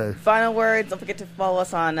for today? Final words. Don't forget to follow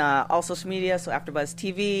us on all social media. So AfterBuzz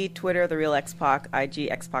TV, Twitter, The Real X-Pac, IG,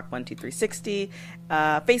 X-Pac12360,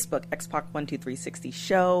 Facebook, X-Pac12360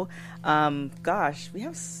 Show.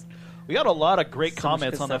 We got a lot of great So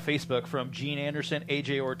comments much on good the Facebook from Gene Anderson,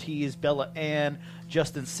 AJ Ortiz, Bella Ann,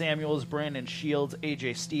 Justin Samuels, Brandon Shields,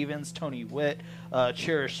 AJ Stevens, Tony Witt,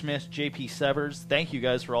 Cherish Smith, JP Severs. Thank you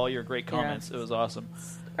guys for all your great comments. It was awesome.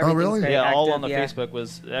 Oh, really? Yeah, all on the Facebook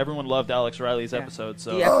everyone loved Alex Riley's episode.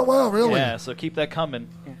 So Oh, wow, really? Yeah, so keep that coming.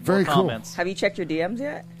 Very More cool. comments. Have you checked your DMs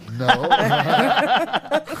yet? No.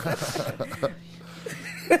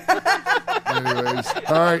 Anyways,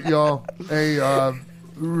 all right, y'all. Hey,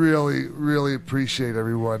 really, really appreciate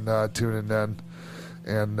everyone tuning in.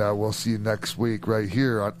 And we'll see you next week right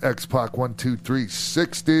here on X-Pac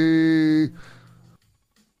 12360.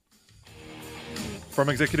 From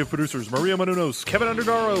executive producers Maria Menounos, Kevin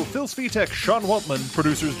Undergaro, Phil Svitek, Sean Waltman,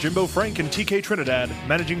 producers Jimbo Frank and TK Trinidad,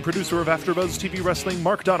 managing producer of AfterBuzz TV Wrestling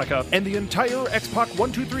Mark Donica, and the entire X-Pac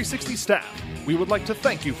 12360 staff, we would like to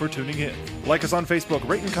thank you for tuning in. Like us on Facebook,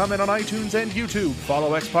 rate and comment on iTunes and YouTube.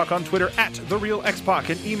 Follow X-Pac on Twitter at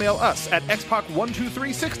TheRealXPac, and email us at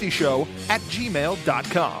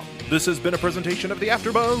xpac12360show@gmail.com. This has been a presentation of the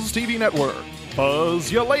AfterBuzz TV Network.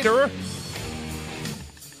 Buzz you later!